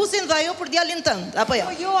votove për Lusin dhe ajo për djalin tënd, apo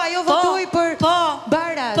jo? Jo, ajo votoi për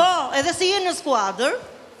Barat. Po, edhe si je në skuadër,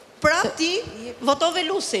 prap ti votove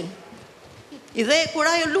Lusin. I dhe kur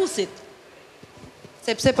ajo Lusit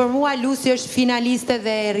Sepse për mua Lusi është finaliste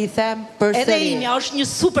dhe e rrithem për sëri. Edhe imja është një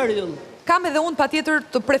super yll. Kam edhe unë patjetër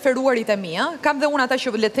të preferuarit e mia, kam dhe unë ata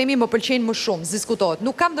që le të themi më pëlqejnë më shumë, diskutohet.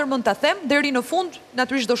 Nuk kam ndërmend ta them, deri në fund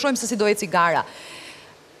natyrisht do shohim se si do eci gara.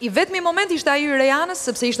 I vetmi moment ishte ai i Rejanës,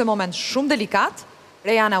 sepse ishte moment shumë delikat.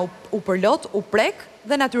 Rejana u përlot, u prek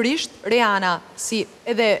dhe natyrisht Rejana si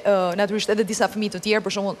edhe natyrisht edhe disa fëmijë të tjerë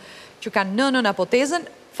për shembull që kanë nënën apo tezën,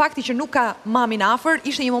 fakti që nuk ka mamin afër,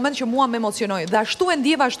 ishte një moment që mua më emocionoi. Dhe ashtu e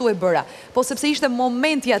ndjeva, ashtu e bëra. Po sepse ishte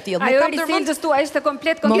momenti aty. Ajo Riseldës tua ishte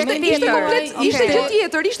komplet tjetër. Ishte gjë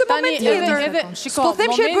tjetër, ishte moment tjetër. Po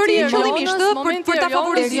them që e bëri qëllimisht për ta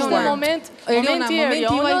favorizuar. Momenti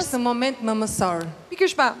juaj ishte moment më mësor.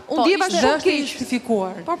 Pikërisht pa, unë ndjeva shumë keq.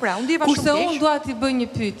 Justifikuar. Po pra, unë ndjeva shumë keq. Kurse unë dua t'i bëj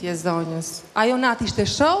një pyetje zonjës. Ajo natë ishte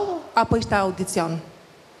show apo ishte audicion?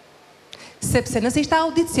 Sepse nëse ishte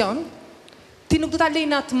audicion, ti nuk do ta lej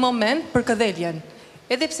në atë moment për këdheljen.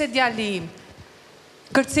 Edhe pse djali im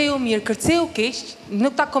kërceu mirë, kërceu keq,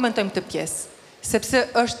 nuk ta komentojmë këtë pjesë. Sepse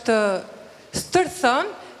është stërthën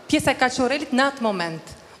pjesa e kaçorelit në atë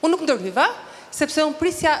moment. Unë nuk ndërhyva, sepse unë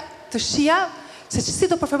prisja të shija se si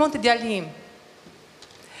do performonte djali im.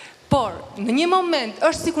 Por, në një moment,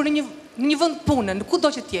 është sikur në një vend pune, në kudo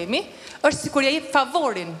që t'jemi, është sikur ja jep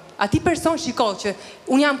favorin atij person shiko që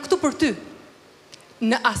unë jam këtu për ty.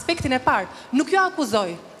 Në aspektin e parë, nuk ju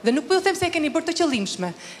akuzoj dhe nuk po ju them se e keni bërë të qëllimshme.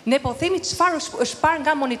 Ne po themi çfarë është parë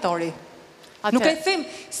nga monitori. Nuk e them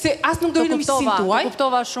se as nuk do rinë miqësinë tuaj.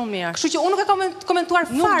 Kuptova shumë mirë. Kështu që unë nuk e kam komentuar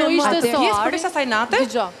fare atë pjesë përveç asaj nate.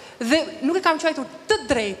 Dhe nuk e kam quajtur të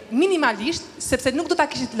drejt minimalisht sepse nuk do ta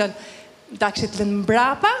kishit lënë. Ta kishit lënë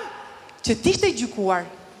mbrapa që t'ishte gjykuar.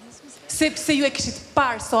 Sepse ju e kishit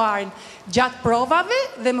parë soarin gjatë provave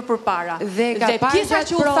dhe më përpara. Dhe pjesa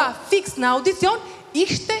që u tha fix në audicion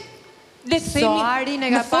ishte Soari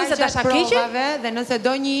në ka parë gjatë provave dhe nëse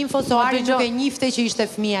do një info, Soari nuk e njifte që ishte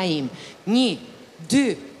fëmia im. 1,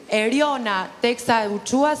 2, Erjona teksa u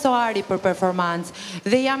qua Soari për performancë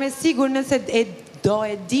dhe jam e sigur nëse do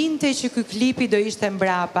e dinte që ky klipi do ishte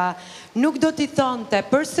mbrapa, nuk do t'i thonte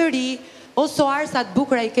përsëri o Soar sa të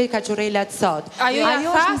bukura i ke kaçurelat sot. Ajo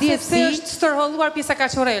tha sepse është stërholluar pjesa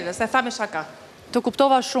kaçurelës, e tha me shaka. Të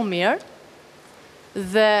kuptova shumë mirë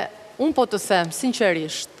dhe unë po të them,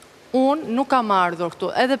 sinqerisht, unë nuk kam ardhur këtu,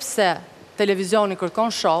 edhe pse televizioni kërkon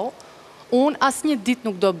show, unë asë një dit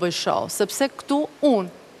nuk do bëj show, sepse këtu unë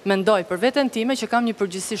mendoj për veten time që kam një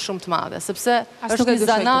përgjithësi shumë të madhe, sepse është një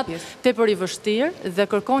zanat tepër i vështirë dhe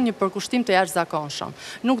kërkon një përkushtim të jashtëzakonshëm.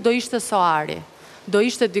 Nuk do ishte Soari, do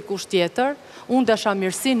ishte dikush tjetër, unë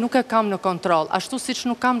dashamirësinë nuk e kam në kontroll, ashtu siç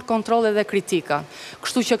nuk kam në kontroll edhe kritikën.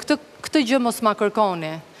 Kështu që këtë gjë mos ma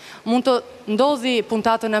kërkoni. Mund të ndodhi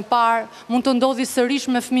puntatën e parë, mund të ndodhi sërish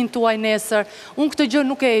me fëmin tuaj nesër, unë këtë gjë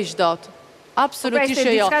nuk e heq dot. Absolutisht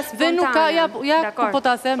jo. Dhe nuk ka, po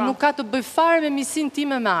ta them, nuk ka të bëj fare me misin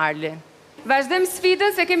time me Arlin. Vazhdojmë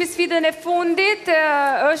sfidën, se kemi sfidën e fundit,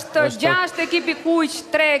 është 6 ekipi kuq,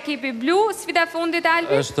 3 ekipi blu, sfida fundit,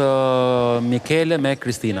 Albi? është Mikele me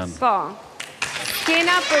Kristinën. Po,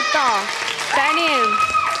 kena për to. Tani,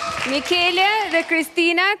 Mikele dhe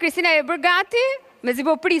Kristina e bërë gati, me zi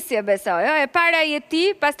po prisje besoj, e para je ti,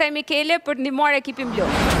 pastaj Mikele për të ndihmuar ekipin blu.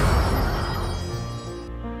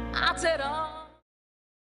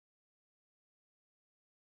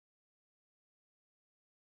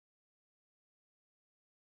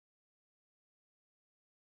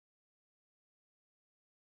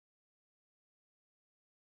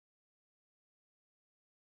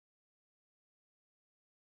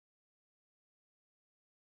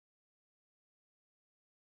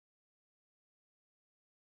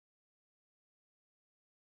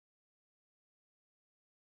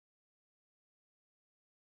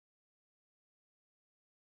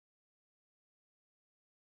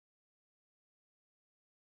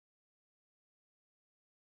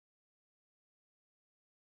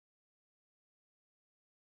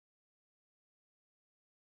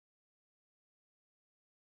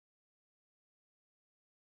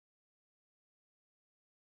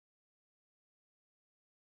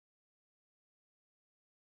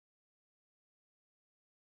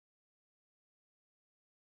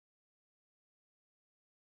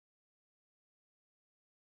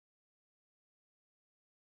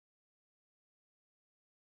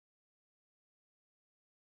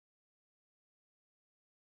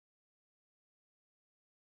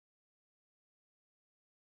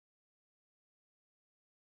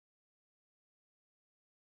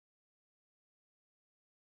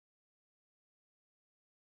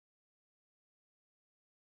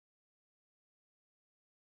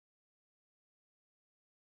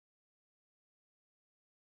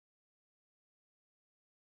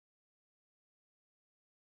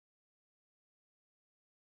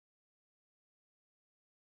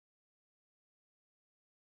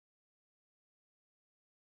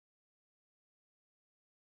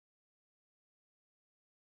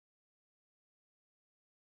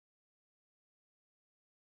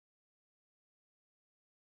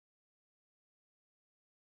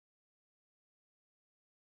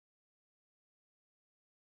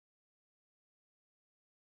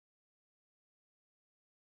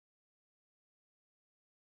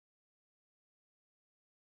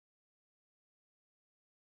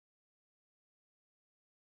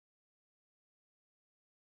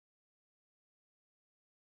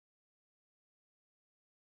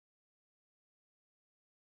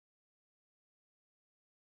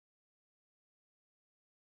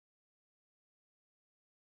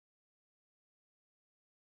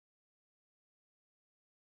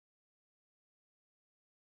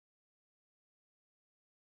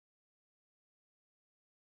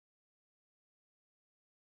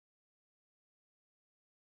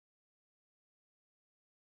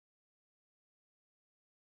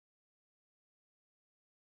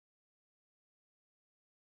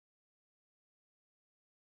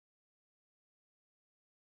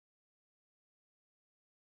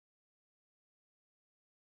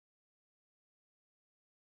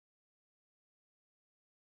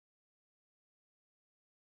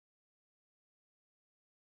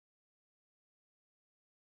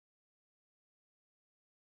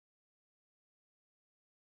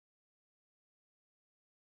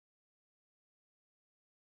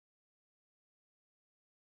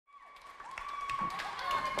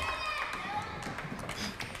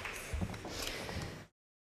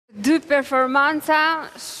 dy performanca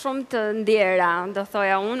shumë të ndjera, do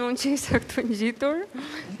thoja unë që isha këtu ngjitur,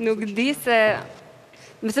 nuk di se...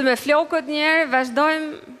 Mëse me flokët njerë,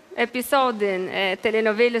 vazhdojmë episodin e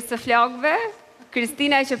telenovelës së flokëve,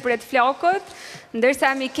 Kristina që pret flokët,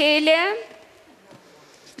 ndërsa Mikele,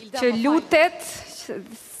 që lutet,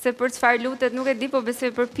 se për çfarë lutet, nuk e di, po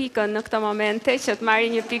besoj për pikën në këto momente, që të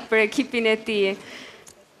marri një pikë për ekipin e ti.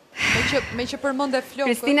 Me që përmënde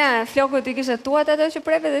flokët... Kristina, flokët i kishe tuat ato që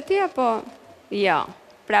preve dhe ti, apo? Jo,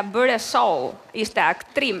 pra bëre show, ishte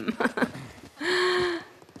aktrim.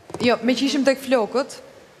 Jo, me që ishim tek flokët,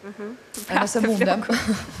 nëse mundem.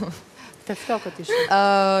 Te flokët ishim.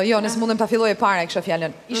 Jo, nëse mundem ta filloj e para e kisha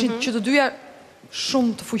fjallën. Ishin që të dyja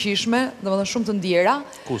shumë të fuqishme, dhe më dhe shumë të ndjera.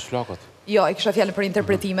 Kush, flokët? Jo, e kisha fjallën për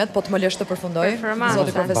interpretimet, po të më lësh të përfundoj,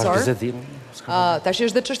 zoti profesor. Tash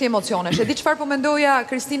është dhe çështje emocionesh. E di çfarë po mendoja,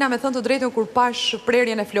 Kristina, me thënë të drejtën, kur pash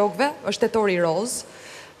prerjen e flokëve, është tetori roz,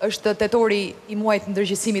 është tetori i muajit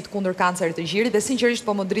ndërgjegjësimit kundër kancerit të gjirit, dhe sinqerisht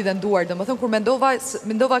po më dridhen duar, dhe më thënë, kur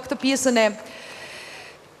mendova këtë pjesën e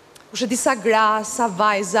kushe disa gra, sa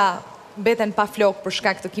vajza, mbeten pa flok për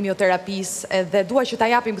shkak të kimioterapisë, edhe dua që ta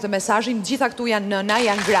japim këtë mesazhin, gjitha këtu janë nëna,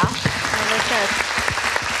 janë gra.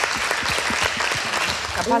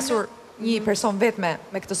 Ka pasur një person vetme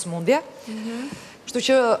me këtë sëmundje, kështu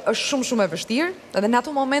që është shumë shumë e vështirë, edhe në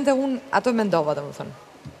ato momente unë ato mendova, domethënë.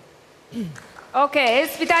 Okej,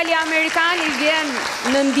 Spitali Amerikan i vjen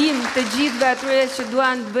në ndihmë të gjithëve atyre që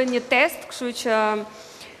duan të bëjnë një test, kështu që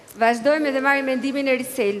vazhdojmë edhe marrim mendimin e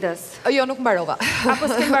Riseldës. Jo, nuk mbarova. Apo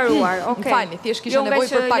s'ke mbaruar, okej. Më falni, thjesht kisha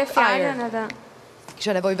nevojë për pak ajër.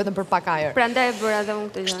 Kisha nevojë vetëm për pak ajër. Prandaj e bëra edhe unë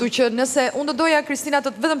këtë gjë. Kështu që nëse unë do doja, Kristina,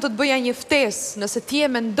 vetëm të të bëja një ftesë, nëse ti e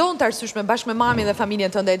mendon të arsyeshme bashkë me mamin dhe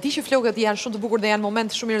familjen tënde, e di që flokët janë shumë të bukur dhe janë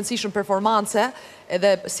moment shumë i rëndësishëm performance,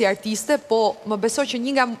 edhe si artiste, po më besoj që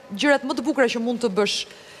një nga gjërat më të bukura që mund të bësh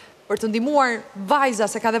për të ndihmuar vajza,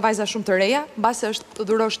 se ka dhe vajza shumë të reja, mbase është të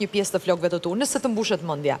dhurosh një pjesë të flokëve të tu, nëse të mbushet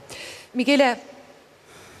mendja. Mikele,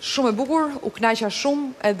 shumë e bukur, u kënaqa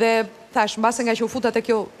shumë, edhe thash, mbase nga që u futa te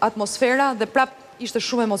kjo atmosfera, dhe prap ishte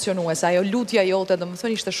shumë emocionuese, ajo lutja jote, dhe më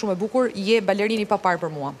thënë ishte shumë e bukur, je balerini pa parë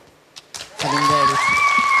për mua. Faleminderit.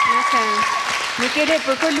 Okej. Mikele,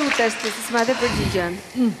 për kë lutesh ti, se s'ma dhe përgjigjen?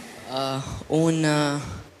 Unë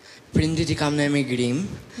prindit i kam në emigrim,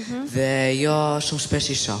 dhe jo shumë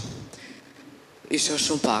shpesh isha. Isha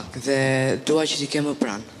shumë pak, dhe dua që ti ke më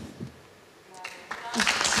pranë.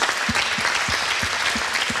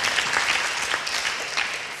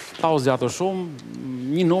 Pa u zgjatur shumë,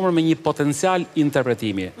 një numër me një potencial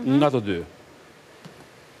interpretimi, nga të dy.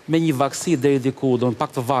 Me një vaksi deri diku, do në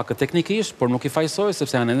pak të vakët teknikisht, por nuk i fajsoj,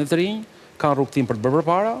 sepse janë ende të rinj, kanë rrugtim për të bërë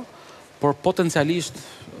përpara, por potencialisht,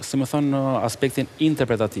 si më thënë, aspektin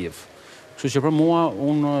interpretativ. Kështu që për mua,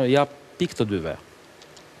 unë jap pikë të dyve.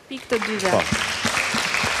 Pikë të dyve.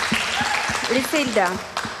 Riselda.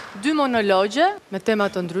 Dy monologje me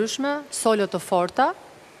tema të ndryshme, solo të forta,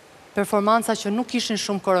 performanca që nuk ishin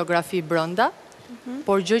shumë koreografi brënda,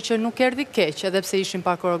 por gjë që nuk erdi keq, edhe pse ishin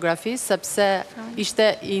pa koreografi, sepse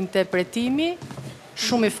ishte interpretimi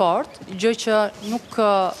shumë i fort, gjë që nuk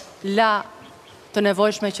la të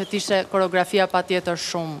nevojshme që t'ishe koreografia pa tjetër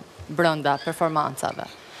shumë brënda performancave.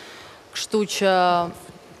 Kështu që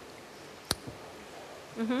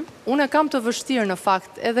unë e kam të vështirë në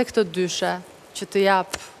fakt edhe këtë dyshe që të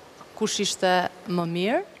jap kush ishte më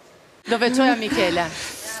mirë. Do veçoja Mikelen.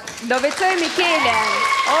 Do veçoj Mikelen.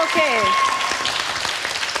 Okej.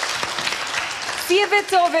 Si e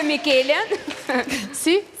veçove Mikelen?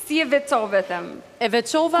 Si? Si e veçove, them? E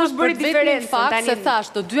veçova për vetëm fakt se thash,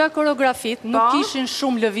 të dyja koreografit nuk ishin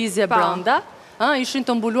shumë lëvizje brenda, ishin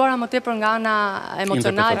të mbuluara më tepër nga ana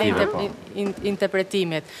emocionale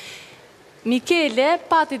interpretimit. Mikele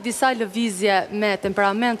pati disa lëvizje me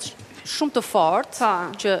temperament shumë të fortë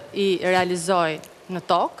që i realizoj në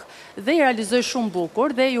tokë, dhe i realizoj shumë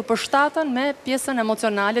bukur dhe ju përshtatën me pjesën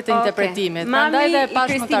emocionale të interpretimit. Mami i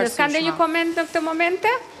Kristinës, ka ndonjë koment në këtë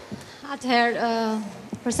momente? Atëherë,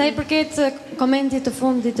 përsa i përket komentit të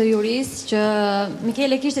fundit të juris, që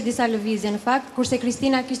Mikele kishte disa lëvizje në fakt, kurse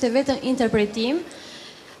Kristina kishte vetëm interpretim,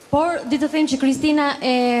 por di të them që Kristina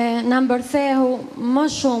e në mbërthehu më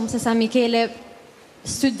shumë se sa Mikele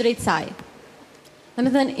sytë drejt saj. Dhe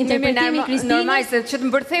me thënë, interpretimi Kristinës... Normal, se që të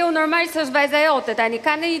mbërtheu normal se është vajza jote, tani,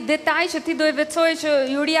 ka në i detaj që ti do e vecoj që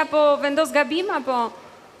juria po vendos gabim, apo...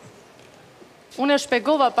 Unë e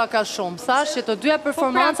shpegova paka shumë, thash që të dyja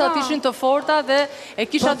performancat ishin të forta dhe e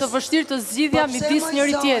kisha të vështirë të zgjidhja midis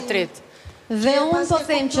njëri tjetrit. Dhe unë po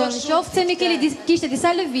them që në qoftë se Mikele kishte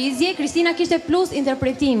disa lëvizje, Kristina kishte plus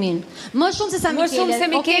interpretimin. Më shumë se sa Mikele. Më shumë se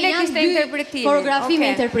Mikele kishte interpretimin. Koreografi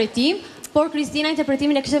me interpretim, por Kristina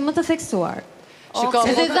interpretimin e kishte më të theksuar.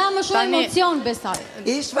 Edhe dha më shumë emocion, besoj.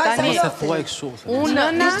 Ish vajza jote.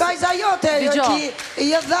 Ish vajza jote, që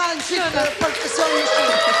i e dhanë që të profesion në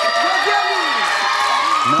shumë.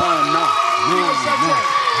 No.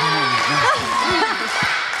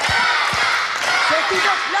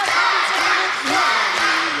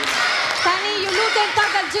 Tani, ju lutem ta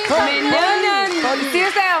galgjim me nënën,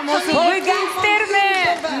 tjese, mos u bëj gangster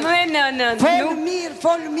me nënën.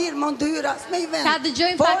 Fol mirë, mondyra, s'me i vend. Ta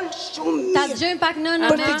dëgjojmë pak nënën.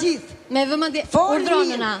 Për të gjithë. Me vëmendje, urdhro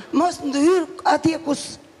nëna. Mos ndhyr atje kus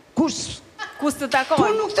të takon. Po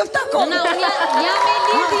nuk të takon. Nëna, jam e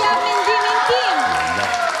lidhë, jam mendimin tim.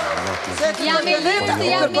 Jam e lidhë,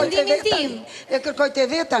 jam mendimin tim. E kërkoj të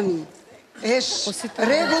vetë tani. Esh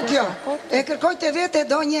rregull kjo. E kërkoj të vetë e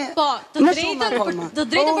do një. Po, të drejtën për të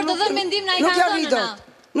dhënë mendim na i kanë dhënë nëna.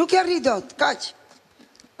 Nuk ja rri dot, kaq.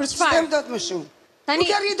 Për çfarë? S'tem dot më shumë. Tani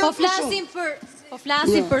po flasim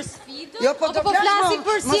për sfidën, apo po flasim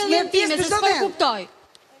për sjelljen time, se s'po kuptoj.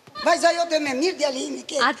 Vajza jote me mirë djalimi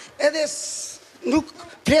ke. Edhe nuk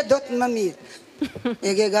pret dot më mirë.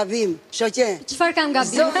 E ke gabim, shoqe. Çfarë kam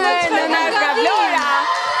gabim?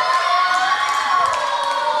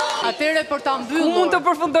 Atëre për ta mbyllur. Mund të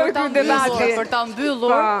përfundoj këtë debati. Për ta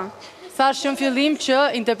mbyllur, thash në fillim që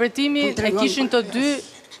interpretimi e kishin të dy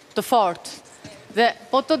të fortë. Dhe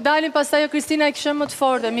po të dalin pastaj Kristina e kishte më të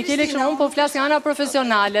fortë, Mikele kishte unë po flas nga ana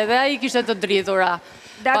profesionale dhe ai kishte të dridhura.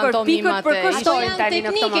 Dakor, pikët përkushtojnë tani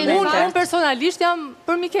në këtë moment. Unë personalisht jam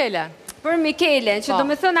për Mikele. Për Mikele, që do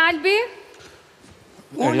me thënë Albi?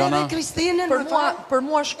 Unë edhe Kristinën, për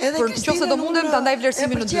mua, për qofse do mundem të ndaj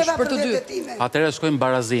vlerësimin në dysh, për të dy. Atëherë shkojmë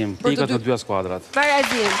barazim, pikët në dyja skuadrat.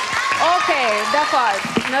 Barazim. Okej, dakor,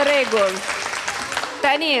 në rregull.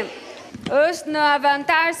 Tani, është në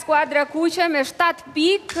avantazh skuadra kuqe me 7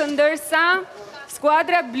 pikë, ndërsa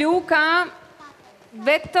skuadra blu ka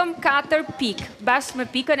vetëm 4 pikë, bashkë me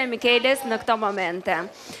pikën e Mikeles në këto momente.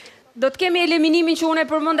 Do të kemi eliminimin që unë e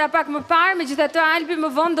përmenda pak më parë, megjithatë Albi më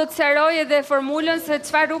vonë do të sqaroj edhe formulën se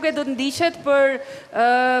çfarë rrugë do të ndiqet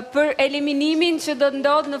për eliminimin që do të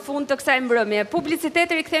ndodhë në fund të kësaj mbrëmje.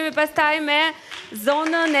 Publicitet rikthehemi pastaj me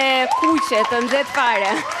zonën e kuqe të nxehtë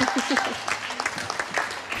fare.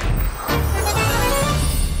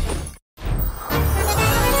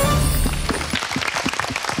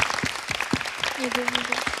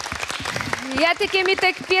 Ja të kemi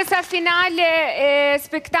tek pjesa finale e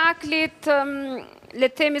spektaklit, le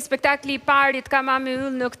të themi spektakli i parit ka Mami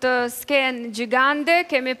yll në këtë skenë gjigande.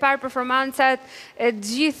 Kemi parë performancat e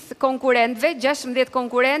gjithë konkurentëve, 16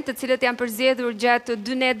 konkurrentë, të cilët janë përzgjedhur gjatë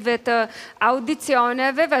 2 netëve të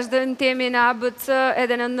audicioneve. Vazhdojmë të jemi në ABC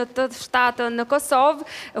edhe në NT7 në Kosovë.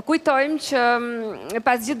 Kujtojmë që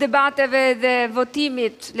pas gjithë debateve dhe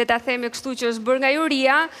votimit, le ta themi kështu që është bërë nga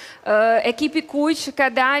juria, ekipi kuq ka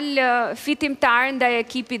dalë fitimtar ndaj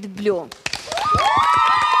ekipit blu.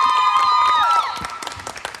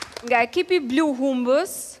 Nga ekipi blu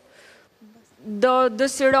humbës, do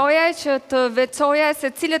dëshiroja që të veçoja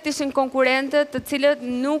se cilët ishin konkurentët të cilët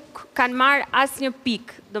nuk kanë marrë asnjë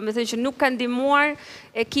pikë. Do me thënë që nuk kanë ndihmuar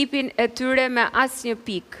ekipin e tyre me asnjë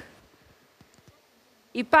pikë.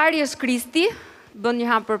 I pari është Kristi, bën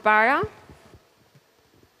një hap përpara.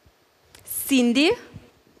 Cindy,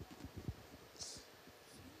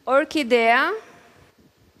 Orkidea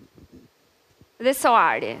dhe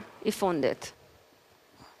Soari i fundit.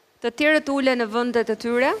 Të tjerët ule në vendet e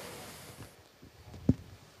tyre.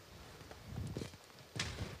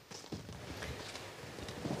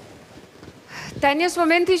 Tani është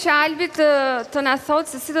momenti që Albi të na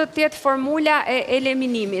thotë se si do të jetë formula e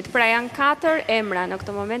eliminimit. Pra janë 4 emra në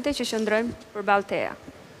këtë momente që qëndrojnë përballë teja.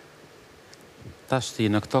 Tashti,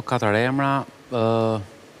 në këto 4 emra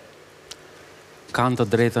kanë të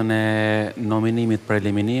drejtën e nominimit për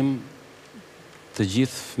eliminim të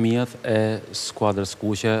gjithë fëmijët e skuadrës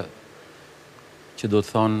kuqe që do të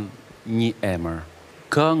thonë një emër.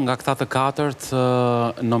 Kë nga këta të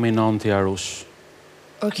 4 nominon t'i Arush?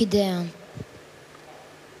 Orkidean.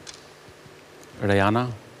 Rejana?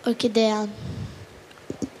 Orkidean.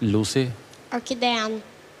 Lucy? Orkidean.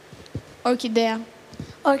 Orkidea.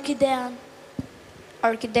 Orkidean.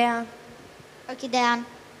 Orkidea. Orkidean.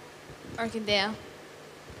 Orkidea.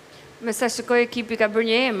 Me sa shikoj ekipi ka bërë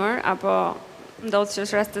një emër, apo ndodhë që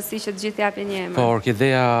është rastësi që të gjithë japin një emër? Po,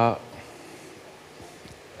 Orkidea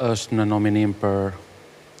është në nominim për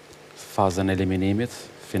fazën e eliminimit,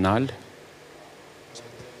 final.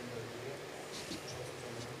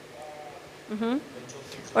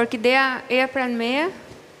 Orkidea e pranë meje,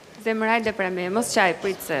 zemëraj dhe pranë meje. Mos qaj,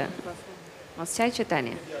 pritë se. Mos qaj që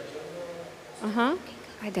tani.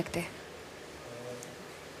 Hajde këte.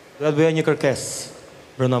 Do të bëja një kërkes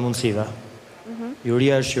brenda mundësive.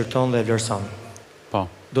 Juria e shqyrton dhe e vlerëson. Po.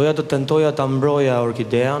 Doja të tentoja ta mbroja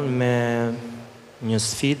orkidean me një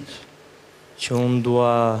sfidë që unë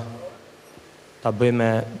dua ta bëj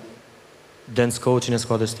me dance coachin e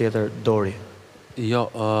skuadrës tjetër, Dori. Jo,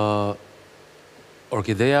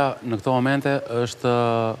 orkideja në këto momente është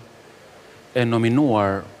e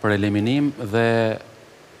nominuar për eliminim dhe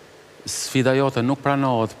sfida jote nuk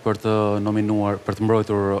pranohet për të nominuar, për të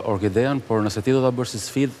mbrojtur orkidean, por nëse ti do ta bësh si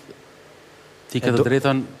sfidë, ti ke të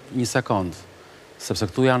drejtën një sekond, sepse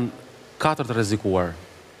këtu janë 4 të rrezikuar.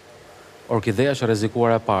 Orkideja është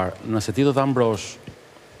rrezikuar e parë. Nëse ti do ta mbrosh,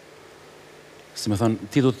 si më thon,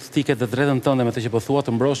 ti ke të drejtën tënde me të që po thua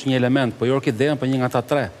të mbrosh një element, po jo orkidean, po një nga ata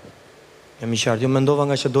 3. Jam i qartë, jo mendova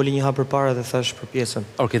nga që doli një hap përpara dhe thash për pjesën.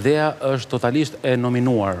 Orkideja është totalisht e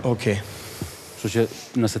nominuar. Okej. Kështu që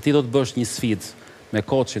nëse ti do të bësh një sfidë me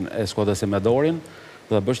koçin e skuadrës me Dorin,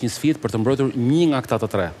 do ta bësh një sfidë për të mbrojtur një nga këta të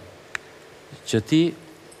 3 që ti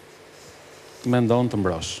mendon të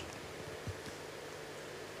mbrosh.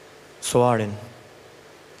 Soarin.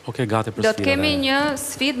 Okej, gati për sfidën. Do të kemi një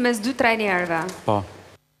sfidë mes 2 trajnerëve. Po.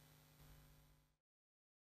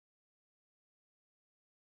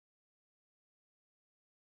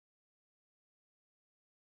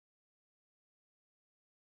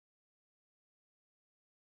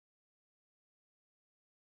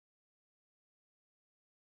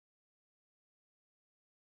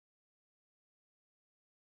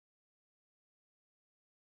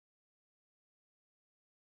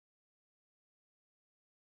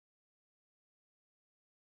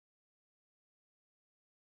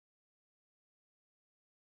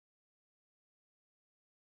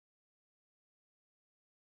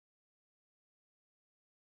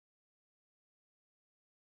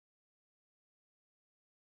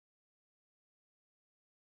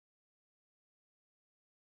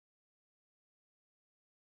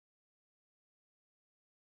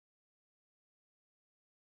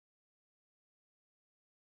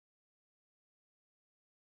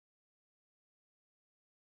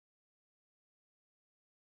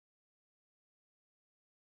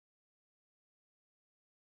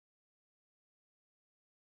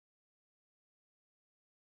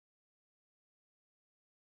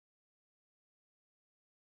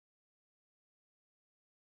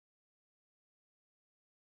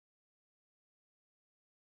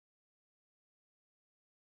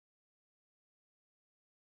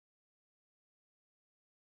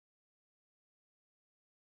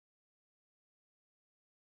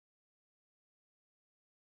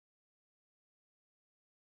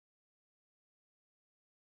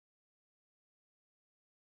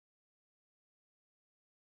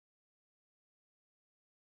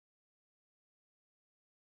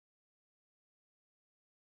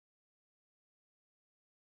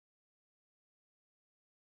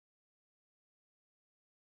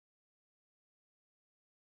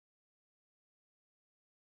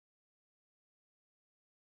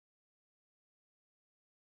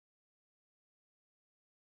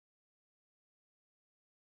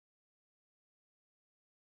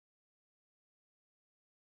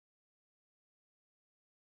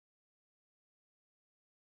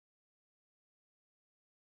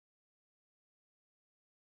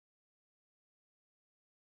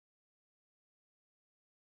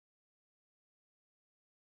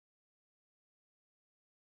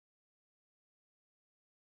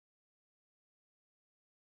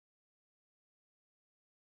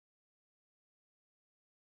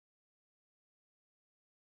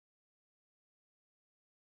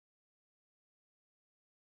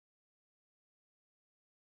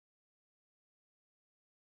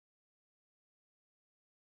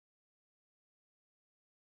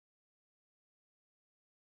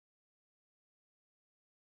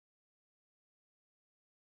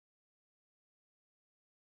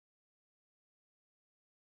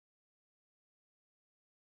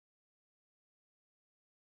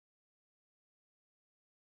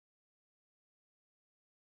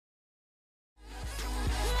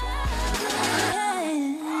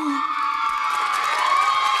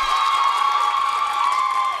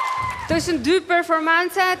 Të ishën 2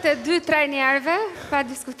 performancat e 2 trajnerëve, pa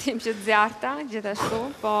diskutim që të zjarta, gjithashtu,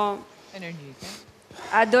 po... Energjike.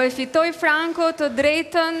 A do e fitoj Franko të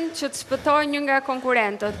drejtën që të shpëtoj një nga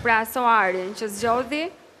konkurentët, pra Soarin, që zgjodhi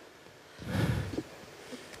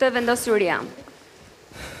këtë vendosuria.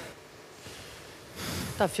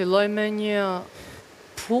 Ta filloj me një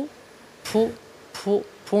pu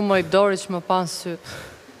moj Dori që më panë sytë.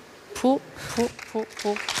 Pu.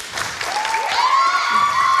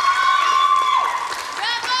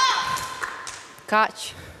 Kaq,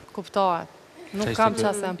 kuptohet. Nuk kam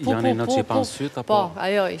qasem. Jani në që i panë sytë, apo? Po,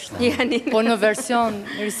 ajo ishte. Po në version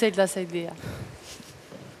Riselda Sejdia.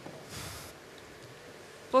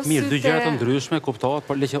 Mirë, dy gjërat të ndryshme kuptohet,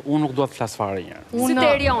 por le që unë nuk dua të flas fare një herë. Si të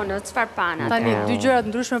Erjonës, çfarë pana? Tani, dy gjërat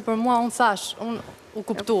ndryshme për mua, unë thash, u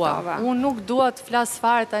kuptua. Unë nuk dua të flas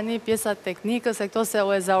fare tani pjesat teknikës, e këto se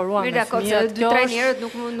u ezauruan me fëmijët. Dy tre njerëz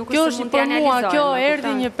nuk kjo është për mua, kjo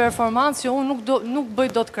erdhi një performancë që unë nuk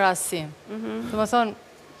bëj dot krahasim. Domethënë,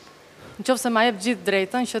 nëse ma jep gjithë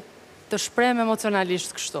drejtën që të shprem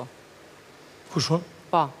emocionalisht kështu. Kush unë?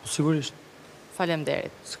 Po. Sigurisht.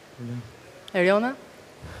 Faleminderit. Erjona?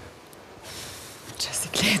 Që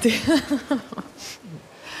sikleti.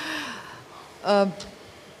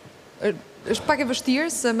 është pak e vështirë,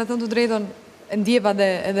 se me thënë të drejton e ndjeva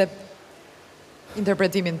edhe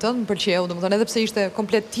interpretimin tënë, më pëlqeu, domethënë edhe pse ishte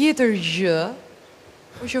komplet tjetër gjë,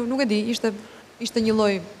 po që nuk e di, ishte një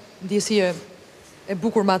lloj ndjesie e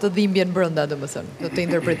bukur me atë dhimbjen brenda, domethënë, të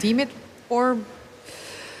interpretimit, por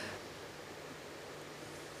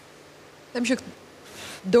them që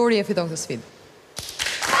Dori e fiton këtë sfidë.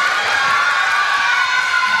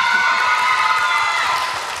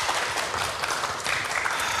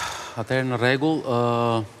 Atëherë në rregull,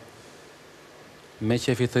 me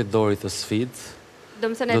që e fitoj Dori të sfidë.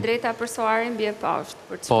 Domethënë e drejta për soarin bie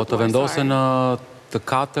poshtë. Po, të vendosen të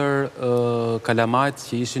 4 kalamajt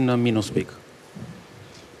që ishin në minus pik.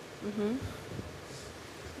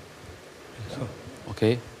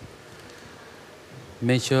 Okej.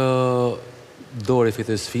 Me që Dori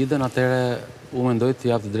fitoj sfidën, atëherë u mendoj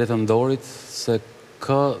të jap të drejtën Dorit se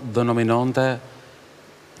kë do nominonte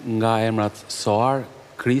nga emrat Soar,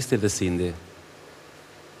 Kristi dhe Sindi.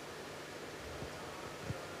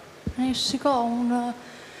 Shiko, unë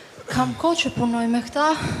kam kohë që punoj me këta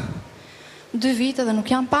 2 vite dhe nuk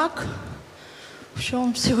jam pak.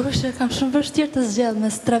 Shumë sigurisht që kam shumë vështirë të zgjedh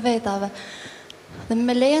mes 3 vetave. Dhe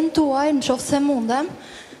me lejen tuaj, në qoftë se mundem,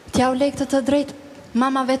 t'ja u lej këtë të drejt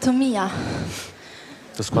mamave të mia.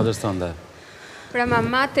 Të skuadrës tënde. Pra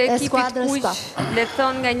mamatë e ekipit kuq le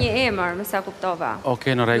thon nga një emër, më sa kuptova.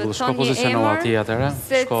 Okej, në rregull, shko poziciono atij atëherë.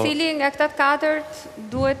 Se cili nga këta 4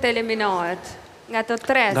 duhet të eliminohet? Nga të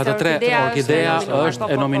 3, nga të 3, Orkidea është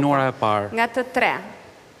e nominuara e parë. Nga të 3.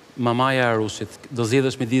 Mamaja e Rusit. Do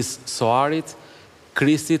zgjedhësh midis Soarit,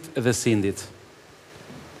 Kristit dhe Sindit.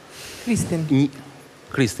 Kristin.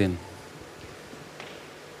 Kristin.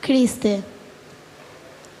 Kristi.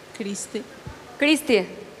 Kristi. Kristi,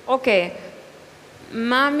 okej.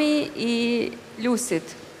 Mami i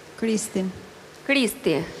Lusit. Kristi.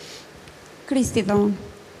 Kristi. Kristi dhe unë.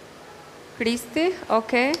 Kristi,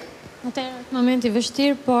 okej. Atëherë, momenti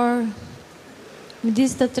vështirë, por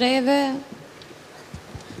midis të treve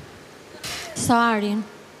Soarin.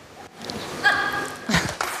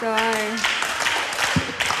 Soarin.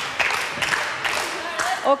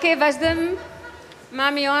 Okej, vazhdojmë.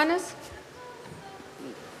 Mami Joanës?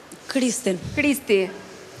 Kristin. Kristi.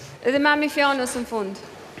 Edhe mami Fionës në fund.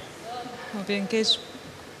 Më vjen keq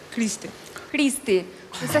Kristi. Kristi.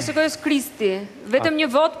 Nësa shikoj është Kristi. Vetëm një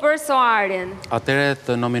vot për Soarin. Atëre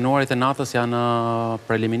të nominuarit e Natës janë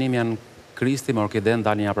për eliminim janë Kristi me Orkiden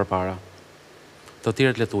dalin ja përpara. Të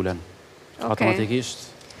tjerët letulen. Automatikisht.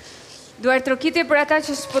 Duar trokitje për ata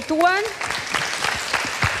që shpëtuan.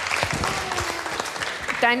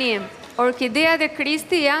 Tani, Orkidea dhe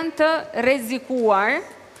Kristi janë të rrezikuar.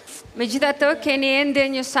 Megjithatë, keni ende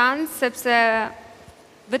një shans, sepse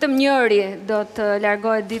vetëm njëri do të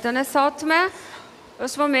largohet ditën e sotme.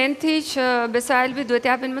 Është momenti që besoj Albi duhet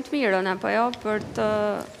japin më të mirën, apo jo, për të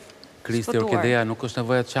Kristi, Orkidea, nuk është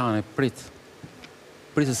nevoja të qani, prit.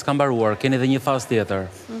 Prit, s'ka mbaruar, keni edhe një fazë tjetër.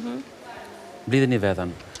 Blidheni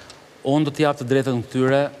veten. Unë do t'jap të drejtën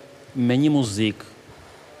këtyre me një muzikë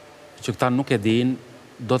që këta nuk e din,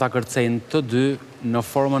 do t'a kërcejnë të dy në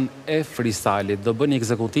formën e freestylit. Do bëni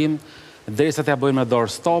ekzekutim, derisa t'ja bëjmë me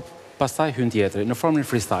dorë stop, pastaj hyn tjetri, në formën e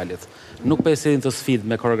freestylit. Nuk pesin të sfidë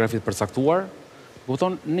me koreografit përcaktuar,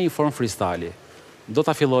 kupton në një formë freestyli. Do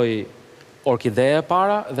t'a filloj Orkidea e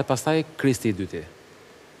para dhe pastaj Kristi i dyti.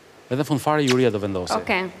 Edhe fund fare juria do vendosi.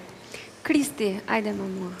 Okej. Kristi, ajde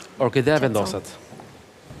më mua. Orkidea vendoset.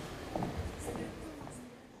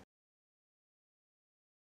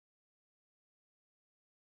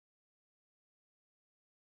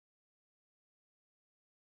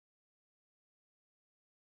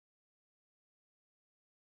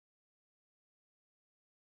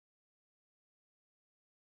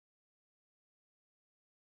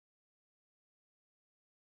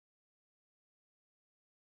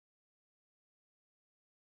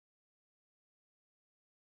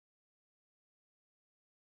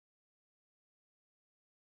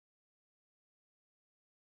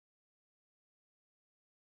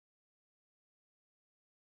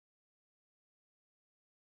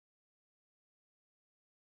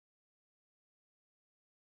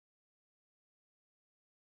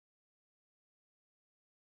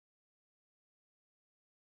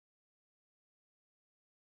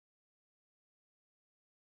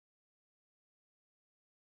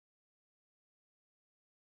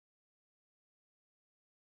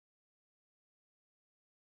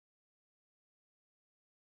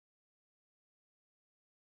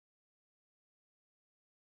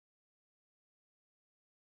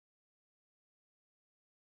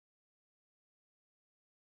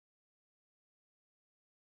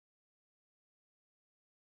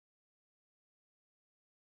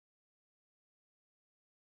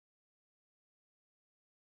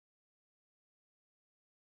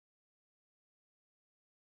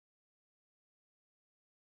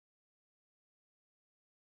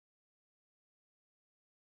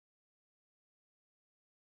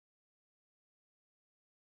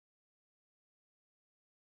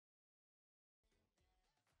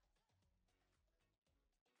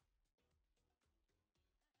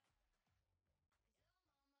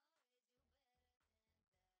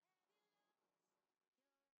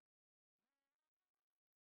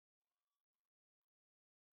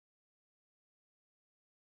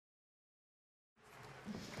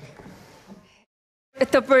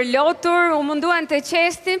 të përlotur, u munduan të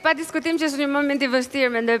qestin, pa diskutim që është një moment i vështirë,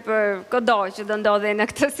 mendoj për kodo që do ndodhe në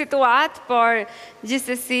këtë situatë, por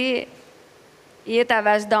gjithsesi jeta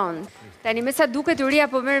vazhdon. Tani me sa duket Uria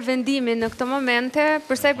po merr vendimin në këtë momente,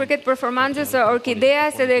 përsa i përket performancës së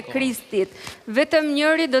Orkideas edhe Kristit. Vetëm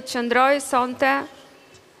njëri do të qëndrojë sonte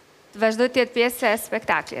të vazhdoj të jetë pjesë e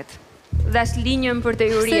spektaklit. Dhe është linjën për të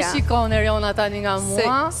Uria. Se shikon Erjona tani nga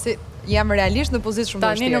mua? Jam realisht në pozitë shumë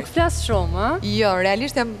vështirë. Tani nuk flas shumë, ë? Jo,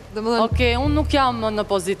 realisht jam, domethënë. Okej, unë nuk jam në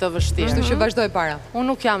pozitë të vështirë. Kështu që vazhdoj para. Unë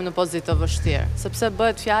nuk jam në pozitë të vështirë, sepse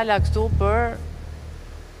bëhet fjala këtu për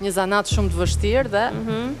një zanat shumë të vështirë dhe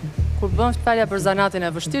kur bën fjala për zanatin e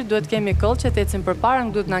vështirë, duhet kemi këllë që të ecim përpara,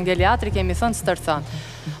 nuk duhet na ngel teatri, kemi thënë stërthën.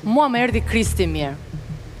 Mua më erdhi Kristi mirë.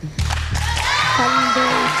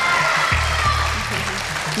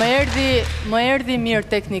 Më erdhi mirë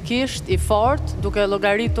teknikisht, i fort, duke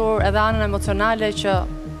llogaritur edhe anën emocionale që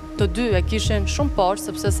të dy e kishin shumë poshtë,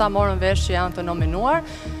 sepse sa morën vesh që janë të nominuar,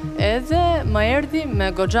 edhe më erdhi me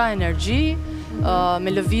goxha energji, me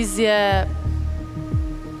lëvizje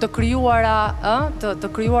të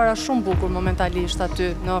krijuara shumë bukur momentalisht aty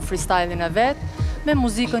në freestyle-in e vet, me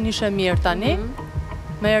muzikën ishe mirë tani,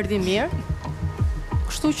 më erdhi mirë.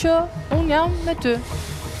 Kështu që unë jam me ty.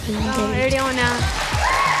 Erjona.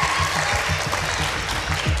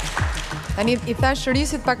 Tani i thash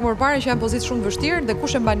Risit pak më parë që janë pozitë shumë vështirë dhe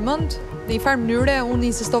kush e mban mend, në një farë mënyre unë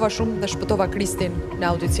insistova shumë dhe shpëtova Kristin në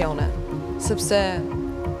audicione, sepse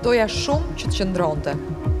doja shumë që të qëndronte.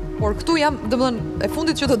 Por këtu jam, domethënë, e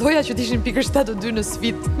fundit që do doja që të ishin pikërisht ato dy në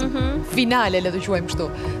sfidë finale, le të quajmë kështu,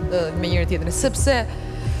 me njëri tjetrin,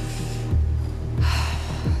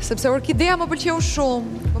 sepse Orkidea më pëlqeu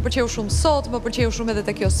shumë sot, më pëlqeu shumë edhe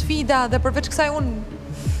te kjo sfida dhe përveç kësaj unë,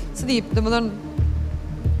 se di, domethënë,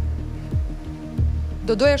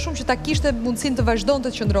 do doja shumë që ta kishte mundësin të vazhdon të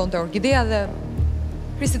qëndronte Orkidea dhe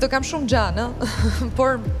Kristi të kam shumë gjanë,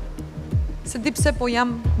 por se di pse po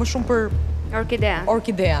jam më shumë për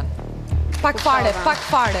Orkidean. Pak fare,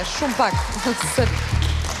 shumë pak.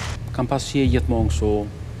 Kam pas shije gjithmonë kështu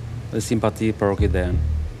dhe simpati për Orkidean.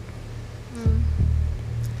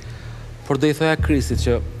 Por do i thoja Kristit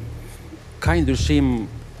që ka një ndryshim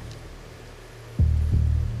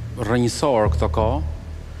rrënjësor këto kohë,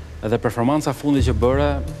 edhe performanca fundi që bëre,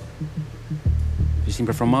 ishte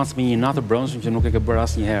një performancë me një natë brëndshme që nuk e ke bërë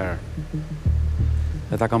asnjëherë.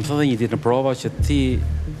 Dhe ta kam thënë një ditë në prova që ti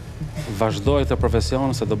vazhdoj të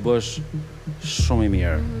profesion se do bësh shumë i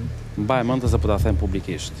mirë. Mbaj mend se po ta them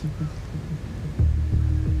publikisht.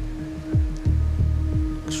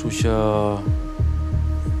 Kështu që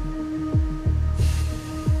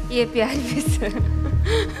jepi Albis.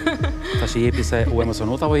 Tash i jepi se u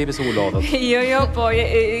emocionuat apo jepi se u lodhët? Jo, po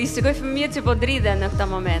i shikoj fëmijët që po dridhen në këta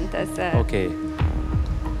momente. Okej.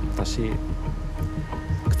 Tash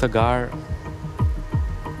këtë garë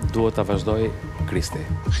duhet ta vazhdoj Kristi.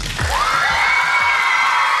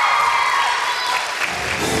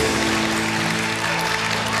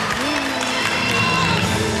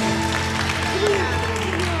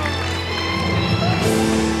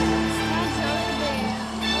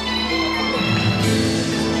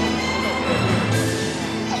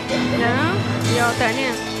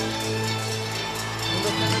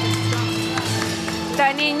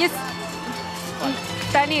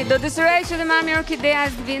 Tani, do dëshiroj që dhe mami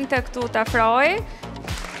Orkideas të vinte këtu të afroj.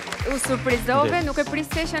 U surprizove, nuk e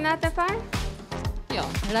prisje që natë e parë? Jo,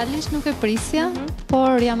 realisht nuk e prisja,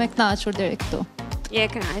 por jam e kënaqur deri këtu. Je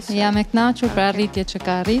e kënaqur? Jam e kënaqur për arritje që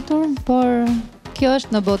ka arritur, por kjo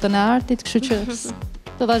është në botën e artit, kështu që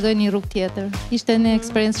të vazhdoj një rrugë tjetër. Ishte një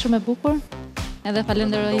eksperiencë shumë e bukur, edhe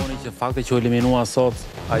falenderoj. Doni që fakti që u eliminua sot,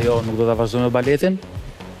 ajo nuk do ta vazhdoj me baletin?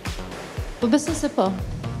 Po besoj se po.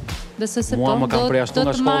 Mua më kam përjashtu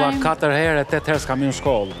nga shkolla 4 herë e 8 herë s'kam në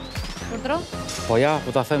shkollë. Përdro? Po ja, po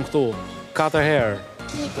ta them këtu, 4 herë.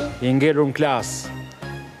 I ngelur në klasë.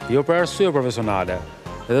 Jo për arsye profesionale.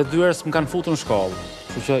 Edhe 2 herë s'm kanë futur në shkollë.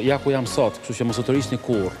 Kështu që ja ku jam sot, kështu që mos u tërhiqni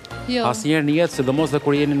kurrë. Asnjëherë në jetë, sidomos dhe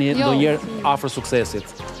kur jeni ndonjëherë afër suksesit.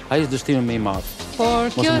 Ai është dështimi më i madh. Por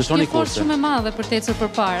kjo është një forcë shumë e madhe për të ecur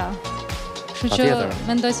përpara. Kështu që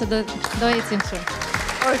mendoj se do ecim shumë.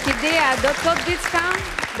 Orkidea, do të thotë diçka?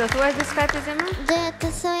 Do thuash diçka të zemër? Dhe të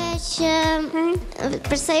thoja që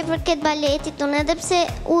përsa i përket baletit, unë edhe pse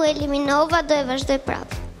u eliminova, do e vazhdoj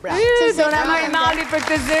prapë. Do na marrë malli për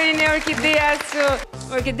të zërin e Orkideas.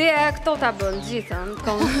 Orkidea këto ta bën gjithën.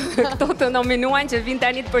 Këto të nominuan që vinë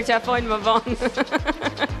tani të përqafojnë më vonë.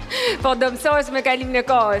 Po do mësohesh me kalimin e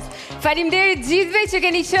kohës. Faleminderit gjithëve që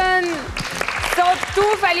keni qenë sot këtu,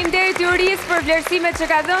 faleminderit Juris për vlerësimet që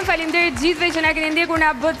ka dhënë, faleminderit gjithëve që na keni ndjekur në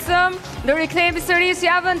ABC. Do rikthehemi sërish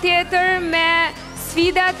javën tjetër me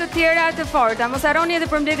sfida të tjera të forta. Mos harroni edhe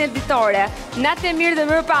përmbledhjet ditore. Natë e mirë dhe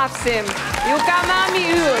mirëpafshim. Ju ka mami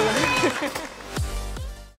yll.